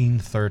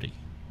 1930. It's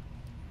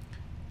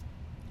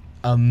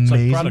Amazing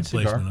like product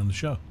cigar. placement on the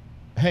show.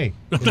 hey,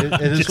 it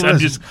is what I'm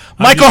it is. just-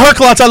 Michael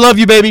Herklotz, I love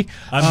you, baby.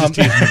 I'm just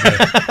teasing you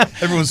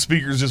guys. Everyone's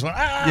speakers just went,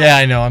 ah! Yeah,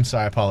 I know. I'm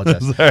sorry. I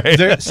apologize. Sorry.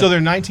 So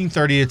they're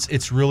 1930.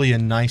 It's really a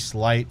nice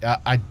light.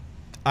 I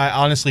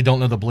honestly don't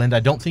know the blend. I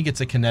don't think it's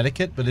a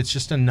Connecticut, but it's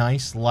just a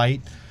nice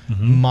light,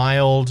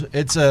 mild.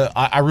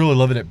 I really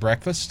love it at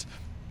breakfast.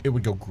 It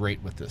would go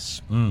great with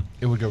this.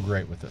 It would go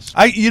great with this.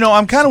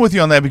 I'm kind of with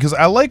you on that because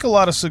I like a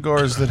lot of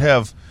cigars that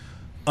have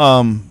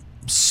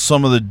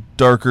some of the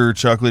darker,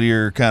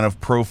 chocolatier kind of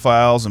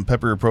profiles and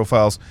pepperier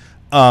profiles,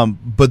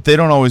 but they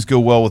don't always go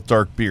well with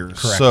dark beers.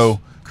 Correct. So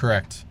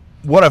Correct.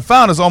 what I've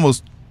found is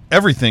almost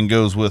everything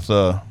goes with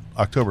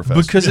Oktoberfest.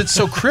 Because it's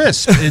so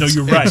crisp. It's,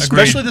 you're right.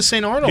 Especially Agreed. the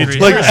St. Arnold. It's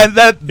like, Yeah. and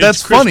that's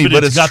It's crisp, funny,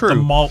 but it's it's got true. the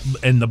malt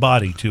and the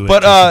body to it.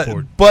 But to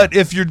support. but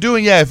if you're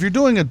doing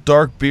a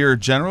dark beer,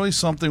 generally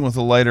something with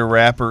a lighter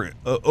wrapper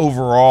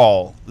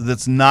overall,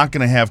 that's not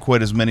going to have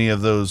quite as many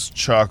of those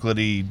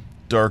chocolatey,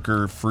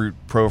 darker fruit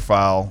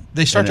profile.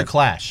 They start in to it.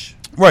 clash.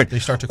 Right. They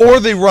start to or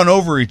clash. they run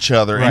over each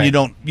other, and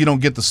Right. you don't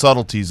get the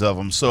subtleties of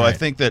them. So I Right.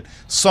 think that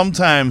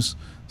sometimes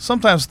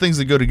things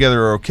that go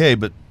together are okay,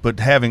 but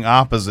having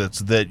opposites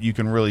that you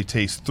can really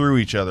taste through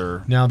each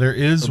other. Now there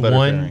is A better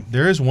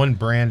pairing. one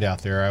brand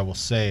out there, I will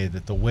say,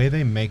 that the way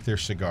they make their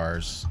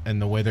cigars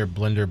and the way their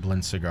blender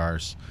blends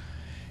cigars,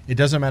 it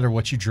doesn't matter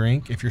what you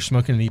drink. If you're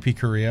smoking an EP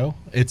Carrillo,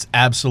 it's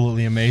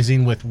absolutely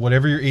amazing with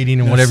whatever you're eating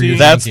and Now, whatever see, you're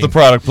That's the drinking.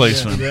 product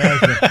placement.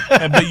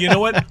 But you know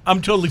what?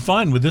 I'm totally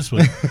fine with this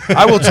one.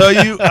 I will tell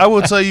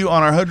you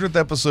on our 100th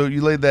episode,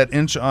 you laid that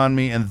inch on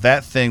me, and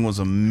that thing was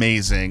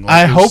amazing. Like,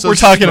 I it was hope so we're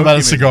talking about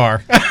a smoky,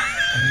 cigar.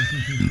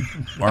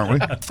 aren't we?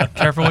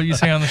 Careful what you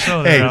say on the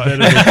show. Hey, there,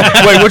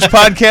 Wait, which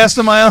podcast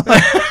am I on?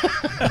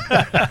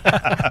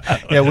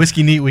 Yeah,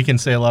 Whiskey Neat, we can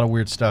say a lot of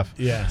weird stuff.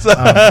 Yeah.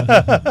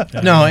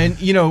 No, and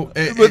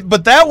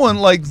But that one,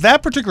 like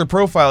that particular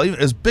profile, even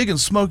as big and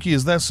smoky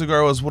as that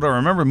cigar was, what I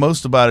remember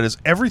most about it is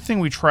everything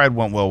we tried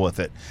went well with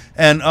it,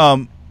 and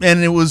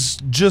it was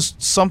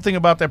just something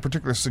about that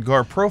particular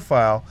cigar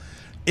profile.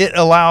 It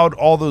allowed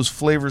all those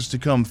flavors to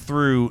come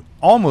through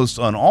almost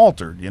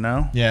unaltered, you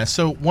know. yeah.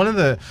 So one of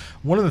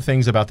the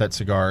things about that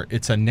cigar,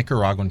 it's a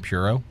Nicaraguan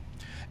Puro.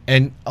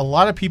 And a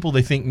lot of people,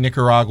 they think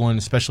Nicaraguan,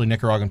 especially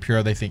Nicaraguan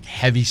Puro, they think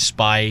heavy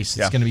spice,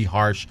 Yeah. it's going to be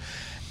harsh.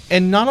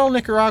 And not all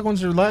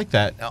Nicaraguans are like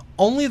that.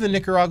 Only the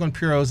Nicaraguan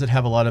Puros that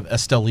have a lot of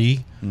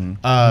Esteli,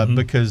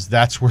 because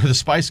that's where the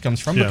spice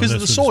comes from, Yeah, because of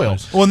the that's where soil. the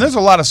spice- Well, and there's a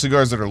lot of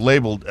cigars that are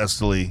labeled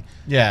Esteli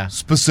Yeah.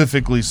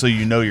 specifically, so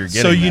you know you're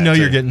getting. So you that, know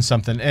too. you're getting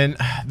something. And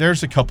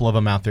there's a couple of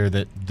them out there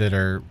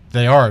they're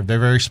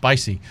very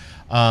spicy.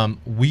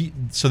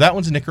 So that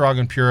one's a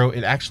Nicaraguan Puro.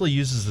 It actually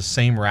uses the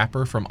same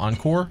wrapper from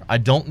Encore. I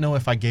don't know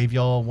if I gave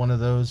y'all one of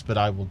those, but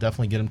I will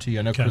definitely get them to you.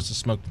 I know Chris has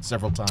smoked it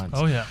several times.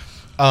 Oh yeah.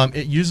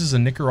 It uses a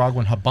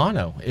Nicaraguan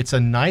Habano. It's a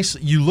nice,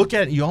 you look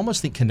at it, you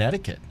almost think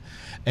Connecticut.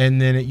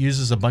 And then it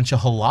uses a bunch of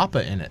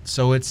jalapa in it.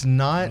 So it's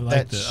not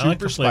like that I like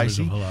super the flavors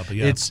spicy. of jalapa,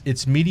 yeah.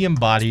 It's medium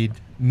bodied,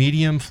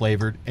 medium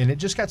flavored, and it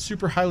just got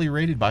super highly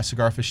rated by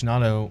Cigar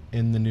Aficionado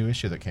in the new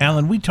issue that came out.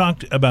 Alan, we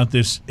talked about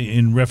this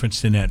in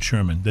reference to Nat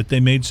Sherman, that they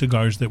made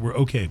cigars that were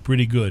okay,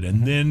 pretty good,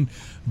 and then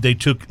they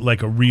took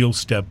like a real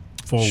step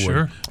forward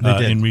Sure, they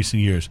did. in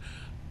recent years.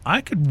 I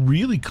could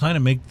really kind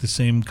of make the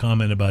same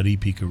comment about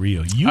EP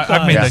Carrillo.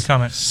 I've made that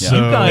comment. So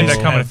I've made that guys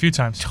comment a have few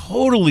times.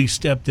 totally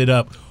stepped it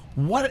up.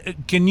 What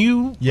can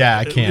you? Yeah,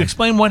 I can.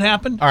 explain what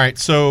happened. All right,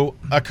 so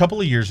a couple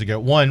of years ago,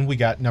 we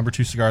got number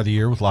 2 cigar of the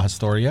year with La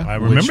Historia. I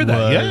remember that.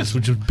 was- Yes,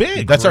 which was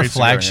big. That's our Great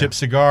cigar, flagship yeah.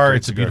 cigar. Great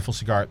It's a cigar. beautiful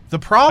cigar. The I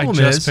problem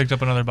just is, picked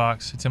up another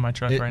box. It's in my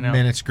truck right now.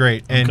 man, it's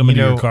great. I'm And coming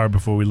you to know, your car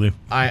before we leave.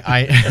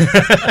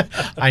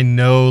 I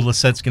know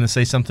Lisette's going to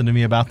say something to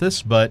me about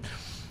this, but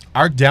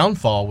our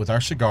downfall with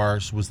our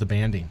cigars was the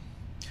banding.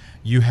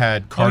 You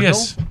had Cardinal,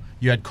 yes.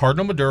 you had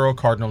Cardinal Maduro,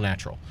 Cardinal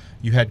Natural.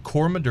 You had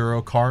Core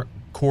Maduro,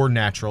 Core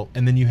Natural,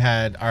 and then you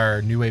had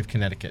our New Wave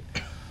Connecticut.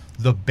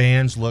 The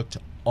bands looked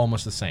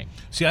almost the same.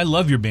 See, I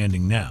love your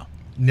banding now.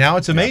 Now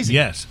it's amazing.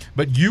 Yes.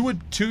 But you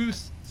would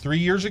 2-3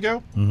 years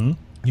ago,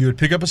 you would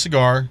pick up a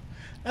cigar.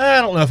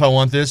 I don't know if I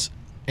want this,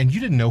 and you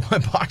didn't know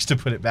what box to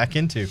put it back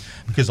into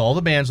because all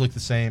the bands look the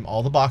same,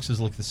 all the boxes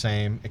look the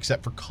same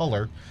except for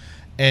color,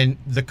 and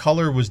the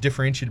color was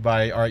differentiated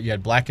by you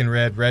had black and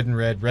red, red and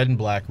red, red and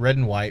black, red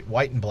and white,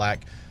 white and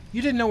black.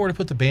 You didn't know where to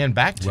put the band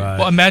back to. Right.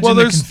 Well, imagine Well,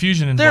 the there's-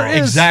 confusion there involved.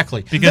 is-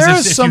 Exactly. Because there if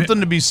is you- something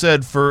to be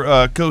said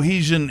for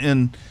cohesion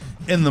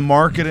in the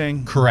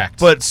marketing. Correct.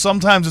 But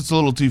sometimes it's a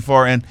little too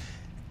far, and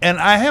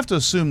I have to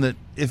assume that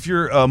if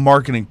you're a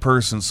marketing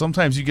person,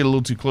 sometimes you get a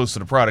little too close to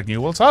the product, and you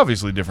go, well, it's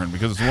obviously different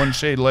because it's one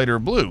shade lighter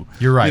blue.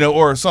 You're right. You know,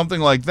 or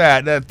something like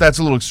that. That's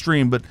a little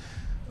extreme, but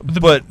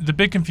The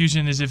big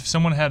confusion is if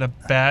someone had a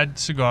bad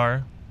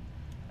cigar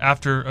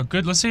after a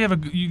good, let's say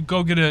you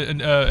go get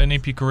an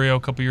AP Carrillo a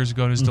couple years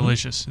ago and it's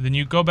delicious. Then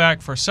you go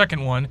back for a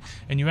second one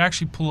and you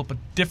actually pull up a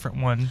different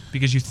one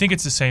because you think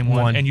it's the same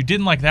one and you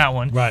didn't like that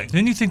one. Right.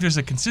 Then you think there's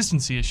a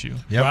consistency issue.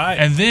 Yep. Right.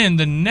 And then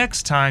the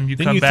next time you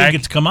Then come you back, think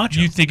it's Camacho.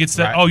 you think it's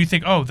that. Right. You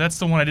think, that's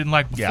the one I didn't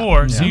like Yeah.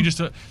 before. So Yeah. you just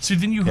so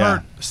then you Yeah.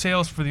 hurt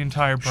sales for the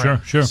entire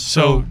brand. Sure.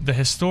 So the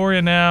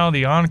Historia now,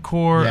 the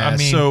Encore. Yeah, I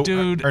mean, so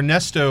dude.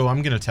 Ernesto,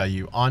 I'm going to tell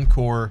you,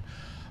 Encore,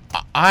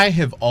 I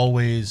have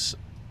always,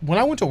 when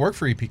I went to work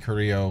for EP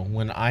Carrillo,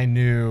 when I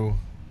knew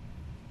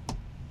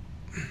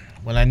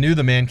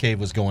the man cave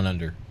was going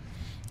under,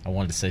 I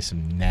wanted to say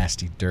some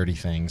nasty, dirty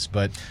things,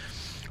 but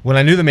when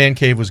I knew the man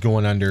cave was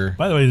going under,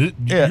 By the way,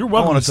 Yeah, you're I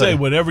welcome wanna to say tell you.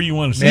 whatever you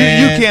want to say.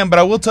 Man. You can, but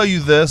I will tell you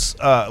this: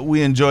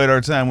 we enjoyed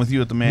our time with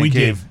you at the Man We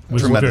Cave did. It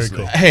was very tremendously.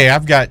 cool. hey,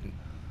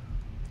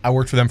 I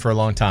worked for them for a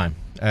long time.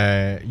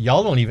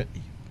 Y'all don't even,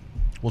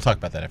 we'll talk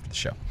about that after the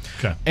show.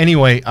 Okay.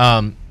 Anyway,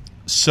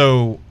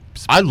 so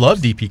I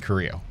loved EP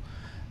Carrillo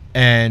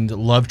and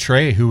loved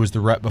Trey, who was the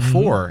rep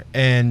before.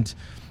 And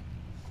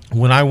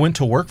when I went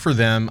to work for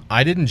them,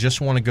 I didn't just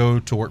want to go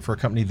to work for a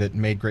company that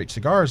made great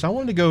cigars. I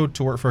wanted to go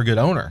to work for a good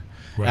owner.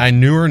 Right. I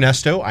knew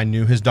Ernesto. I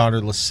knew his daughter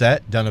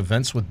Lisette, done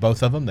events with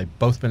both of them. They've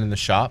both been in the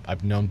shop.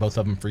 I've known both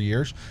of them for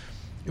years.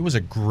 It was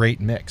a great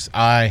mix.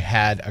 I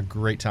had a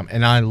great time,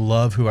 and I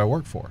love who I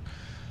work for.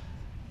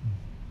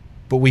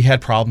 But we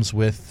had problems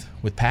with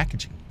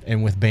packaging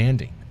and with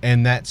banding,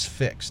 and that's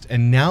fixed.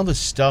 And now the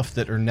stuff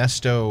that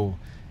Ernesto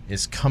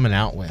is coming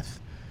out with,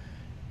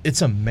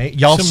 it's amazing.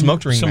 Y'all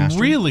smoked Ringmaster. Some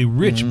really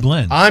rich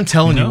blends. I'm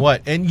telling You you know?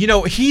 what. And,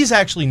 he's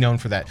actually known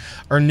for that.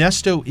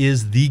 Ernesto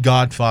is the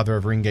godfather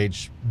of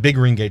big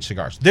ring gauge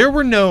cigars. There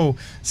were no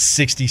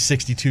 60,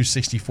 62,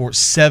 64,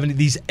 70,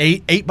 these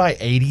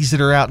 8x80s that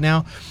are out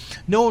now.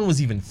 No one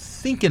was even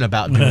thinking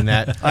about doing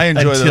that. I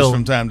enjoy until, those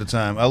from time to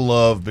time. I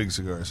love big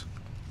cigars.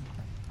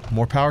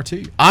 More power to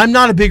you. I'm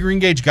not a big ring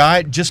gauge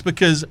guy just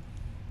because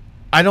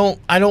I don't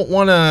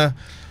want to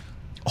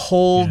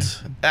hold.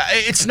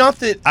 It's not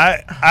that.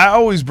 I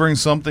always bring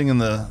something in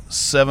the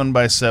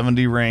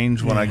 7x70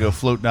 range when I go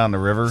float down the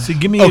river. See,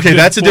 give me a Okay, good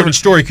that's a 40 different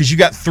story because you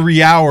got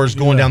 3 hours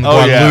going down the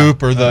Oh, yeah.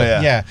 Guadalupe or the Oh,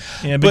 yeah.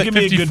 Yeah, but But give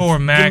me a good 54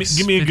 max,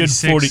 Give me a good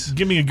 56. 40.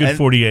 Give me a good And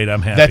 48.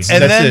 I'm happy. that's-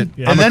 And then, it.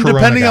 and I'm a then Corona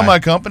depending on guy. my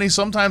company,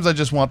 sometimes I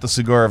just want the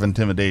cigar of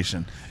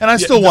intimidation, and I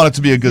still want it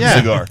to be a good Yeah.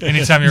 cigar.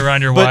 Anytime you're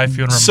around your But- wife,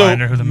 you want to so-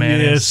 remind her who the man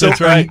yes, is.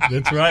 that's right.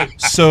 That's right.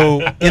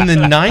 So in the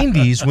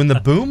 90s, when the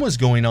boom was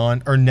going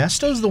on,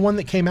 Ernesto's the one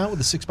that came out with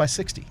a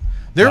 6x60.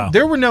 Wow.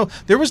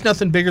 There was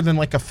nothing bigger than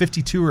like a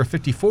 52 or a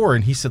 54,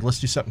 and he said, "Let's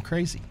do something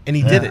crazy," and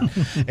he did it.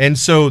 And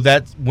so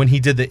that when he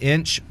did the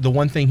inch, the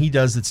one thing he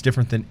does that's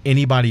different than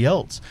anybody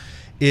else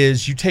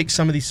is you take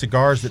some of these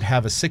cigars that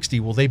have a 60.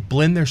 Well, they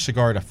blend their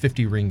cigar at a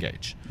 50 ring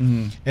gauge,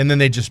 and then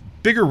they just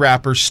bigger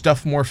wrappers,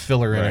 stuff more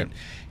filler in Right. it.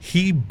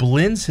 He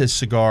blends his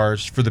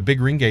cigars for the big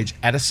ring gauge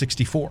at a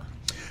 64.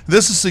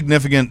 This is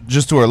significant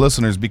just to our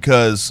listeners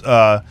because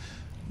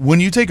when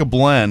you take a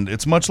blend,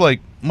 it's much like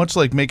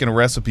making a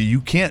recipe.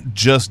 You can't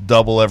just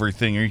double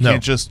everything, or you No.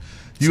 can't just.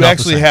 It's You not the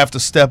actually same. have to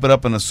step it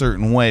up in a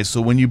certain way. So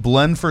when you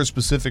blend for a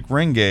specific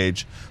ring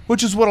gauge,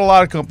 which is what a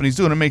lot of companies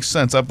do, and it makes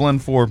sense. I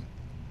blend for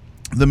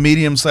the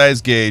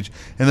medium-sized gauge,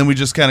 and then we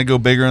just kind of go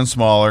bigger and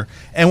smaller.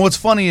 And what's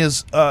funny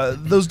is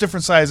those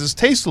different sizes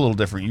taste a little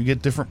different. You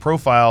get different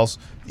profiles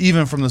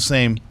even from the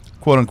same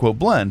quote-unquote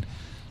blend.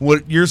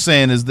 What you're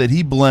saying is that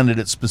he blended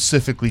it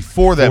specifically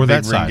for that For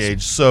big that ring size.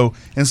 gauge. So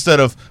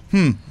instead of,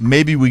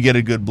 maybe we get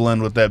a good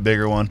blend with that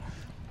bigger one,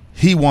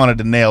 he wanted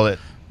to nail it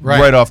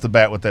right off the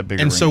bat with that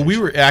bigger And ring so gauge. we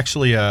were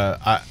actually,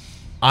 I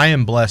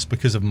am blessed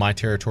because of my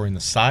territory and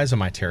the size of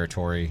my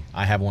territory.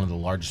 I have one of the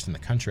largest in the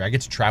country. I get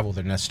to travel with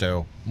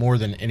Ernesto more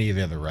than any of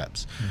the other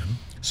reps.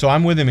 So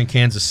I'm with him in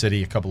Kansas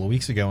City a couple of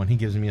weeks ago, and he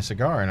gives me a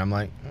cigar, and I'm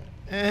like,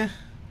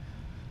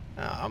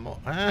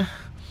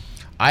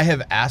 I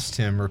have asked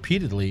him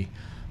repeatedly,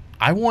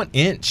 I want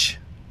inch,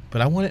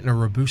 but I want it in a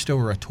Robusto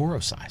or a Toro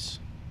size.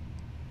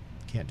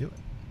 Can't do it.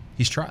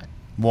 He's tried.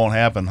 Won't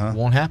happen, huh?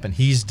 Won't happen.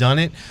 He's done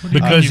it.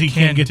 Because You he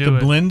can't get do the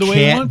it. blend the way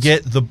he Can't wants.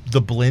 get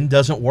the blend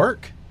doesn't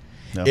work.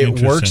 No. It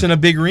Interesting. works in a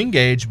big ring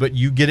gauge, but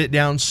you get it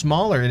down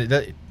smaller, and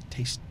it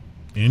tastes.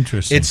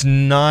 Interesting. It's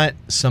not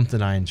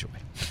something I enjoy.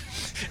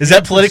 Is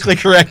that politically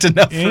correct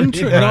enough? For you?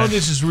 No,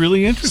 this is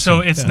really interesting. So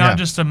it's Yeah. not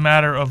just a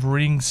matter of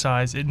ring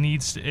size.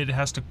 It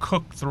has to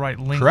cook the right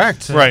length.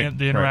 Correct. to Right.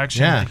 The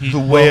interaction. Yeah. with the heat. The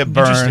way it you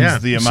just- burns, yeah.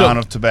 the So- amount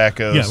of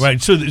tobaccos. Yeah,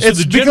 right. So It's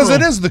the because general,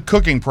 it is the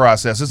cooking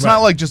process. It's Right. not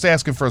like just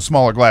asking for a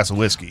smaller glass of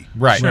whiskey.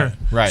 Right. Sure.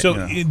 Right.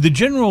 So Yeah. the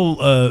general,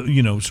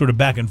 sort of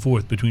back and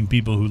forth between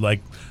people who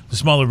like the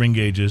smaller ring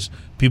gauges,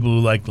 people who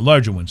like the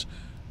larger ones.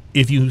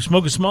 If you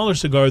smoke a smaller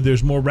cigar,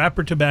 there's more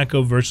wrapper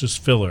tobacco versus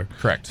filler.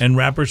 Correct. And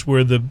wrappers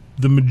where the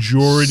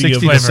majority 60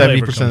 of to the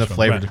 70% flavor of the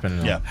flavor, comes from. depending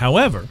on. Yeah.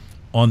 However,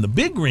 on the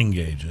big ring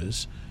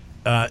gauges,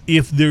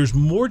 if there's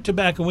more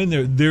tobacco in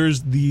there,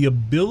 there's the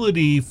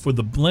ability for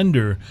the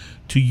blender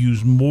to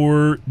use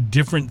more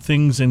different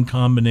things in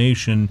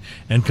combination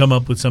and come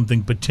up with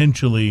something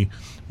potentially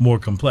more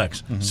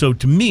complex. So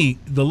to me,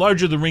 the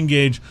larger the ring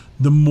gauge,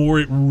 the more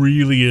it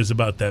really is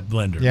about that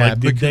blender. Yeah, like,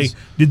 because-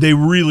 did they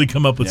really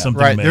come up with something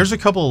Right. amazing? There's a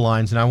couple of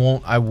lines, and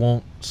I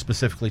won't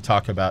specifically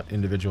talk about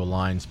individual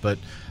lines, but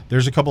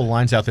there's a couple of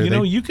lines out there. You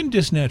know, you can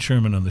diss Nat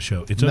Sherman on the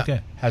show. It's okay.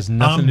 Has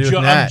nothing to do with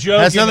I'm Nat.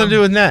 joking. Has nothing to do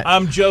with Nat.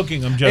 I'm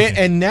joking.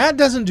 And Nat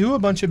doesn't do a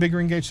bunch of big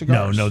ring gauge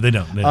cigars. No, they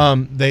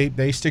don't.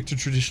 They stick to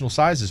traditional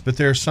sizes, but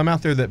there's some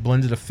out there that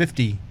blended a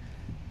 50,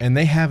 and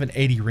they have an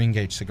 80 ring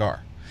gauge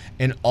cigar,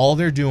 and all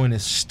they're doing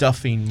is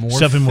stuffing more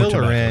filler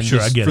tobacco. in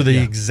Sure, I get for it, the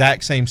yeah.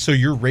 exact same. So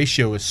your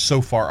ratio is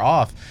so far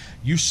off.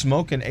 You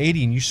smoke an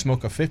 80 and you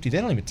smoke a 50, they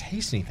don't even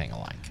taste anything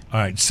alike. All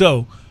right,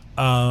 so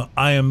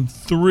I am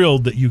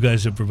thrilled that you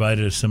guys have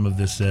provided us some of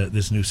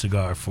this new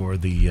cigar for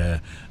the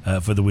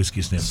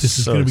Whiskey Sniff. This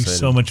is So going to be excited.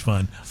 so much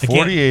fun.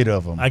 48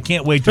 of them. I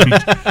can't wait to be,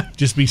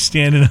 just be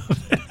standing up.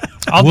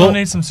 I'll Well-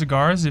 donate some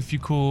cigars if you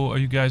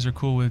guys are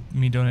cool with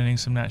me donating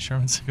some Nat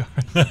Sherman cigars.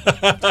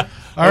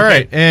 All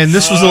right, and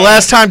this was the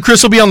last time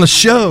Chris will be on the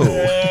show.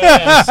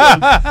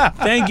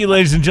 Thank you,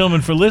 ladies and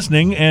gentlemen, for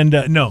listening. And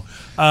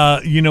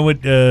you know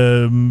what?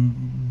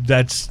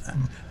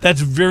 That's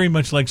very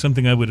much like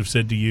something I would have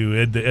said to you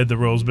had the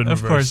roles been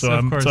Of reversed. course,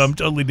 of course. So I'm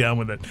totally down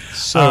with it.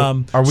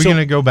 So, are we so going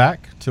to go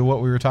back to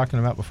what we were talking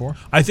about before?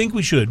 I think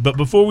we should, but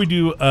before we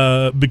do,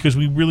 because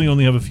we really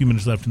only have a few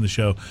minutes left in the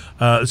show,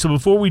 so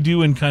before we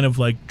do and kind of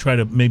like try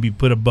to maybe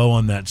put a bow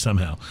on that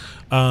somehow,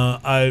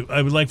 I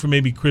would like for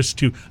maybe Chris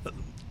to,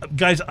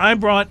 guys,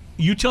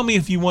 you tell me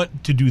if you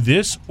want to do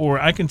this, or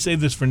I can save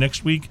this for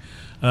next week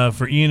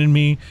for Ian and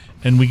me,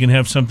 and we can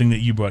have something that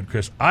you brought,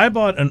 Chris. I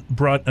brought an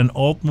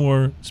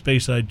Altmore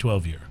Speyside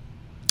 12-year.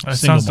 That Single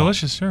sounds malt.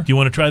 delicious, sure. Do you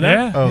want to try that?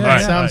 Yeah. Oh, yeah,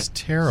 that yeah. sounds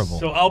terrible.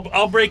 So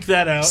I'll break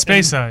that out.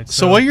 Speyside.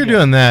 So while you're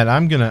doing that,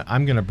 I'm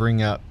gonna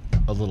bring up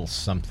a little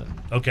something.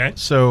 Okay.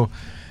 So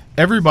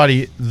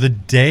everybody, the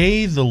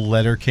day the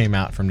letter came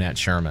out from Nat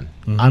Sherman,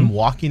 I'm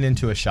walking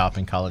into a shop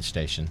in College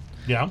Station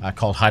Yeah.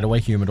 called Hideaway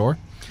Humidor,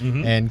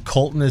 and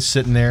Colton is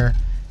sitting there,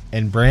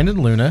 and Brandon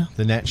Luna,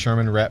 the Nat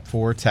Sherman rep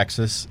for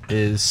Texas,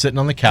 is sitting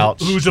on the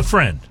couch. Who's a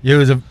friend? He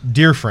was a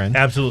dear friend.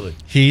 Absolutely.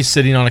 He's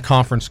sitting on a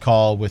conference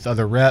call with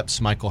other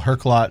reps, Michael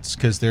Herklotz,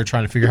 because they're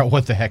trying to figure out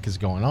what the heck is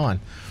going on.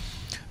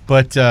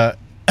 But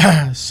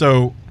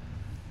so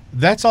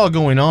that's all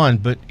going on.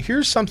 But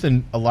here's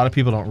something a lot of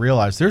people don't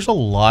realize. There's a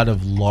lot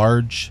of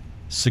large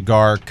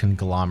cigar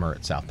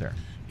conglomerates out there.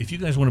 If you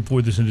guys want to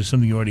pour this into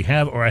something you already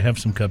have, or I have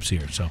some cups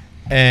here. So,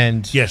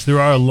 And yes,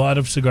 there are a lot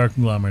of cigar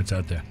conglomerates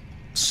out there.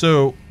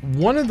 so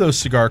one of those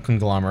cigar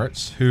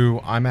conglomerates, who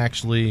I'm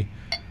actually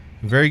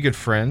very good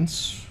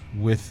friends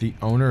with the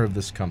owner of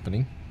this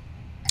company,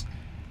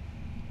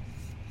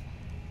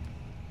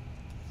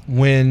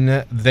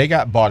 when they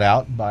got bought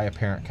out by a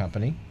parent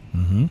company,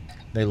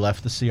 they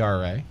left the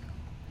CRA.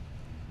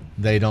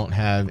 They don't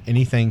have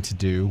anything to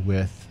do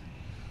with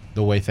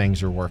the way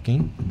things are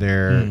working.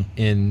 They're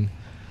in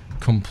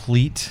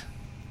complete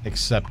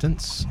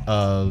acceptance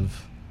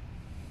of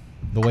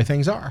the way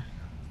things are.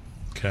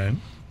 Okay.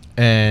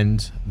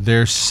 And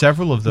there's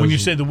several of those. When you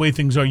say the way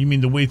things are, you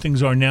mean the way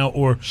things are now,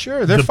 or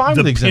Sure, they're fine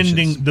with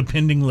exemptions. the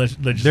pending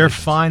legislation? they're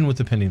fine with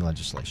the pending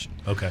legislation.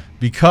 Okay.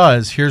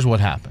 Because here's what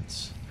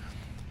happens.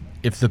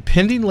 If the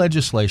pending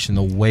legislation,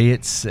 the way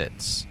it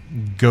sits,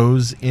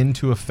 goes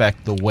into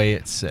effect the way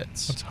it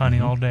sits, It's honey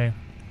all day.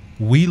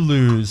 we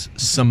lose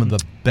some of the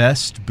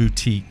best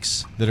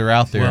boutiques that are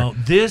out there. Well,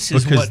 this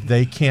is because what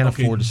they can't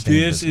afford to stay in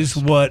This business.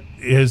 is what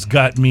has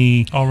got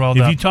me All riled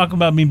If up. you talk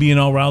about me being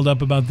all riled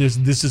up about this,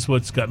 this is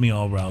what's got me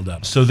all riled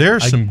up. So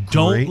there's some I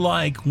don't great.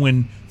 like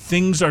when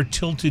things are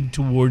tilted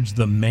towards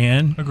the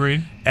man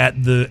Agreed.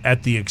 at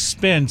the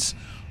expense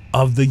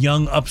of the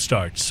young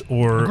upstarts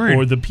or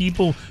Agreed. the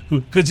people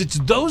who, because it's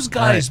those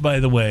guys, by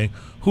the way,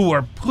 who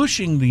are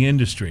pushing the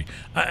industry.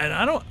 And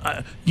I don't,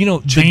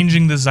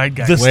 Changing the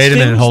zeitgeist. the Wait a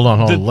minute, things- hold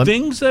on. The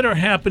things that are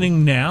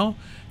happening now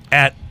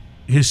at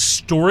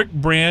historic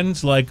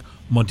brands like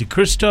Monte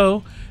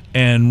Cristo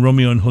and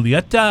Romeo and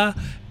Julieta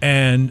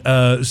and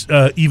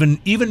even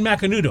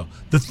Macanudo,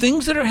 the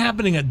things that are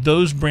happening at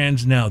those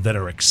brands now that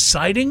are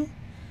exciting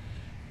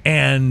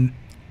and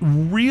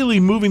really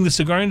moving the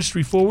cigar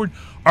industry forward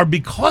are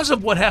because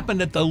of what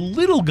happened at the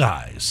little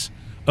guys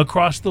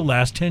across the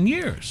last 10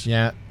 years.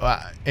 Yeah,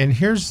 and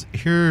here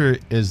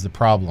is the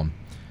problem.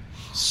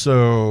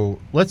 So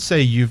let's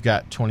say you've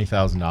got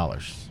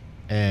 $20,000,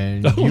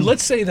 and Oh,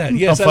 let's say that.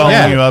 Yes, I'm I like following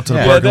that. you out to the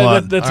Yeah. parking Yeah,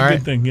 lot. that's All a right.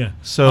 good thing. Yeah.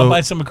 So- I'll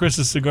buy some of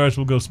Chris's cigars.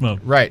 We'll go smoke.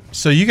 right.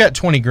 So you got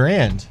 20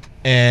 grand,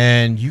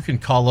 and you can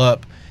call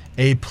up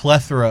a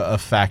plethora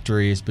of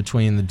factories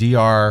between the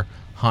DR,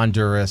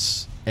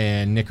 Honduras,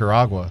 and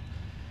Nicaragua,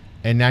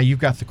 and now you've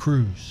got the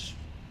cruise.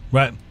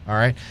 Right. All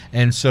right,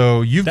 and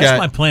so That's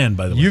my plan,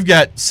 by the way. You've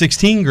got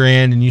 16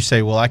 grand, and you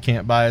say, well, I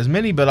can't buy as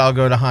many, but I'll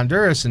go to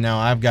Honduras, and now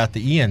I've got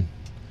the Ian.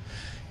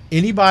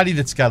 Anybody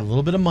that's got a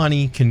little bit of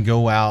money can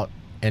go out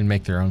and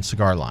make their own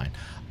cigar line.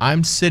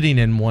 I'm sitting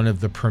in one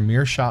of the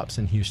premier shops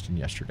in Houston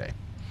yesterday,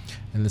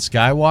 and this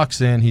guy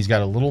walks in. He's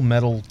got a little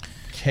metal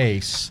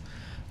case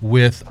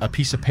with a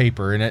piece of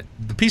paper in it.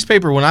 The piece of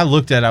paper, when I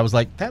looked at it, I was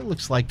like, that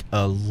looks like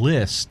a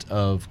list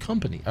of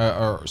company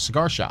or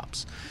cigar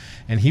shops.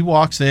 And he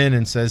walks in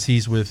and says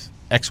he's with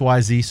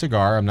XYZ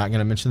Cigar. I'm not going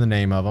to mention the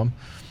name of them.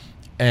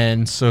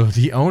 And so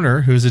the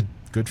owner, who's a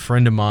good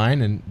friend of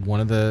mine, and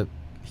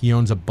he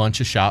owns a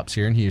bunch of shops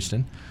here in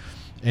Houston,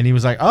 and he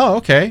was like, oh,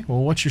 okay,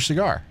 well, what's your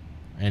cigar?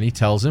 And he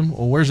tells him,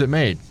 well, where's it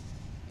made?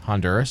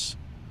 Honduras.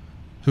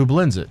 Who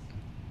blends it?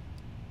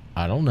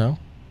 I don't know.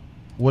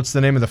 What's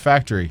the name of the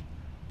factory?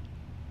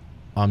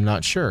 I'm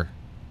not sure.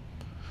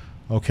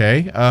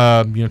 Okay,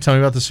 tell me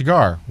about the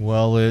cigar.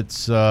 Well,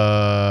 it's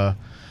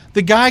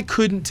the guy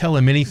couldn't tell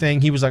him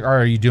anything. He was like, all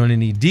right, are you doing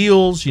any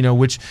deals?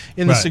 Which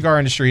in the cigar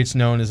industry, it's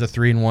known as a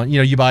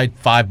 3-in-1. You buy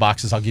 5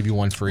 boxes, I'll give you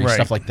one free,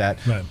 stuff like that.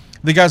 Right.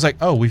 The guy's like,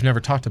 oh, we've never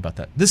talked about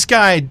that. This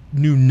guy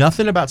knew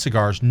nothing about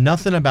cigars,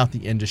 nothing about the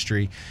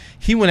industry.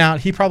 He went out,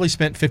 he probably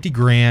spent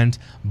 $50,000,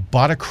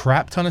 bought a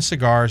crap ton of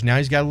cigars. Now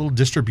he's got a little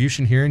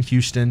distribution here in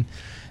Houston,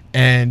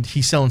 and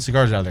he's selling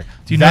cigars out of there.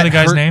 Do you know the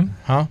guy's name?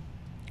 Huh?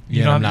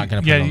 I'm not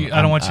going to put it on. Yeah,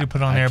 I don't want you to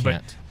put it on there,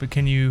 but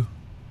can you...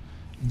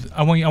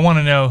 I want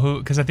to know who,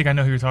 because I think I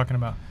know who you're talking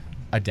about.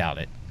 I doubt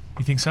it.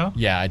 You think so?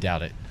 Yeah, I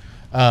doubt it.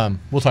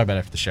 We'll talk about it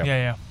after the show.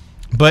 Yeah.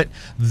 But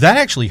that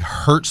actually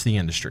hurts the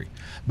industry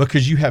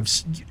because you have...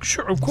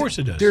 Sure, of course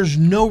it does. There's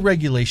no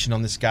regulation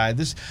on this guy.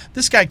 This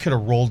guy could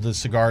have rolled the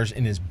cigars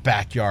in his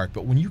backyard,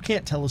 but when you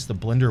can't tell us the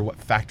blender or what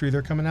factory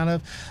they're coming out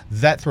of,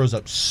 that throws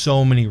up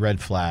so many red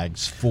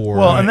flags for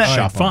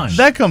shop owners.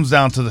 That comes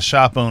down to the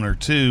shop owner,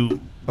 too.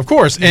 Of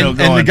course, and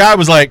the guy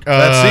was like,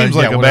 "That seems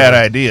like a bad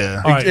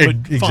idea." All right,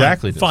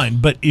 exactly. Fine,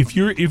 but if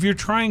you're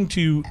trying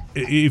to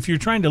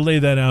lay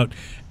that out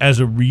as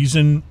a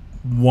reason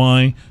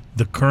why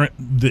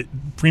the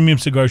premium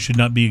cigars should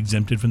not be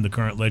exempted from the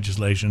current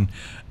legislation,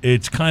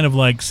 it's kind of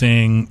like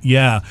saying,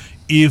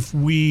 if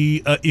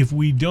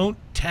we don't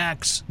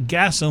tax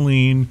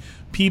gasoline,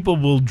 people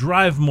will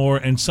drive more,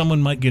 and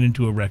someone might get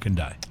into a wreck and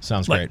die.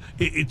 Sounds great.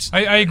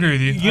 I agree with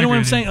you. You know what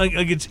I'm saying?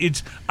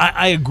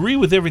 I agree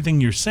with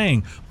everything you're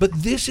saying, but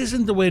this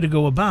isn't the way to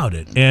go about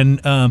it.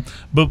 And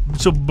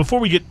so before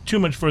we get too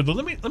much further,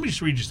 let me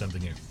just read you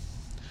something here.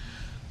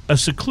 A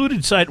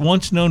secluded site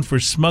once known for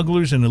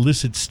smugglers and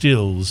illicit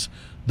stills,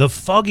 the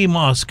Foggy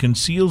Moss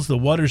conceals the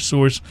water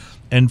source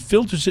and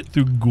filters it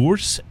through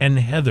gorse and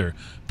heather,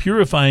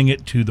 purifying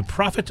it to the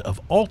profit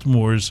of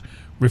Altmore's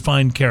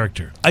refined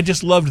character. I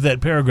just loved that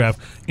paragraph.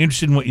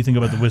 Interested in what you think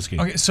about the whiskey.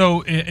 Okay,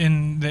 so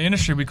in the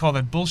industry, we call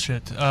that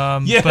bullshit.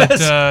 Yes,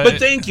 but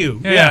thank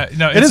you.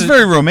 No, it is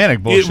very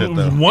romantic bullshit,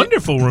 though.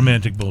 Wonderful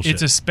romantic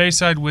bullshit. It's a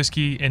Speyside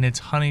whiskey, and it's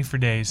honey for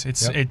days.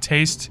 It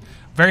tastes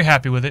very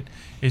happy with it.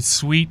 It's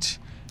sweet.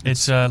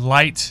 It's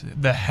light.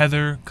 The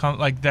heather,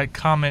 that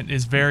comment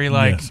is very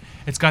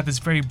it's got this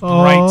very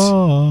bright,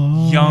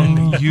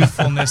 young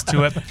youthfulness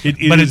to it.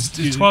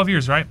 It's 12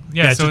 years, right?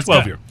 Yeah, so it's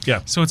 12 year.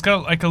 Yeah. So it's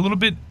got like a little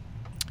bit.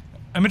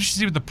 I'm interested to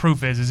see what the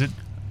proof is. Is it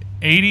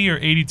 80 or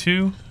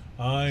 82?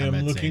 I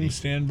am looking.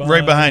 Stand by.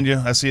 Right behind you.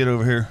 I see it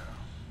over here.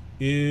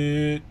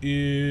 It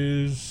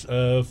is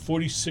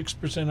 46%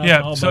 alcohol.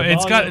 Yeah, so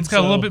it's got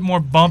a little bit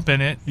more bump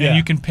in it, and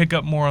you can pick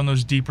up more on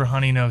those deeper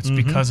honey notes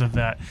because of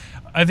that.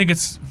 I think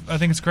it's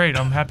great.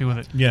 I'm happy with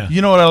it. Yeah.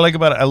 You know what I like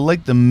about it? I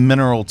like the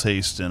mineral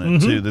taste in it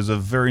too. There's a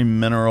very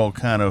mineral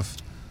kind of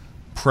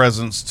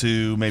presence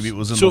to maybe it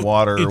was in the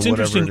water or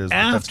whatever it is.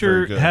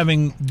 After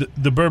having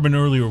the bourbon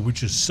earlier,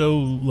 which is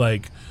so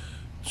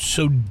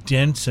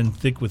dense and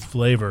thick with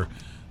flavor,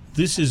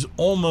 this is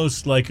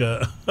almost like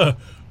a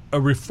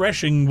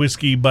refreshing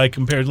whiskey by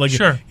comparison.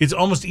 Sure. It's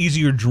almost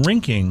easier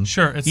drinking.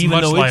 Sure, it's even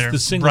much though lighter, it's the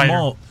single brighter.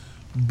 malt.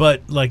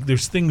 But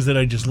there's things that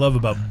I just love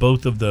about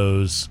both of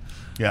those.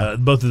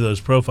 Both of those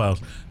profiles.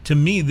 To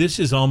me, this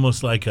is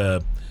almost like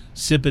a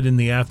sip it in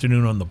the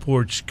afternoon on the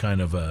porch kind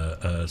of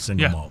a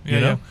single malt. You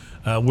know,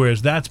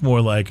 whereas that's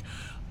more like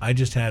I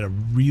just had a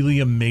really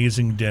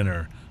amazing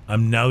dinner.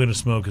 I'm now going to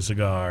smoke a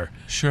cigar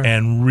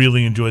and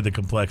really enjoy the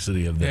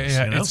complexity of this.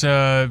 Yeah, you know? It's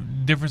a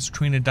difference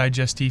between a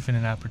digestif and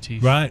an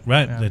aperitif. Right.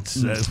 Yeah.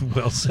 That's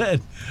well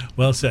said.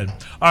 Well said.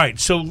 All right,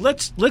 so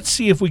let's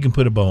see if we can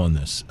put a bow on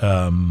this.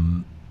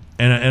 And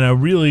I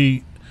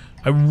really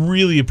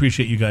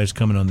appreciate you guys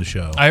coming on the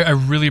show. I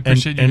really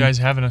appreciate you guys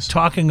having us.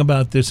 Talking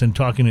about this and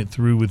talking it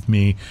through with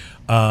me.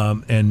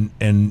 And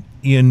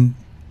Ian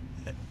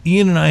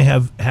and I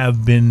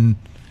have been,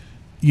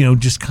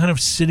 just kind of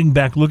sitting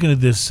back looking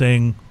at this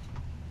saying,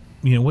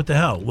 what the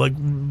hell? Why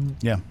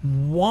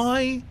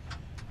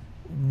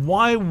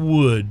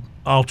would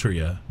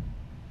Altria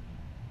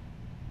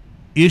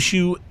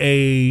issue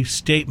a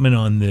statement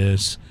on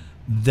this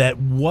that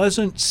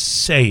wasn't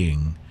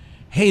saying,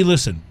 hey,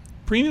 listen,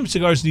 premium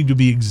cigars need to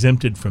be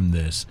exempted from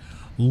this.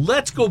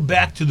 Let's go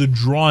back to the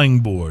drawing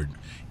board.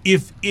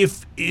 If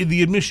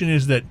the admission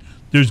is that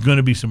there's going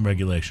to be some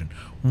regulation,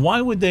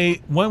 why would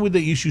they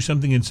issue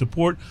something in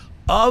support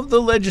of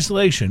the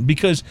legislation?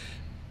 Because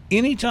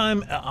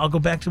anytime, I'll go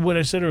back to what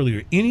I said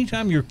earlier,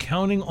 anytime you're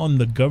counting on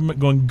the government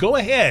going, go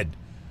ahead,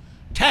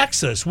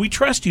 tax us, we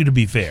trust you to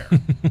be fair.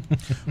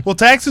 Well,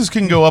 taxes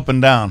can go up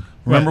and down.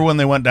 Remember when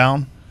they went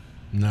down?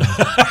 No.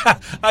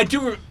 I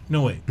do.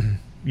 No, wait.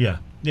 Yeah.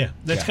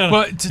 That's kind of.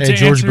 Well, Hey,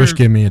 George Bush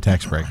gave me a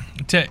tax break.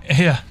 To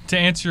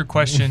answer your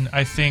question,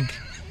 I think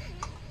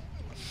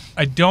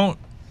I don't.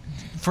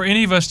 For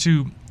any of us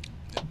to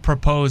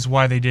propose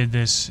why they did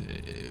this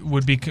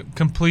would be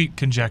complete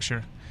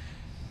conjecture.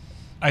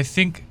 I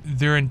think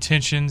their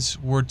intentions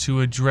were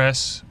to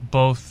address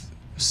both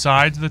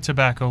sides of the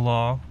tobacco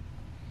law.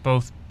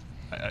 Both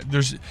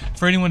there's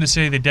for anyone to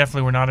say they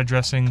definitely were not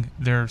addressing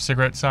their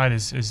cigarette side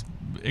is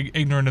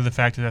ignorant of the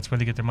fact that that's where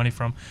they get their money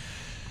from.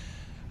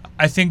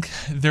 I think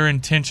their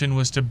intention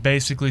was to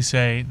basically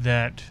say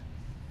that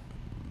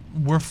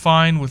we're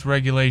fine with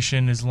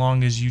regulation as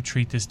long as you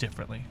treat this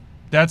differently.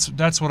 That's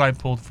what I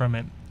pulled from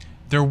it.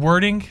 Their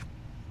wording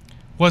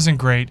wasn't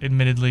great,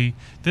 admittedly.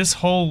 This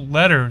whole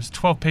letter is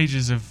 12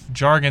 pages of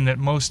jargon that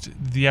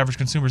the average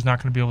consumer is not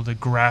going to be able to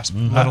grasp.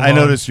 Let I alone-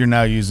 noticed you're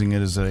now using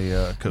it as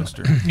a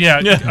coaster. Yeah,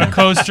 a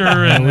coaster,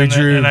 and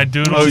I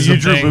doodled. Oh, you some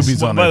drew things.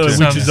 boobies on by it, the way,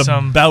 too. which is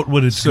Some- about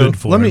what it's So good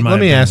for. let me in my let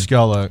me opinion. ask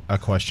y'all a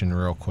question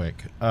real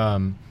quick.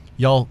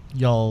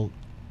 Y'all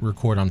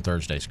record on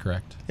Thursdays,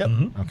 correct? Yep.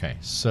 Mhm. Okay.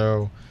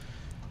 So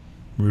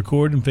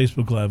Record and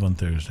Facebook Live on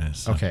Thursdays.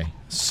 So. okay.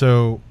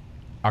 So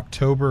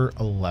October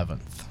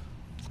 11th,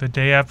 The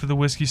day after the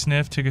whiskey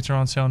sniff, tickets are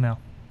on sale now.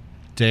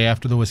 day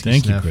after the whiskey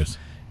Thank sniff. you, Chris.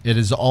 It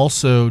is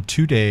also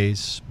 2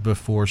 days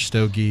before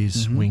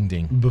Stogie's Mm-hmm.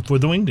 Wingding. Before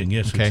the Wingding,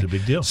 yes, Okay. it's a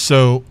big deal.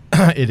 So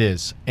it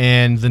is.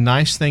 And the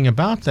nice thing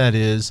about that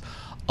is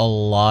a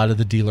lot of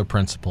the dealer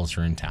principals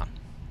are in town.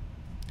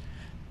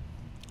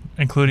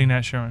 Including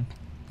Nat Sherman.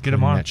 Get him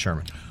including on. Nat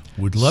Sherman.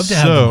 Would love to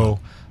have them on. So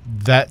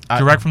that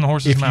Direct from the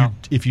horse's mouth.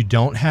 If you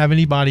don't have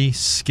anybody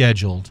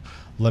scheduled,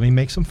 let me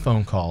make some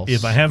phone calls.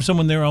 If I have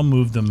someone there, I'll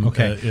move them.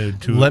 Okay.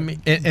 To Let me,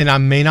 and I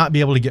may not be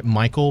able to get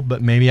Michael,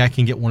 but maybe I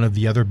can get one of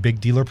the other big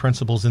dealer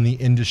principals in the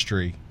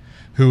industry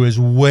who is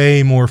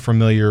way more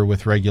familiar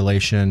with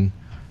regulation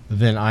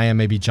than I am.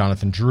 Maybe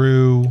Jonathan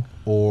Drew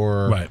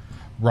or Right.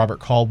 Robert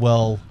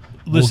Caldwell.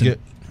 Listen,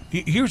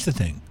 here's the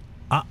thing.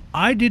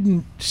 I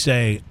didn't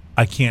say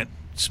I can't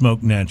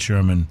smoke Nat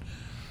Sherman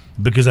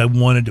because I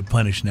wanted to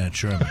punish Nat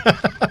Sherman.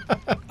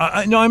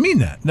 No, I mean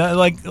that. No,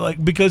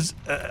 like because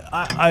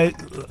I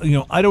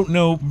don't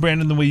know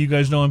Brandon the way you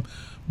guys know him,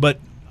 but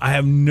I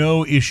have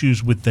no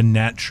issues with the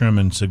Nat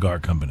Sherman Cigar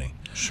Company.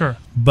 Sure.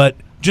 But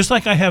just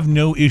like I have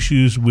no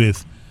issues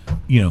with,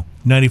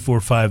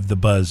 94.5 The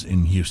Buzz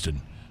in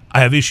Houston,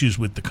 I have issues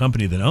with the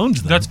company that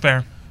owns them. That's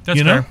fair. That's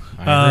you know,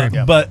 fair. I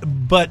agree.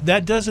 but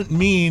that doesn't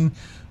mean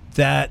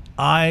that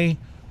I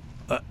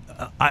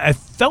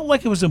felt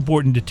like it was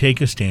important to take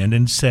a stand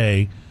and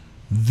say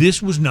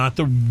this was not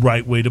the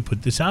right way to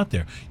put this out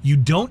there. You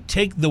don't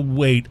take the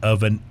weight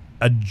of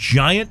a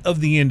giant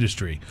of the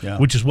industry, Yeah.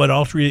 which is what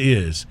Altria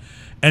is,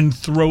 and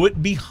throw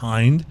it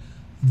behind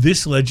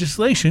this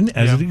legislation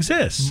as Yeah. it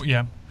exists.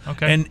 Yeah.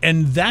 Okay.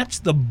 And that's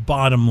the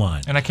bottom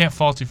line. And I can't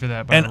fault you for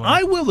that, by And the way.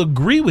 I will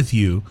agree with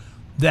you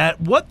that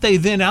what they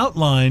then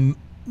outline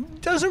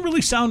doesn't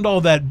really sound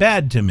all that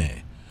bad to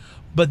me.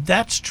 But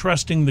that's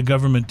trusting the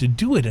government to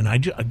do it. And I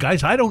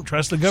don't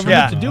trust the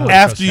government to do it.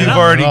 After you've And I'm-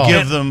 already at all.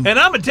 give them, And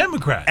I'm a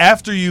Democrat.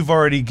 after you've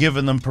already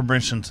given them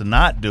permission to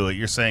not do it,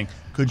 you're saying,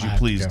 "Could you have to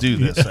please go. do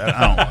this?" I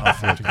don't know. I'll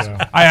flip this.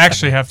 I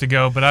actually have to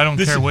go, but I don't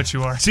This care is- what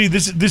you are. See,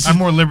 this is I'm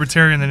more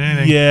libertarian than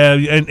anything. yeah,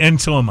 and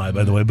so am I,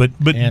 by the way. But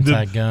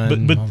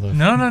Anti-gun. but all the-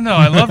 No.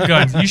 I love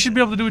guns. You should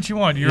be able to do what you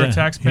want. You're Yeah, a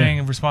tax-paying yeah.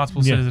 and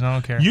responsible Yeah. citizen. I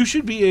don't care. you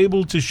should be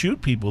able to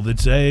shoot people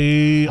that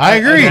say I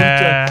agree.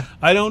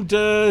 I don't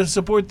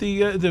support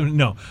the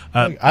no.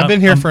 I've been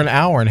here for an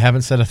hour and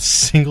haven't said a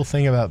single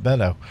thing about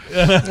Beto.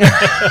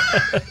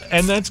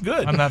 And that's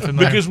good. I'm not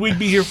familiar. because we'd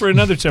be here for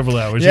another several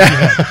hours. Yeah.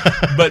 If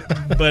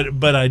you had.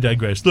 But I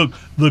digress. Look.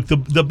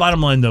 The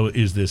bottom line though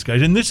is this,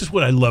 guys, and this is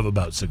what I love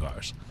about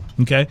cigars.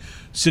 Okay,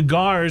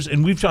 cigars,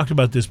 and we've talked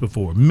about this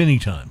before many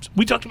times.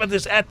 We talked about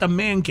this at the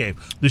Man Cave,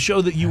 the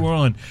show that you were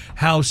on.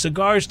 How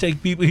cigars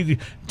take people,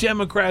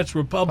 Democrats,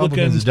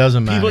 Republicans, It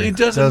doesn't people. matter. It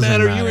doesn't Doesn't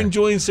matter. matter. You're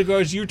enjoying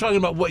cigars. You're talking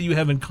about what you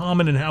have in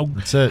common and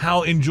That's it.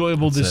 how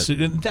enjoyable That's this.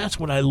 And that's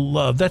what I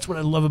love. That's what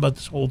I love about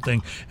this whole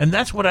thing. And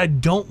that's what I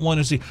don't want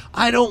to see.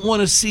 I don't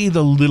want to see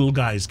the little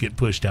guys get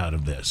pushed out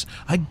of this.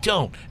 I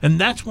don't. And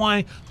that's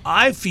why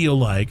I feel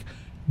like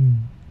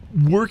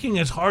working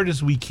as hard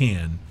as we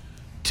can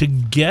to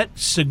get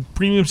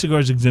premium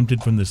cigars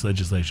exempted from this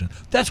legislation.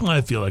 That's why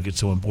I feel like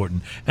it's so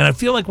important. And I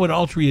feel like what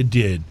Altria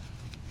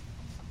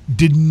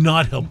did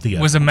not help the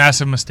effort. was a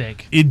massive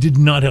mistake. It did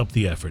not help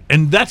the effort,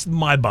 and that's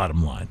my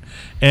bottom line.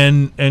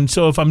 And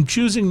so if I'm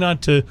choosing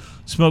not to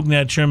smoke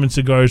Nat Sherman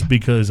cigars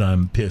because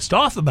I'm pissed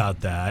off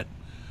about that,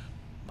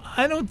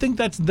 I don't think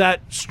that's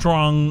that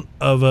strong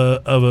of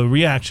a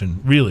reaction.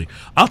 Really,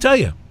 I'll tell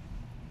you,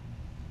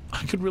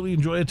 I could really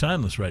enjoy a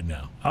Timeless right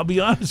now. I'll be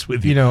honest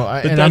with you. You know,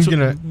 But and that's I'm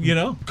what-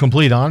 gonna,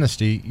 complete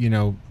honesty.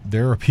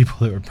 There are people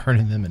that are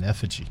burning them in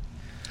effigy.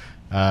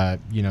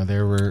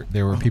 There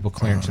were people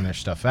clearancing their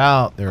stuff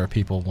out. There were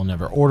people will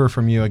never order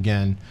from you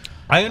again.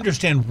 I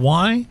understand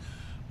why,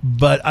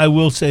 but I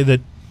will say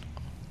that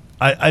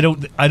I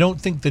don't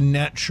think the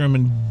Nat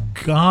Sherman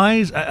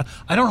guys. I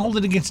don't hold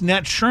it against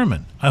Nat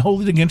Sherman. I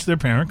hold it against their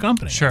parent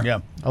company. Sure. Yeah.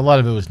 A lot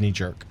of it was knee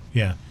jerk.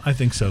 Yeah, I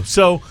think so.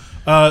 So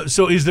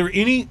is there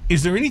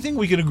anything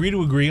we can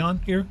agree on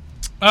here?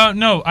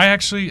 No, I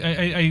actually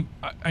I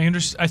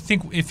understand. I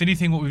think if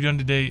anything, what we've done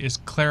today is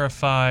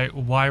clarify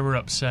why we're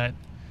upset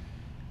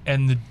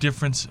and the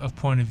difference of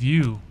point of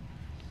view.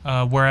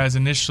 Whereas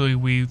initially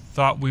we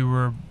thought we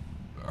were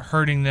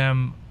hurting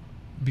them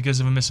because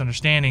of a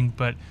misunderstanding,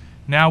 but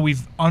now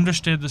we've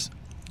understood this.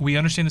 We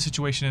understand the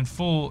situation in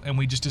full, and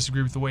we just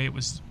disagree with the way it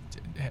was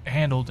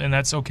handled, and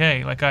that's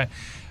okay.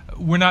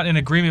 We're not in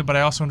agreement, but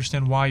I also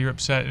understand why you're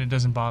upset, and it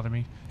doesn't bother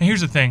me. And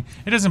here's the thing: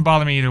 it doesn't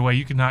bother me either way.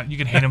 You can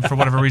hate him for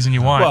whatever reason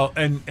you want. Well,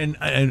 and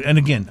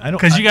again, I don't,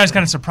 because you guys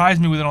kind of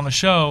surprised me with it on the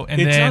show, and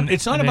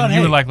it's not about you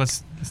hate. were like,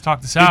 let's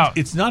talk this out.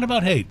 It's not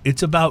about hate.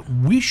 It's about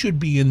we should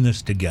be in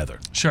this together.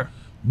 Sure,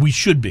 we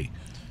should be.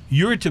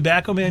 You're a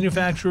tobacco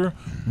manufacturer.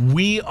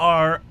 We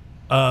are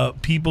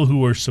people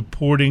who are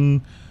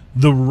supporting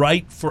the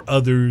right for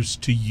others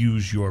to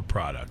use your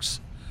products.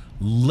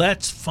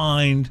 Let's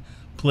find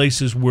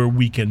places where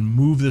we can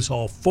move this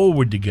all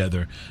forward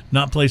together,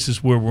 not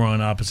places where we're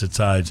on opposite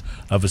sides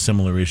of a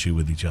similar issue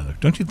with each other.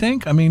 Don't you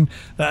think? I mean,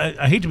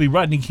 I hate to be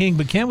Rodney King,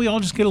 but can't we all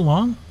just get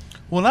along?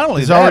 Well, not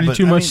only There's that, already but,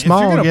 too much if you're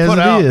smog gonna as put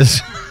it out-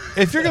 is.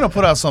 If you're going to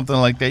put out something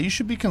like that, you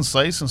should be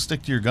concise and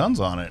stick to your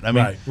guns on it. I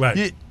mean,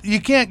 Right. You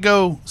can't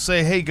go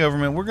say, hey,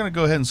 government, we're going to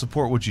go ahead and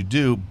support what you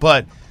do,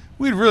 but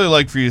we'd really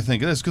like for you to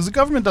think of this, because the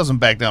government doesn't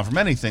back down from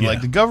anything. Yeah,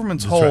 Like the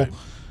government's that's whole, right.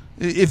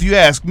 if you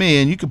ask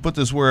me, and you can put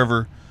this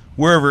wherever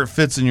it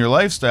fits in your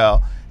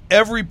lifestyle,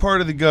 every part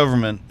of the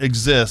government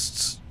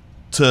exists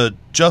to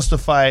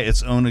justify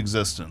its own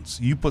existence.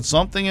 You put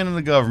something into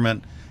the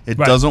government, it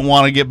Right. doesn't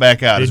want to get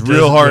back out. It's It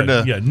real doesn't- hard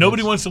yeah, to... Yeah,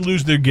 nobody wants to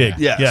lose their gig.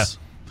 Yes. Yeah.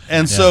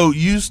 And so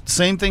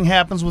same thing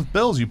happens with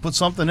bills. You put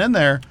something in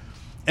there,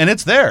 and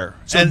it's there.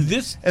 So and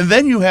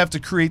then you have to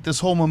create this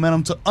whole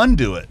momentum to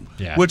undo it,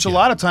 which a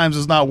lot of times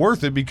is not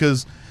worth it,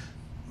 because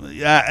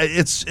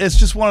it's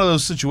just one of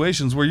those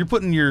situations where you're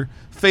putting your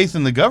faith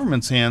in the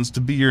government's hands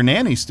to be your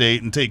nanny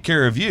state and take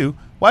care of you.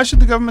 Why should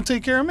the government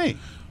take care of me?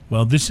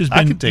 Well, this has I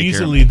been can take care of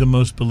easily the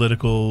most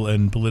political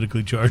and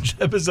politically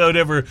charged episode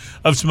ever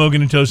of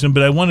Smoking and Toasting,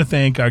 but I want to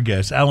thank our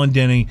guests, Alan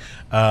Denny,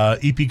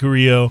 E.P.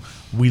 Carrillo.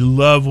 We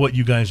love what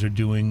you guys are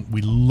doing.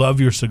 We love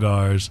your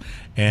cigars.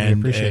 And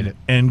appreciate it.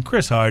 And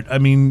Chris Hart, I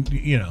mean,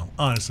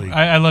 honestly.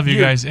 I love you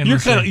guys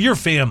endlessly. You're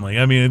family.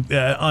 I mean,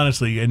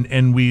 honestly,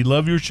 and we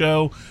love your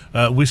show.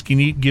 Whiskey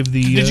Neat, give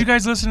the... Did you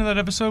guys listen to that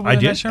episode? I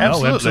did.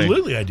 Absolutely. Oh,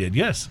 absolutely I did,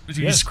 yes. Were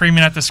you yes.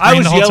 screaming at the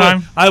screen the whole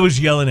time? I was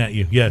yelling at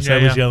you. Yes, Yeah,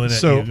 I was yeah. yelling at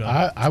So you.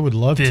 I would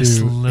love This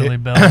to. Lily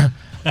Bell.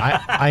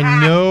 I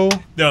know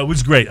No, it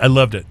was great. I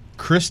loved it.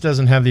 Chris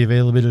doesn't have the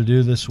availability to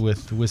do this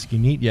with Whiskey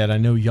Neat yet. I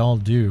know y'all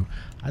do.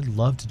 I'd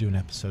love to do an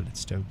episode at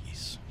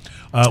Stogie's.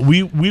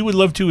 We would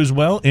love to as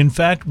well. In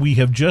fact, we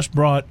have just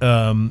brought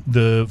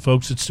the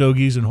folks at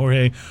Stogie's, and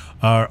Jorge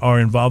are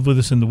involved with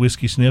us in the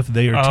Whiskey Sniff.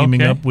 They are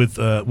teaming up with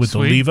Sweet.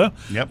 Oliva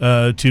Yep.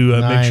 to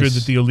make sure Nice.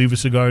 that the Oliva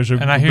cigars are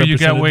And I hear you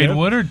got represented Wade there.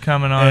 Woodard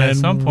coming on at And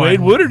some point. Wade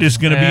Woodard is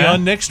going to be Yeah.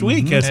 on next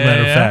week, as a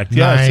matter of Yeah. fact.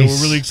 Yeah, so Nice.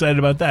 we're really excited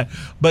about that.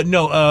 But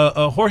no,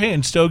 Jorge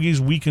and Stogie's,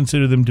 we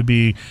consider them to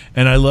be,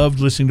 and I loved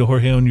listening to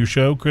Jorge on your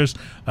show, Chris.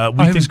 He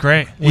was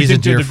great. We He's a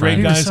think they're dear the great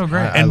friend. He was guys. so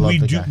great. I And love we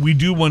the do guy. we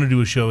do want to do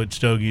a show at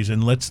Stogie's,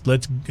 and let's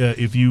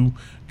if you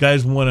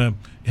guys want to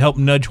help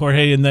nudge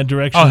Jorge in that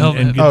direction, Oh, he'll-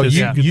 and get Oh, this,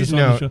 you get this on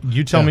the show.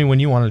 you tell Yeah. me when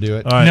you want to do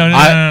it. All right.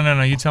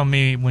 No. You tell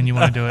me when you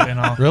want to do it, and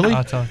I'll Really?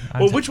 I'll tell.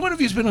 Well, which one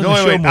of you's been on No, the wait,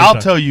 show wait. more I'll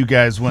times? tell you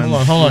guys when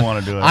Hold you on.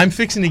 want to do it. I'm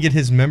fixing to get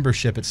his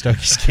membership at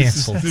Stogie's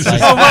canceled. this Oh, is-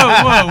 whoa.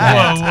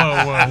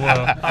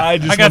 I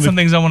just I got wanna- some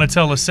things I want to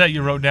tell Lisette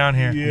you wrote down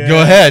here. Yeah.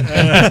 Go ahead.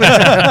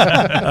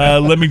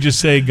 Let me just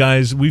say,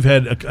 guys, we've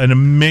had an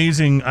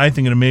amazing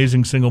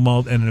single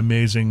malt and an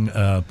amazing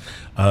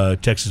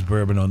Texas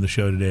bourbon on the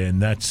show today,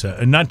 and that's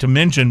and not to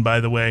mention, by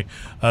the way,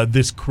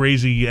 this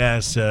crazy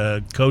ass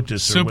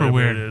Cotus, or Super whatever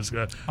weird. it is.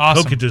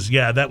 Awesome. Cotus,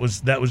 yeah, that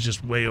was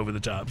just way over the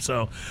top.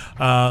 So,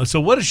 so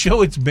what a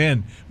show it's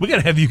been. We got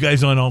to have you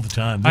guys on all the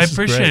time. I This is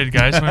appreciate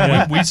great. it,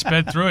 guys. We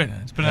sped through it.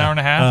 It's been an hour and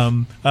a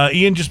half.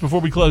 Ian, just before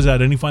we close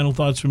out, any final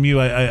thoughts from you?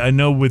 I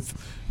know with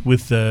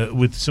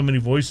so many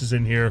voices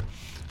in here,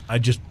 I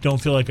just don't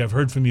feel like I've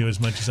heard from you as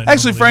much as I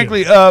Actually,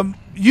 normally do. frankly,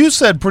 you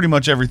said pretty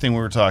much everything we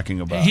were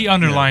talking about. He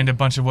underlined a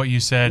bunch of what you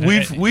said.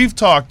 We've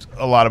talked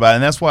a lot about it,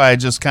 and that's why I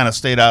just kind of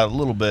stayed out a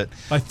little bit.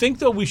 I think,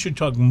 though, we should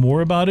talk more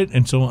about it,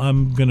 and so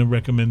I'm going to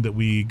recommend that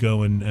we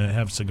go and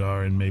have a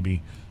cigar and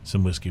maybe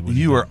some whiskey. With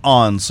You are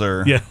on,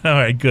 sir. Yeah, all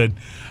right, good.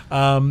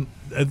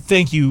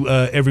 Thank you,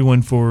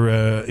 everyone, for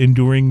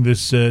enduring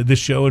this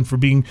show and for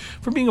being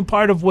a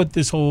part of what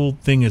this whole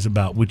thing is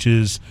about, which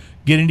is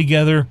getting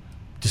together,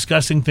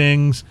 discussing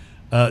things,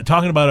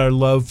 talking about our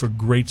love for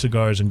great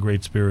cigars and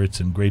great spirits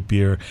and great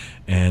beer,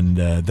 and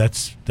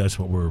that's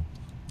what we're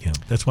Yeah,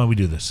 that's why we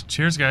do this.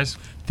 Cheers, guys.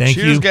 Thank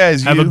Cheers, you.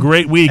 guys. Have a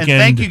great weekend. And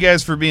thank you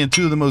guys for being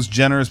two of the most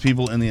generous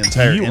people in the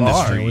entire You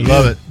industry. are. We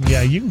love it.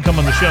 Yeah, you can come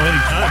on the show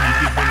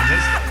anytime. You keep bringing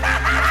this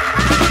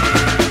stuff.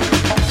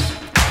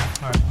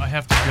 All right, I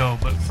have to go,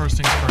 but first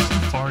things first, I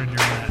farted your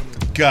mat.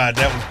 God,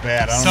 that was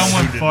bad. I don't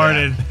Someone know who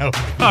did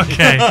farted.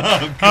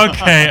 Okay.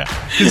 Okay.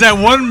 Is that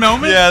one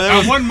moment? Yeah, that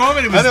was- At one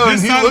moment, it I was know, and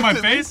this he side of looked my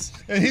at- face.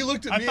 And he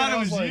looked at I me thought and it I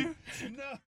was like, you. no.